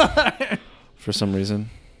Amazon. For some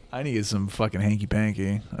reason. I need some fucking hanky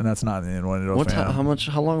panky, and that's not the one.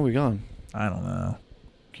 How long are we gone? I don't know.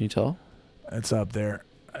 Can you tell? It's up there,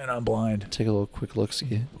 and I'm blind. Take a little quick look.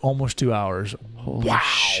 See. Almost 2 hours. Holy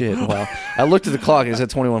shit! Wow. I looked at the clock. It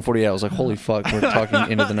said 21:48. I was like, "Holy fuck!" We're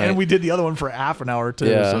talking into the night. And we did the other one for half an hour too.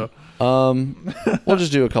 Yeah. So. We'll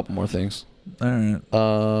just do a couple more things. All right.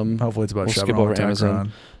 Hopefully it's about. We'll skip over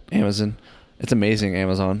Amazon. Amazon. It's amazing.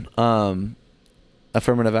 Amazon.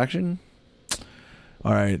 Affirmative action.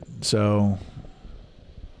 All right, so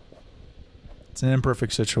it's an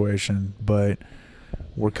imperfect situation, but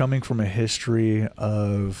we're coming from a history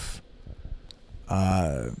of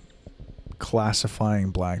classifying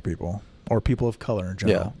black people or people of color in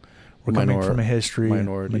general. Yeah. We're coming from a history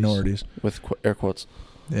minorities with air quotes.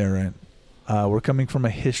 Yeah, right. We're coming from a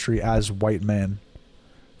history as white men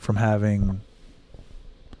from having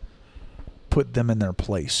put them in their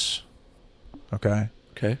place. Okay?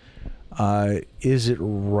 Okay. Is it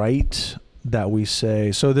right that we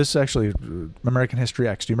say... So this is actually American History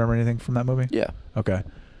X. Do you remember anything from that movie? Yeah. Okay.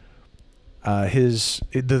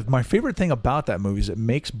 My favorite thing about that movie is it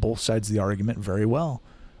makes both sides of the argument very well.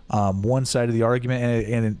 One side of the argument,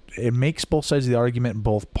 and it makes both sides of the argument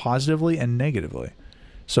both positively and negatively.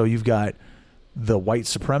 So you've got the white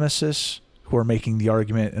supremacists who are making the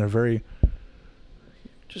argument in a very...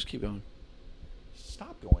 Just keep going.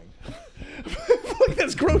 Stop going. Fuck,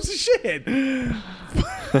 that's gross as shit.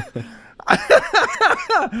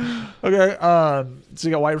 Okay, so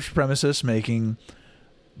you got white supremacists making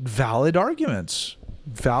valid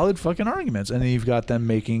fucking arguments, and then you've got them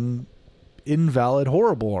making invalid,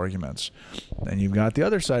 horrible arguments. Then you've got the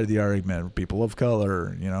other side of the argument, people of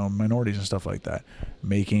color, minorities and stuff like that,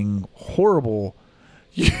 making horrible.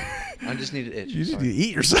 I just need to itch. You need to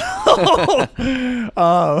eat yourself.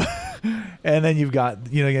 And then you've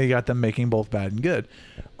got you got them making both bad and good.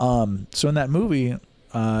 So in that movie,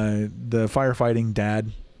 the firefighting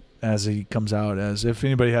dad, as he comes out as, if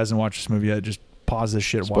anybody hasn't watched this movie yet, just pause this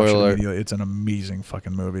shit, watch it immediately. It's an amazing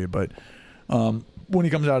fucking movie. But when he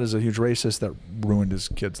comes out as a huge racist that ruined his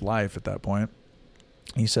kid's life at that point,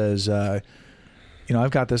 he says, I've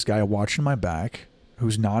got this guy watching my back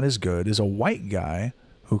who's not as good as a white guy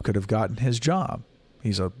who could have gotten his job.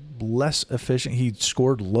 He's a less efficient. He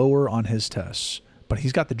scored lower on his tests, but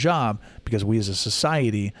he's got the job because we as a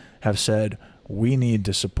society have said we need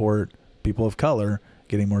to support people of color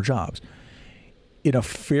getting more jobs. In a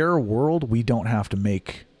fair world, we don't have to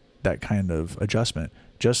make that kind of adjustment.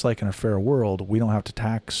 Just like in a fair world, we don't have to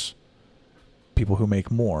tax people who make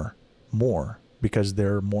more because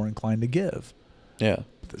they're more inclined to give. Yeah.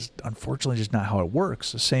 That's unfortunately just not how it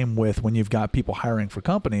works. The same with when you've got people hiring for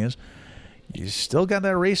companies, you still got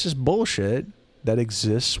that racist bullshit that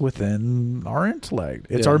exists within our intellect.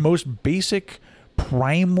 It's our most basic,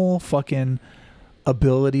 primal fucking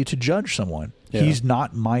ability to judge someone. Yeah. He's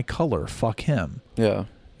not my color. Fuck him. Yeah.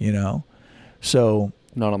 You know? So...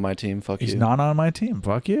 Not on my team. Fuck you. He's not on my team.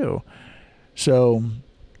 Fuck you. So...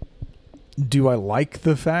 Do I like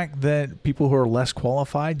the fact that people who are less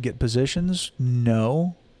qualified get positions?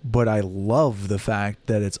 No. But I love the fact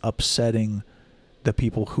that it's upsetting the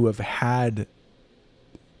people who have had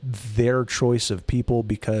their choice of people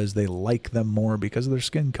because they like them more because of their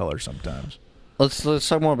skin color sometimes. Let's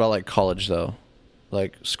talk more about like college though.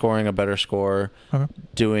 Like scoring a better score,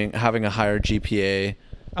 having a higher GPA.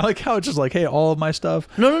 I like how it's just like, hey, all of my stuff.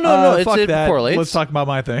 No. Fuck it that. correlates. Let's talk about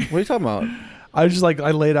my thing. What are you talking about? I just like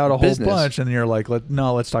I laid out a Business. whole bunch, and you're like,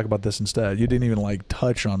 let's talk about this instead. You didn't even like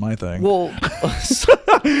touch on my thing. Well,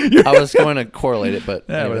 I was going to correlate it, but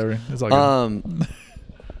yeah, whatever. It's all good.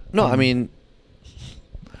 No, I mean,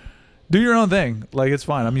 do your own thing. Like it's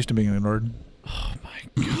fine. I'm used to being ignored. Oh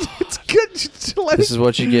my god, it's good. This is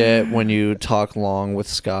what you get when you talk long with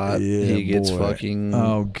Scott. Yeah, he gets boy. fucking.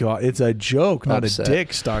 Oh god, it's a joke, not upset. a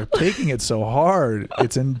dick. Stop taking it so hard.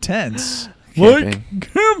 It's intense.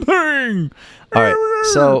 Camping. All right,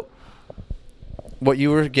 so what you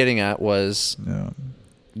were getting at was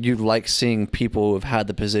you like seeing people who have had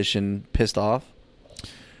the position pissed off?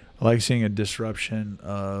 I like seeing a disruption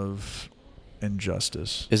of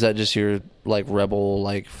injustice. Is that just your like rebel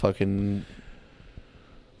like fucking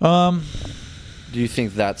Do you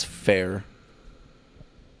think that's fair?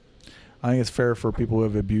 I think it's fair for people who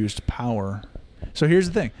have abused power. So here's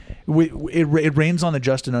the thing. It rains on the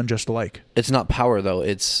just and unjust alike. It's not power though.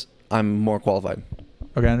 It's I'm more qualified.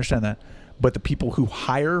 Okay, I understand that. But the people who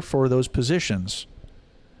hire for those positions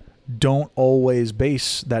don't always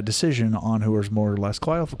base that decision on who is more or less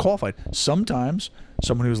qualified. Sometimes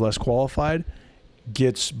someone who's less qualified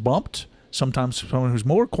gets bumped. Sometimes someone who's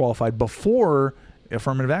more qualified before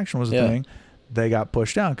affirmative action was a thing, they got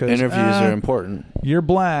pushed down. Cause, interviews are important. You're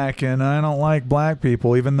black, and I don't like black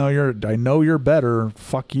people, even though I know you're better.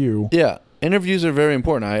 Fuck you. Yeah. Interviews are very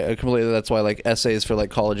important. I completely. That's why like essays for like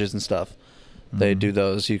colleges and stuff. They do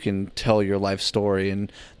those. You can tell your life story, and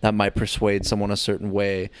that might persuade someone a certain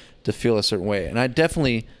way to feel a certain way. And I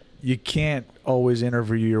definitely. You can't always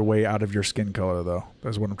interview your way out of your skin color, though.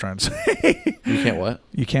 That's what I'm trying to say. You can't what?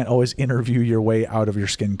 You can't always interview your way out of your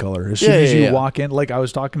skin color. As soon as you walk in, like I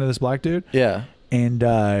was talking to this black dude. Yeah.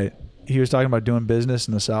 And he was talking about doing business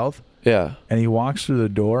in the South. Yeah. And he walks through the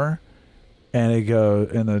door, and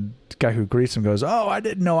the guy who greets him goes, "Oh, I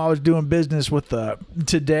didn't know I was doing business with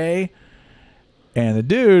today." And the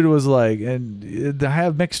dude was like, and I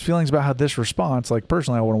have mixed feelings about how this response. Like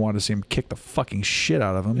personally, I would have wanted to see him kick the fucking shit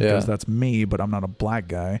out of him because that's me, but I'm not a black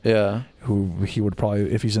guy. Yeah. Who he would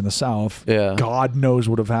probably, if he's in the South, God knows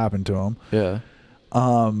what would have happened to him. Yeah.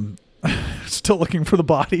 Still looking for the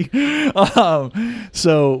body.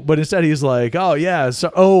 But instead he's like, oh yeah.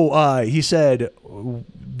 So, he said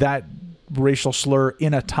that racial slur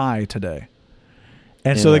in a tie today.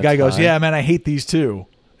 And so the guy goes, yeah, man, I hate these too.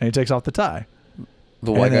 And he takes off the tie.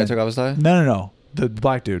 The white guy took off his tie? No. The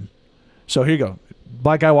black dude. So here you go.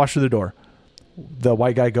 Black guy walks through the door. The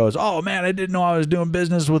white guy goes, oh man, I didn't know I was doing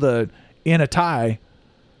business in a tie.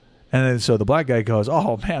 And then so the black guy goes,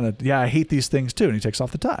 oh man, yeah, I hate these things too. And he takes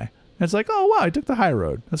off the tie. And it's like, oh wow, he took the high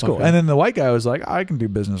road. That's cool. Okay. And then the white guy was like, I can do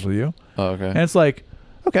business with you. Oh, okay. And it's like,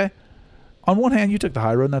 okay. On one hand, you took the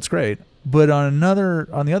high road, and that's great. But on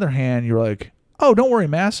the other hand, you're like, oh, don't worry,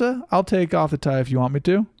 massa. I'll take off the tie if you want me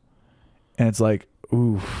to. And it's like,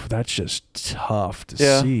 ooh, that's just tough to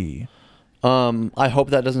see. I hope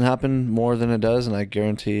that doesn't happen more than it does, and I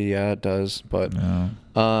guarantee, it does. But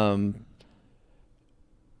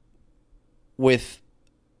we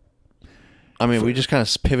just kind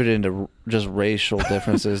of pivoted into just racial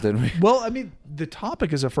differences, didn't we? Well, I mean, the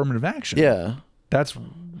topic is affirmative action. Yeah. That's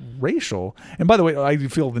racial. And by the way, I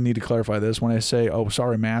feel the need to clarify this. When I say, oh,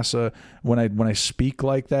 sorry, massa, when I speak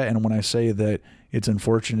like that, and when I say that it's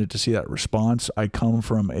unfortunate to see that response, I come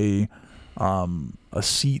from a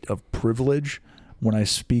seat of privilege. When I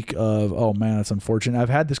speak of, oh man, it's unfortunate. I've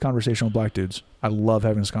had this conversation with black dudes. I love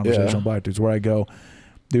having this conversation with black dudes where I go,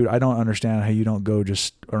 dude, I don't understand how you don't go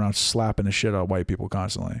just around slapping the shit out of white people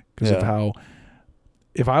constantly because of how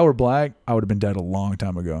if I were black, I would have been dead a long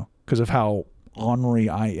time ago because of how ornery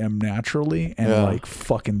I am naturally, and like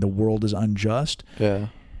fucking the world is unjust. Yeah.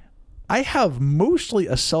 I have mostly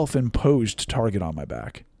a self-imposed target on my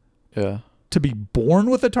back. Yeah. To be born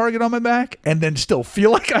with a target on my back and then still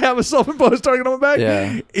feel like I have a self-imposed target on my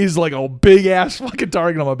back is like a big ass fucking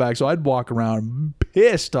target on my back. So I'd walk around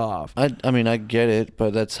pissed off. I mean, I get it,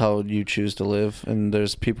 but that's how you choose to live. And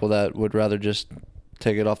there's people that would rather just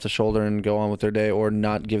take it off the shoulder and go on with their day, or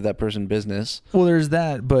not give that person business. Well, there's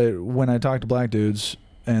that. But when I talk to black dudes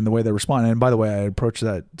and the way they respond, and by the way, I approach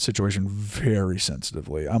that situation very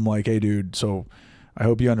sensitively. I'm like, hey, dude, so I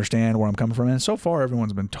hope you understand where I'm coming from. And so far,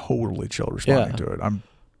 everyone's been totally chill responding to it.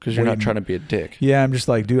 Because you're not trying to be a dick. Yeah, I'm just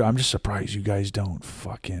like, dude, I'm just surprised you guys don't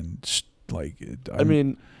fucking like. I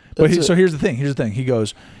mean, but so here's the thing. He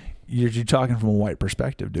goes, you're talking from a white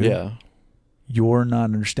perspective, dude. Yeah. You're not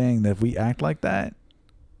understanding that if we act like that,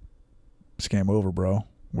 it's game over, bro.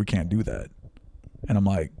 We can't do that. And I'm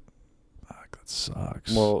like, fuck, that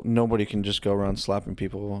sucks. Well, nobody can just go around slapping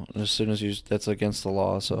people. As soon as that's against the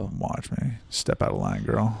law. So watch me step out of line,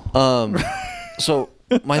 girl. So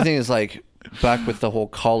my thing is like back with the whole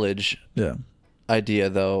college idea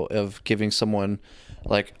though of giving someone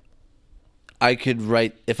like, I could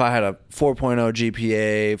write, if I had a 4.0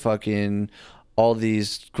 GPA, fucking all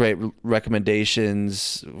these great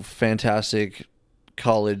recommendations, fantastic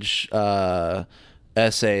college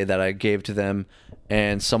essay that I gave to them,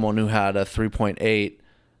 and someone who had a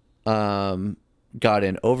 3.8 got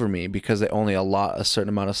in over me because they only allot a certain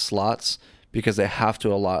amount of slots, because they have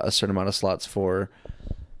to allot a certain amount of slots for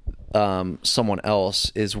someone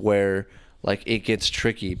else, is where like it gets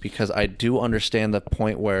tricky. Because I do understand the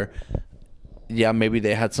point where maybe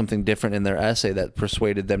they had something different in their essay that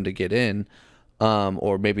persuaded them to get in,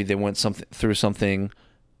 or maybe they went through something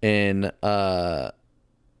in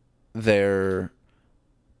their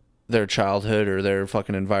childhood or their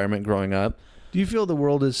fucking environment growing up. Do you feel the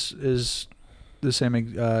world is the same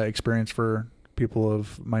experience for people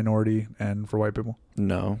of minority and for white people?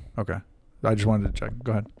 No. Okay. I just wanted to check.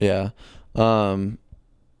 Go ahead. Yeah.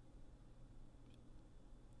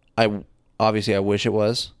 I wish it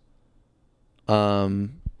was. How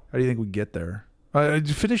do you think we get there?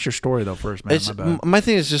 Finish your story though first, man. My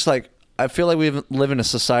thing is just like, I feel like we live in a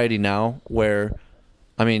society now where,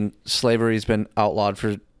 I mean, slavery's been outlawed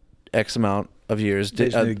for X amount of years. They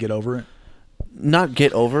just need to get over it? Not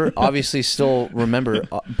get over it. Obviously still remember,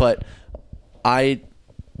 but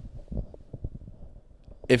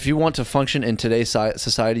if you want to function in today's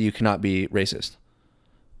society, you cannot be racist.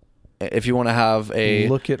 If you want to have a...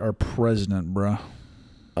 Look at our president, bro.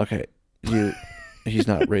 Okay. He's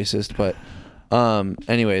not racist, but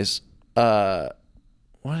anyways, why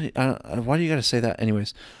do you got to say that?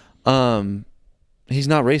 Anyways, he's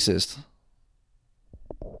not racist.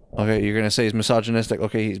 Okay, you're gonna say he's misogynistic.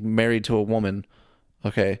 Okay, he's married to a woman.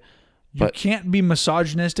 Okay, but you can't be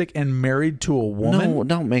misogynistic and married to a woman. No,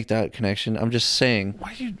 don't make that connection. I'm just saying.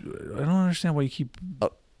 I don't understand why you keep.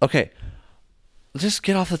 Okay, just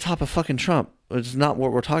get off the top of fucking Trump. It's not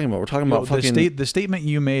what we're talking about. We're talking about fucking... The statement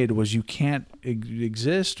you made was you can't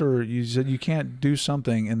exist, or you said you can't do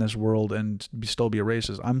something in this world and still be a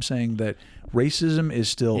racist. I'm saying that racism is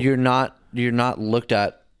still... You're not looked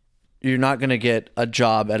at... You're not going to get a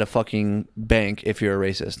job at a fucking bank if you're a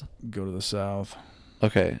racist. Go to the South.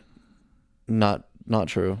 Okay. Not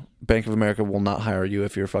true. Bank of America will not hire you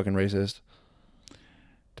if you're a fucking racist.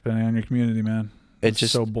 Depending on your community, man. It's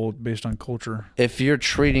just so bold based on culture. If you're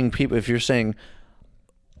treating people, if you're saying,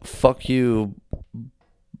 fuck you,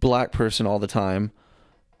 black person all the time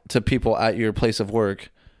to people at your place of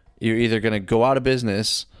work, you're either going to go out of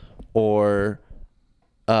business or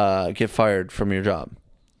get fired from your job.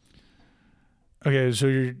 Okay, so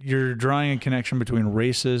you're drawing a connection between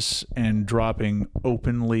racists and dropping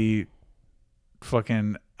openly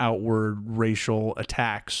fucking outward racial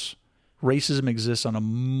attacks. Racism exists on a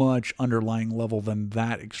much underlying level than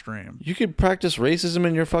that extreme. You could practice racism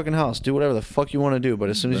in your fucking house. Do whatever the fuck you want to do, but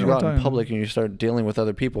as soon as you go out in public and you start dealing with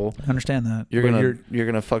other people, I understand that. You're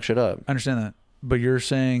gonna fuck shit up. I understand that. But you're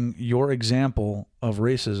saying your example of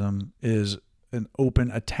racism is an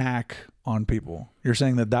open attack on people. You're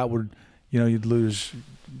saying that would, you'd lose.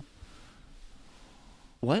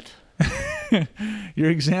 What? Your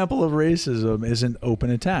example of racism is an open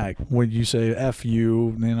attack when you say F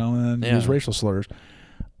you, and use racial slurs.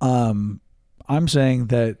 I'm saying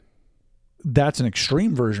that's an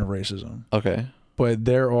extreme version of racism. Okay. But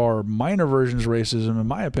there are minor versions of racism, in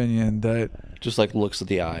my opinion, that... Just like looks at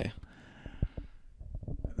the eye.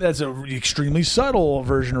 That's an extremely subtle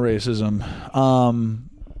version of racism.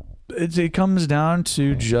 It comes down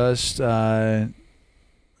to just...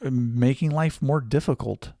 making life more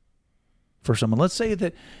difficult for someone. Let's say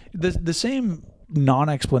that the same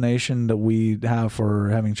non-explanation that we have for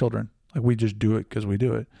having children, like we just do it because we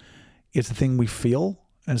do it. It's the thing we feel,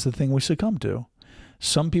 and it's the thing we succumb to.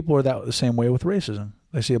 Some people are the same way with racism.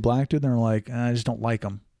 They see a black dude, and they're like, I just don't like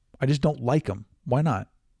him. I just don't like him. Why not?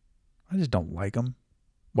 I just don't like him.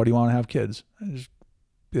 Why do you want to have kids?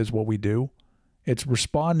 It's what we do. It's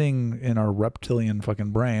responding in our reptilian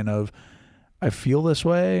fucking brain of, I feel this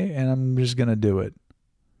way, and I'm just going to do it.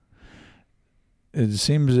 It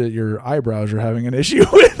seems that your eyebrows are having an issue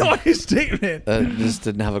with my statement. This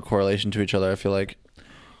didn't have a correlation to each other, I feel like.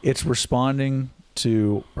 It's responding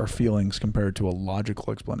to our feelings compared to a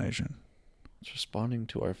logical explanation. It's responding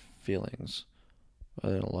to our feelings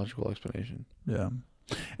rather than a logical explanation. Yeah.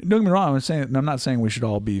 Don't get me wrong. I'm not saying we should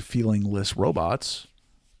all be feelingless robots,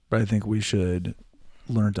 but I think we should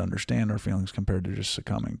learn to understand our feelings compared to just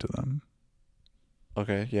succumbing to them.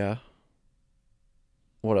 Okay, yeah.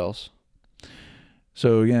 What else?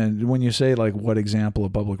 So again, when you say like what example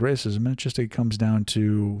of public racism, it comes down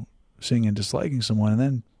to seeing and disliking someone and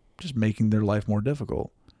then just making their life more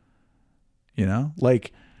difficult. You know?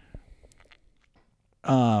 Like,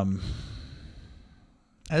 as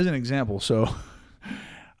an example, so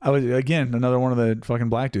I was, again, another one of the fucking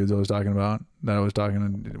black dudes I was talking about that I was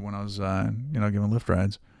talking to when I was, giving Lyft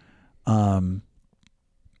rides.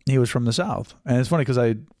 He was from the South. And it's funny because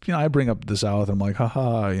I bring up the South and I'm like,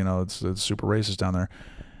 haha, it's super racist down there.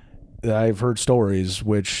 I've heard stories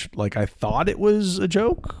which, like, I thought it was a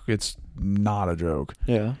joke. It's not a joke.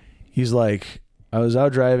 Yeah. He's like, I was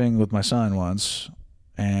out driving with my son once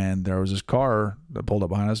and there was this car that pulled up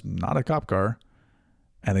behind us, not a cop car.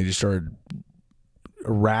 And they just started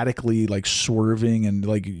erratically like swerving and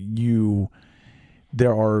like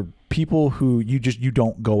there are people who you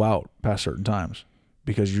don't go out past certain times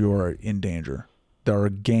because you are in danger. There are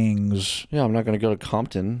gangs. Yeah, I'm not going to go to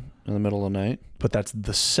Compton in the middle of the night. But that's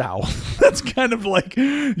the South. That's kind of like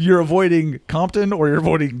you're avoiding Compton or you're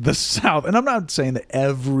avoiding the South. And I'm not saying that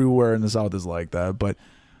everywhere in the South is like that, but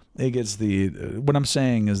it gets what I'm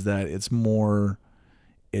saying is that it's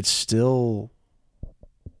still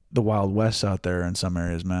the Wild West out there in some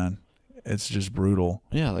areas, man. It's just brutal.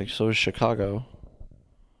 Yeah, like so is Chicago.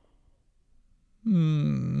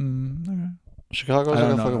 Okay. Chicago's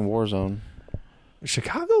like a fucking war zone.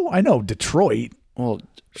 Chicago? I know. Detroit. Well,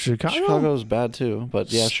 Chicago's bad too,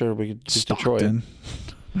 but yeah, sure, we could do Detroit.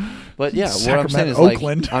 But yeah, what I'm saying is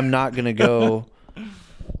Oakland. Like, I'm not gonna go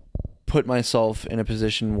put myself in a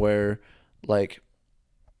position where, like,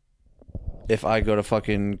 if I go to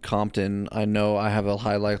fucking Compton, I know I have a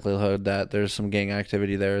high likelihood that there's some gang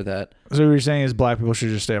activity there. That so what you're saying is black people should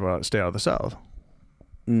just stay out of the South.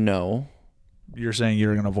 No, you're saying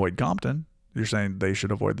you're gonna avoid Compton. You're saying they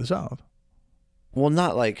should avoid the South. Well,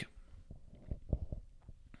 not like.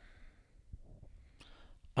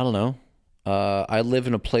 I don't know. I live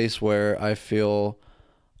in a place where I feel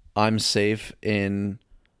I'm safe in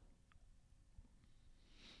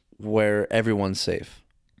where everyone's safe.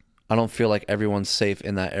 I don't feel like everyone's safe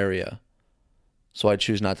in that area. So I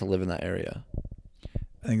choose not to live in that area.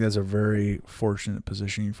 I think that's a very fortunate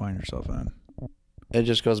position you find yourself in. It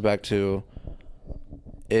just goes back to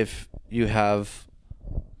if you have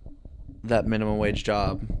that minimum wage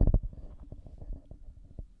job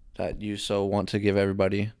that you so want to give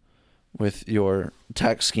everybody with your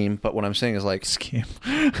tax scheme. But what I'm saying is like scheme.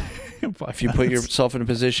 If you put yourself in a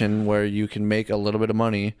position where you can make a little bit of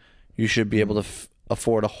money, you should be able to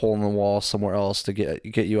afford a hole in the wall somewhere else to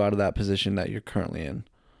get you out of that position that you're currently in.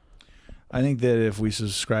 I think that if we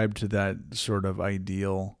subscribe to that sort of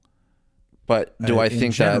ideal. But do I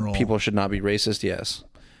think that people should not be racist? Yes.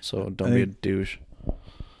 So don't be a douche.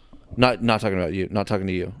 Not talking about you. Not talking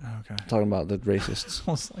to you. Okay. I'm talking about the racists.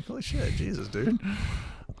 I was like, holy shit, Jesus, dude.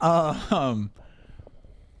 I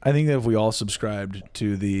think that if we all subscribed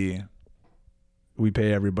to we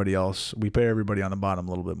pay everybody on the bottom a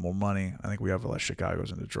little bit more money, I think we have less Chicagos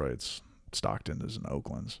and Detroits, Stocktons and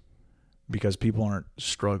Oaklands, because people aren't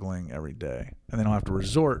struggling every day and they don't have to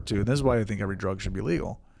resort to. And this is why I think every drug should be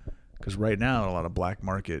legal, because right now a lot of black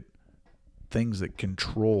market things that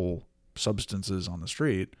control substances on the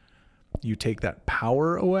street. You take that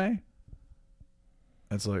power away,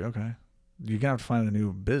 it's like, okay, you're gonna have to find a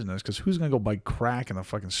new business, because who's gonna go buy crack on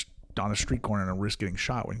a street corner and risk getting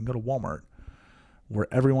shot when you can go to Walmart where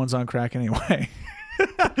everyone's on crack anyway?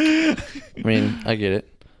 I mean, I get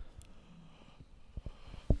it.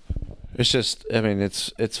 It's just, I mean,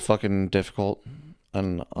 it's fucking difficult,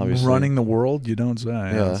 and obviously running the world, you don't say.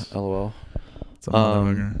 Yeah, LOL.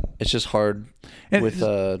 It's just hard with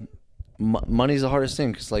money's the hardest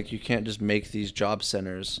thing because like you can't just make these job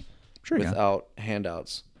centers without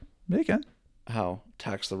handouts. Yeah, you can. How?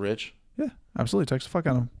 Tax the rich? Yeah, absolutely. Tax the fuck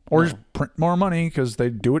out of them. Or just print more money because they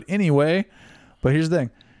do it anyway. But here's the thing.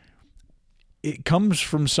 It comes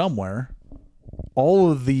from somewhere.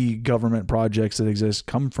 All of the government projects that exist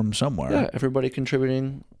come from somewhere. Yeah, everybody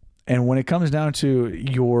contributing. And when it comes down to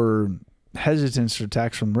your hesitance to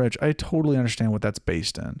tax from the rich, I totally understand what that's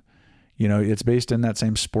based in. You know, it's based in that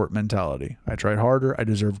same sport mentality. I tried harder. I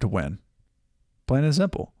deserve to win. Plain and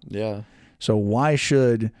simple. Yeah. So why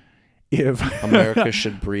should... If America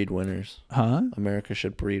should breed winners. Huh? America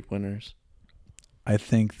should breed winners. I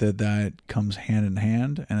think that comes hand in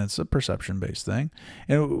hand, and it's a perception-based thing.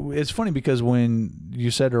 And it's funny because when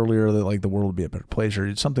you said earlier that like the world would be a better place,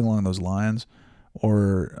 or something along those lines,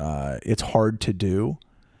 or it's hard to do.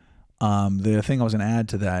 The thing I was going to add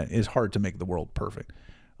to that is hard to make the world perfect.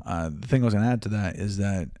 The thing I was going to add to that is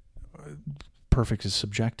that perfect is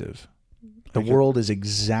subjective. The world is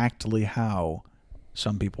exactly how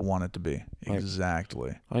some people want it to be.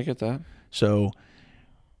 Exactly. I get that. So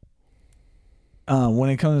when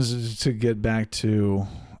it comes to get back to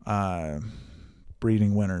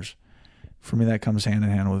breeding winners, for me that comes hand in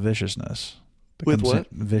hand with viciousness. With what?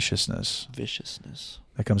 Viciousness. Viciousness.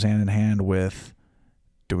 That comes hand in hand with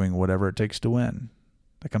doing whatever it takes to win.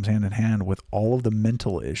 That comes hand in hand with all of the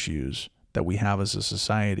mental issues that we have as a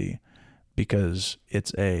society because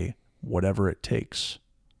it's a whatever it takes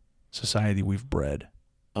society we've bred.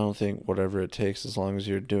 I don't think whatever it takes as long as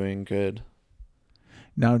you're doing good.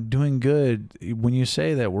 Now, doing good, when you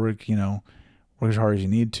say that work as hard as you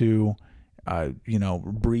need to,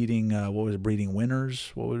 breeding, what was it, breeding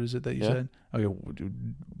winners? What was it that you said? Okay,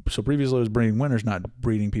 so previously it was breeding winners, not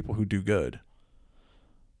breeding people who do good.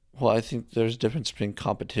 Well, I think there's a difference between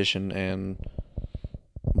competition and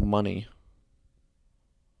money.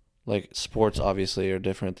 Like, sports obviously are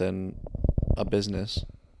different than a business.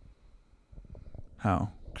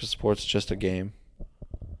 How? Because sports is just a game.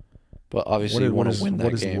 But obviously you want to win that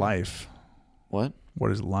game. What is life? What?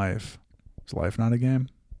 What is life? Is life not a game?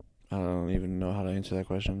 I don't even know how to answer that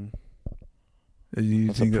question.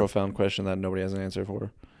 That's a profound question that nobody has an answer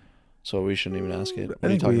for. So we shouldn't even ask it. What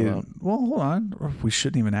are you talking about? Well, hold on. We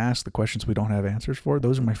shouldn't even ask the questions we don't have answers for.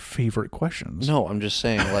 Those are my favorite questions. No, I'm just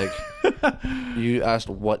saying, like, you asked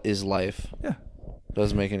what is life. Yeah.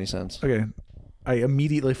 Doesn't make any sense. Okay. I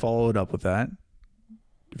immediately followed up with that.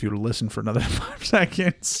 If you were to listen for another 5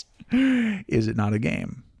 seconds, is it not a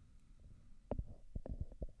game?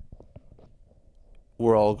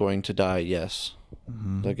 We're all going to die, yes.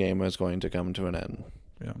 Mm-hmm. The game is going to come to an end.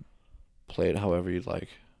 Yeah. Play it however you'd like.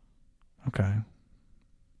 Okay.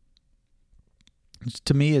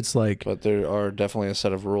 To me, it's like... But there are definitely a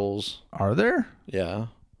set of rules. Are there? Yeah.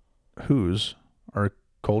 Whose? Are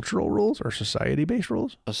cultural rules or society-based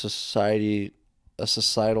rules? A societal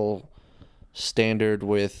standard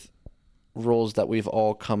with rules that we've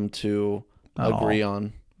all come to agree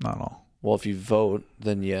on. Not all. Well, if you vote,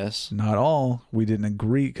 then yes. Not all. We didn't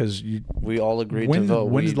agree because we all agreed to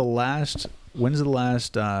vote. When's the last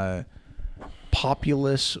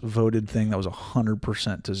populace voted thing that was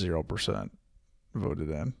 100% to 0% voted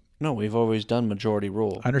in? No, we've always done majority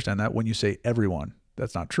rule. I understand that. When you say everyone,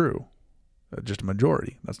 that's not true. Just a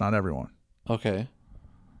majority. That's not everyone. Okay.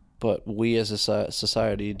 But we as a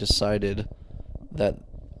society decided that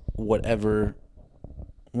whatever,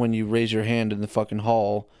 when you raise your hand in the fucking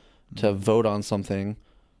hall to vote on something,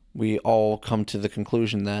 we all come to the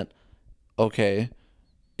conclusion that, okay,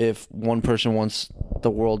 if one person wants the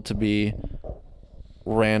world to be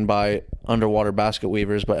ran by underwater basket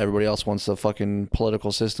weavers, but everybody else wants the fucking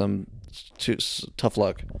political system, tough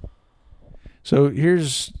luck. So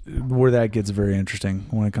here's where that gets very interesting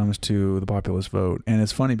when it comes to the populist vote. And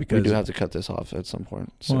it's funny because... We do have to cut this off at some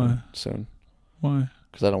point soon. Soon. Why?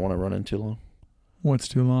 Because I don't want to run in too long. What's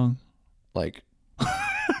too long? Like...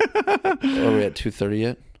 Are we at 2:30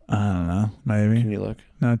 yet? I don't know. Maybe. Can you look?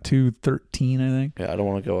 No, 2:13, I think. Yeah, I don't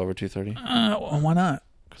want to go over 2:30. Why not?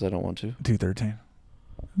 Because I don't want to. 2:13.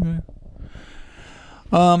 Okay.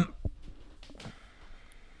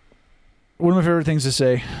 One of my favorite things to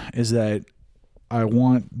say is that I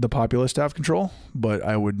want the populace to have control, but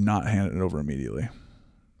I would not hand it over immediately.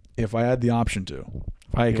 If I had the option to.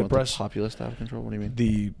 If I could press... the populace to have control? What do you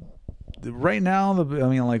mean? Right now,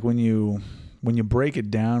 like when you break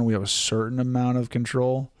it down, we have a certain amount of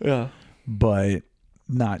control. Yeah. But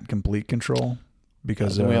not complete control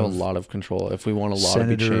because we have a lot of control. If we want a lot of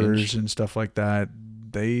senators and stuff like that,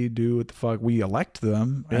 they do what the fuck. We elect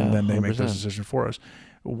them and then they 100%. Make those decisions for us.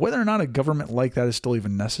 Whether or not a government like that is still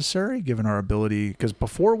even necessary, given our ability, because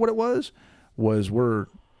before what it was we're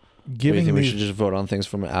Do you think we should just vote on things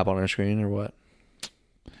from an app on our screen or what?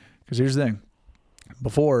 Because here's the thing.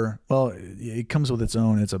 Before, well, it comes with its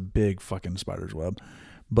own, it's a big fucking spider's web.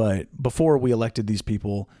 But before we elected these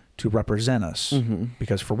people to represent us,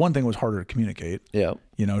 because for one thing, it was harder to communicate,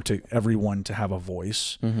 to everyone to have a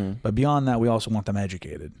voice. But beyond that, we also want them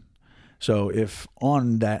educated. So if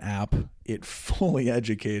on that app, it fully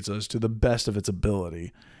educates us to the best of its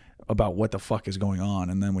ability about what the fuck is going on,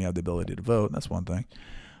 and then we have the ability to vote, that's one thing.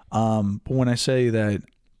 But when I say that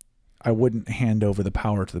I wouldn't hand over the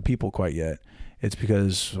power to the people quite yet, it's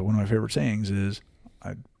because one of my favorite sayings is,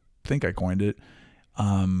 I think I coined it,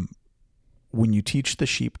 when you teach the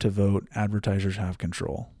sheep to vote, advertisers have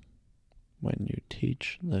control. When you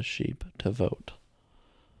teach the sheep to vote,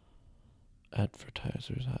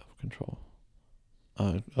 advertisers have control.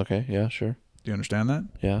 Okay, yeah, sure. Do you understand that?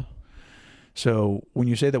 Yeah. So when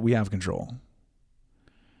you say that we have control,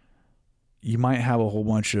 you might have a whole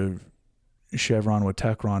bunch of Chevron with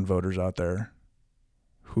Techron voters out there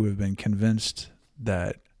who have been convinced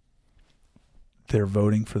that they're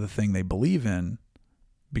voting for the thing they believe in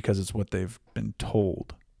because it's what they've been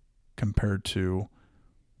told compared to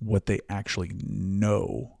what they actually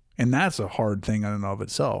know. And that's a hard thing in and of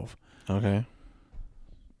itself. Okay.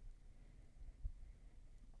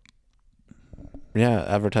 Yeah,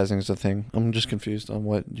 advertising is a thing. I'm just confused on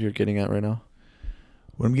what you're getting at right now.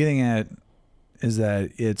 What I'm getting at is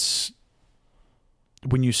that it's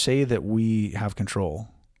when you say that we have control,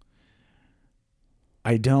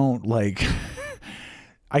 I don't like,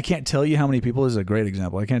 I can't tell you how many people, this is a great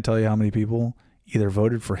example. I can't tell you how many people either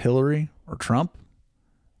voted for Hillary or Trump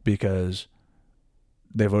because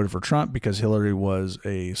they voted for Trump because Hillary was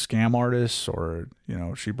a scam artist or,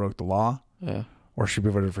 she broke the law. Yeah. Or she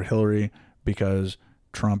voted for Hillary because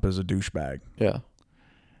Trump is a douchebag. Yeah.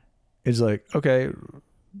 It's like, okay,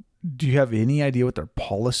 do you have any idea what their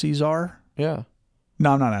policies are? Yeah.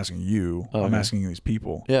 No, I'm not asking you. Okay. I'm asking these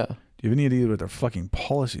people. Yeah. Do you have any idea what their fucking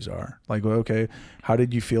policies are? Like, okay, how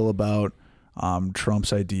did you feel about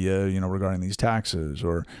Trump's idea, regarding these taxes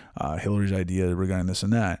or Hillary's idea regarding this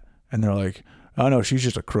and that? And they're like, oh, no, she's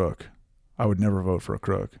just a crook. I would never vote for a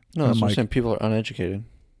crook. No, that's what I'm saying. People are uneducated.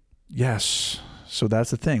 Yes. So that's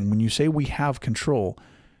the thing. When you say we have control,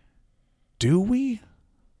 do we?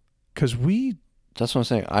 Because that's what I'm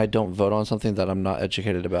saying. I don't vote on something that I'm not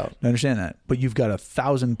educated about. I understand that. But you've got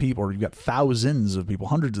 1,000 people, or you've got thousands of people,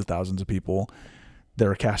 hundreds of thousands of people that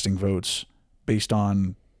are casting votes based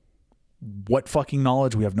on what fucking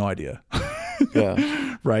knowledge? We have no idea.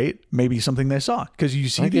 Yeah. Right? Maybe something they saw. Because you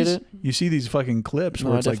see these fucking clips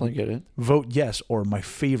where it's I definitely get it. Vote yes, or my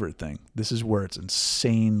favorite thing. This is where it's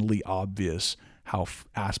insanely obvious how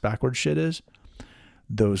ass backwards shit is.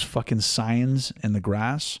 Those fucking signs in the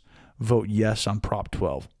grass, vote yes on Prop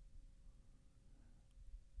 12.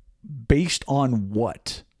 Based on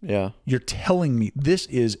what? Yeah. You're telling me this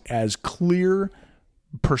is as clear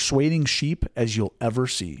persuading sheep as you'll ever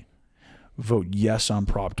see. Vote yes on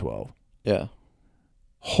Prop 12. Yeah.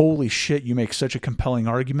 Holy shit, you make such a compelling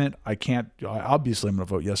argument. Obviously I'm going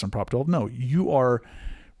to vote yes on Prop 12. No,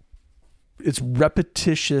 it's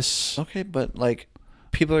repetitious. Okay, but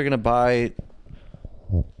people are going to buy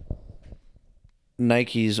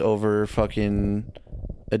Nikes over fucking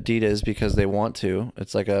Adidas because they want to.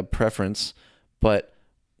 It's like a preference. But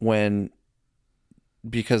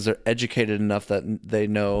because they're educated enough that they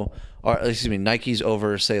know, or excuse me, Nikes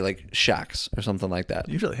over, say, like Shaqs or something like that.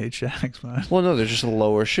 You really hate Shaqs, man. Well, no, they're just a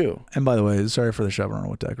lower shoe. And by the way, sorry for the Chevron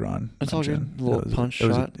with Techron. It's all good. A little punch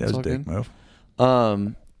shot. It was a dick move.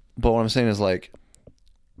 But what I'm saying is,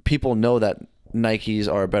 people know that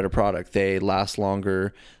Nikes are a better product. They last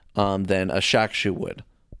longer than a Shaq shoe would.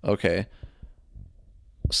 Okay.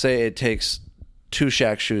 Say it takes 2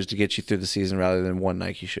 Shaq shoes to get you through the season rather than 1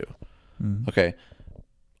 Nike shoe. Mm. Okay.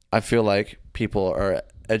 I feel like people are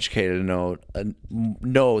educated to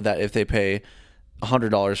know that if they pay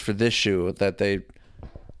 $100 for this shoe, that they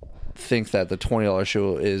think that the $20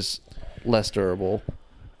 shoe is less durable.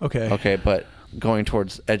 Okay, but going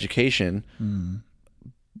towards education,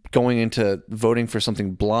 going into voting for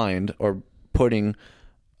something blind or putting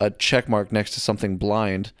a check mark next to something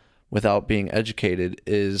blind without being educated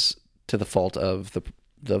is to the fault of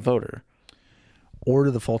the voter. Or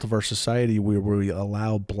to the fault of our society where we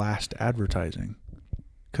allow blast advertising.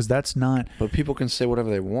 Because that's not... But people can say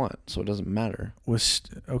whatever they want, so it doesn't matter.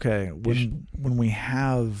 When we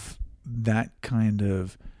have that kind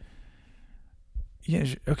of... Yeah,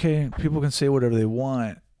 okay, people can say whatever they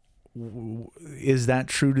want. Is that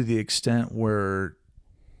true to the extent where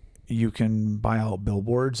you can buy out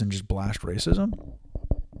billboards and just blast racism?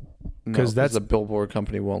 Because the billboard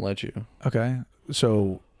company won't let you. Okay,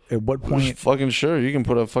 so At what point? Fucking sure. You can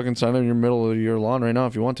put a fucking sign in your middle of your lawn right now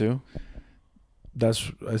if you want to.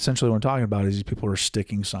 That's essentially what I'm talking about. Is these people are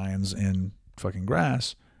sticking signs in fucking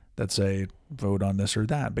grass that say vote on this or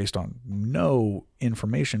that based on no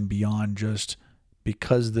information beyond just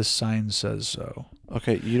because this sign says so.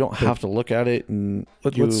 Okay, you don't have to look at it, and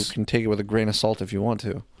you can take it with a grain of salt if you want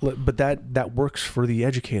to. But that works for the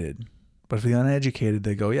educated. But for the uneducated,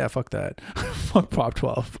 they go, yeah, fuck that. Fuck Prop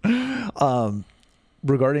 12.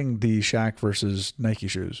 Regarding the Shaq versus Nike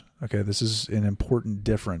shoes, okay, this is an important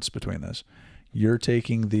difference between this. You're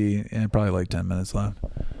taking and probably like 10 minutes left.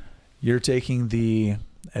 You're taking the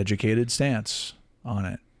educated stance on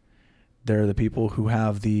it. They're the people who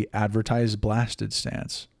have the advertised blasted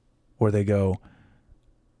stance, where they go,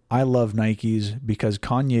 I love Nikes because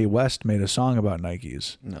Kanye West made a song about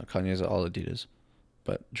Nikes. No, Kanye's all Adidas.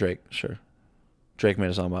 But Drake, sure. Drake made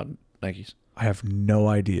a song about Nikes. I have no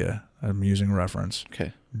idea. I'm using a reference.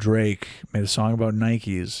 Okay. Drake made a song about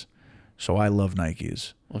Nikes, so I love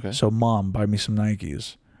Nikes. Okay. So Mom, buy me some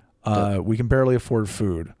Nikes. We can barely afford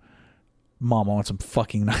food. Mom, I want some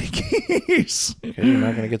fucking Nikes. Okay, you're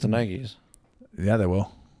not going to get the Nikes. Yeah, they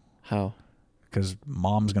will. How? Because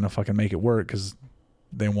Mom's going to fucking make it work because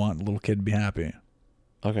they want little kid to be happy.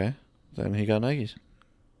 Okay. Then he got Nikes.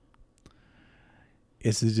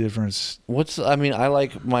 It's the difference. I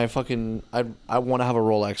like my fucking, I want to have a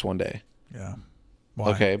Rolex one day. Yeah. Why?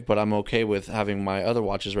 Okay, but I'm okay with having my other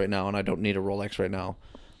watches right now, and I don't need a Rolex right now.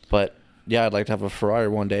 But yeah, I'd like to have a Ferrari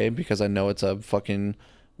one day because I know it's a fucking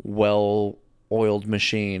well-oiled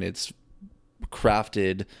machine. It's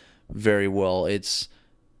crafted very well. It's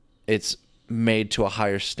made to a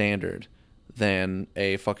higher standard than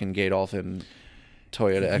a fucking Gay Dolphin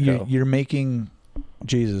Toyota Echo. You're making...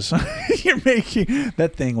 Jesus. You're making...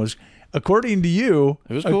 That thing was... According to you...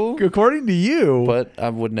 It was cool. According to you... But I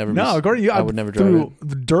would never... according to you... I would never drive it.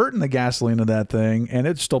 The dirt in the gasoline of that thing, and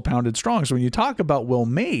it still pounded strong. So when you talk about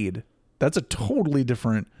well-made, that's a totally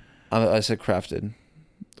different... I said crafted.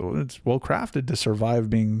 It's well-crafted to survive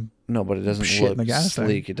being... No, but it doesn't shit look in the gas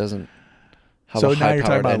sleek. thing. It doesn't have so a now you're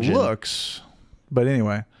talking about engine. looks. But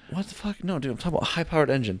anyway... What the fuck? No, dude, I'm talking about a high-powered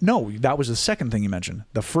engine. No, that was the second thing you mentioned.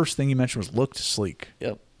 The first thing you mentioned was looked sleek.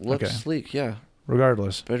 Yep, looked sleek, yeah.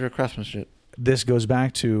 Regardless. Better craftsmanship. This goes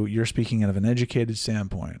back to you're speaking out of an educated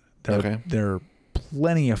standpoint. There are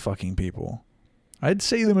plenty of fucking people. I'd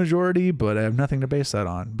say the majority, but I have nothing to base that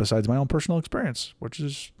on besides my own personal experience, which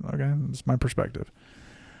is, okay, it's my perspective.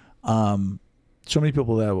 So many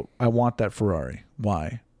people that I want that Ferrari.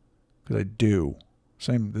 Why? Because I do.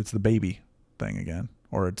 Same, it's the baby thing again.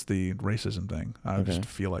 Or it's the racism thing. I just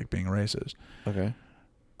feel like being racist. Okay.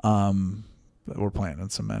 We're playing in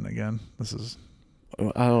cement again. This is...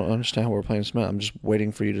 I don't understand how we're playing cement. I'm just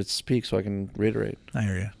waiting for you to speak so I can reiterate. I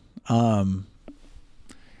hear you.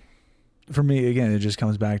 For me, again, it just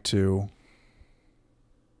comes back to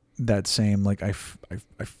that same, like, I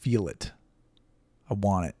feel it. I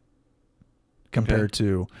want it. Compared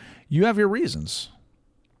to, you have your reasons.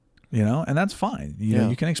 You know, and that's fine. You know,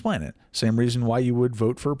 you can explain it. Same reason why you would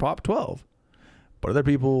vote for Prop 12. But other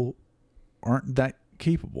people aren't that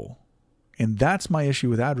capable. And that's my issue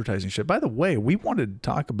with advertising shit. By the way, we wanted to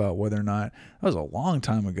talk about whether or not, that was a long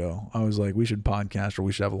time ago. I was like, we should podcast or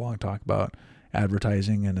we should have a long talk about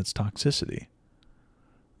advertising and its toxicity.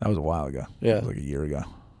 That was a while ago. Yeah. It was like a year ago.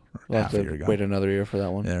 We'll have to wait another year for that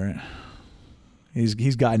one. Yeah, right.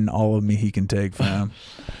 He's gotten all of me he can take, fam.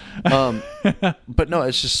 But no,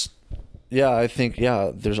 it's just... Yeah, I think,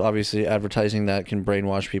 there's obviously advertising that can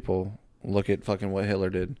brainwash people. Look at fucking what Hitler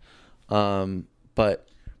did. But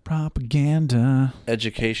propaganda.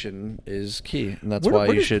 Education is key. And that's why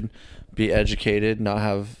you should be educated, not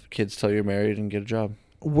have kids till you're married and get a job.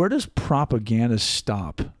 Where does propaganda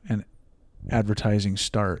stop and advertising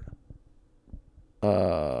start?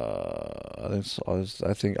 I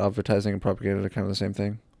think advertising and propaganda are kind of the same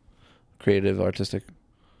thing. Creative, artistic.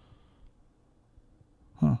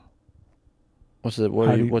 Huh. What's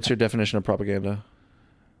your definition of propaganda?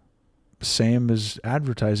 Same as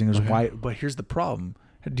advertising is why, but here's the problem.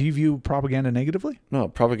 Do you view propaganda negatively? No,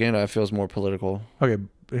 propaganda I feel is more political. Okay,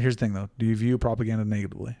 but here's the thing though. Do you view propaganda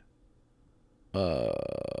negatively?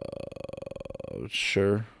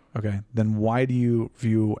 Sure. Okay, then why do you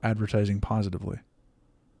view advertising positively?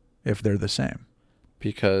 If they're the same?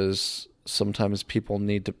 Because sometimes you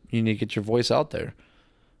need to get your voice out there.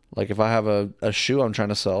 Like if I have a shoe I'm trying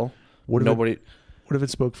to sell, what if it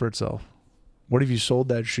spoke for itself? What if you sold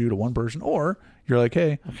that shoe to one person, or you're like,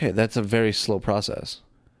 hey, okay, that's a very slow process.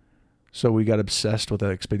 So we got obsessed with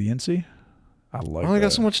that expediency. I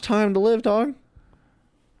got so much time to live, dog.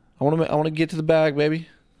 I want to get to the bag, baby.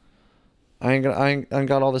 I ain't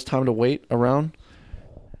got all this time to wait around.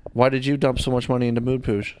 Why did you dump so much money into Mood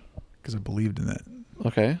Pooch? Because I believed in it.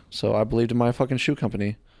 Okay, so I believed in my fucking shoe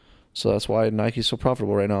company. So that's why Nike's so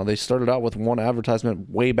profitable right now. They started out with one advertisement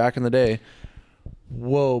way back in the day.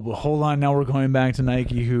 Whoa, but hold on. Now we're going back to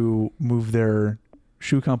Nike, who moved their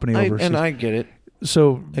shoe company overseas. And I get it.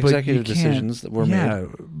 So executive decisions that were made. Yeah,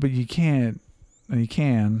 but you can't. You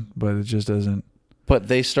can, but it just doesn't. But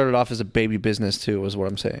they started off as a baby business too, is what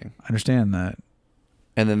I'm saying. I understand that.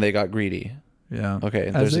 And then they got greedy. Yeah. Okay.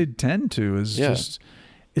 As they tend to, is just.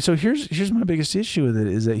 So here's my biggest issue with it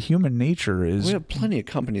is that human nature is. We have plenty of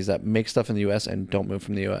companies that make stuff in the U.S. and don't move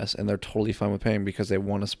from the U.S. and they're totally fine with paying because they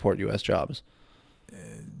want to support U.S. jobs.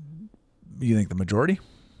 You think the majority?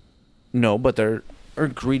 No, but they're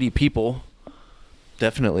greedy people.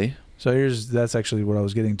 Definitely. So that's actually what I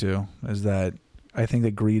was getting to, is that I think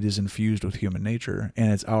that greed is infused with human nature,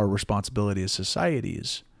 and it's our responsibility as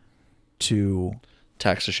societies to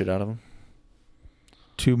tax the shit out of them.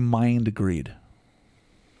 To mind greed.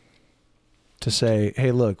 To say,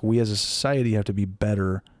 hey, look, we as a society have to be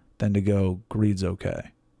better than to go, greed's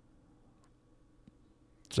okay.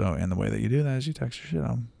 So, and the way that you do that is you tax your shit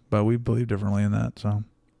out. But we believe differently in that, so.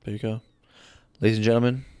 There you go. Ladies and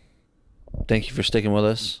gentlemen, thank you for sticking with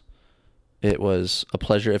us. It was a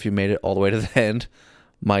pleasure if you made it all the way to the end.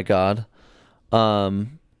 My God.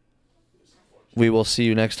 We will see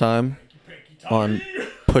you next time on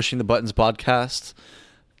Pushing the Buttons podcast.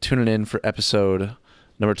 Tuning in for episode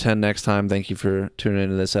number 10 next time. Thank you for tuning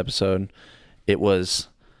into this episode. It was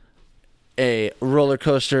a roller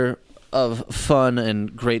coaster of fun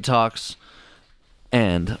and great talks.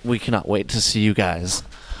 And we cannot wait to see you guys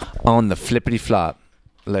on the flippity flop.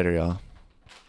 Later, y'all.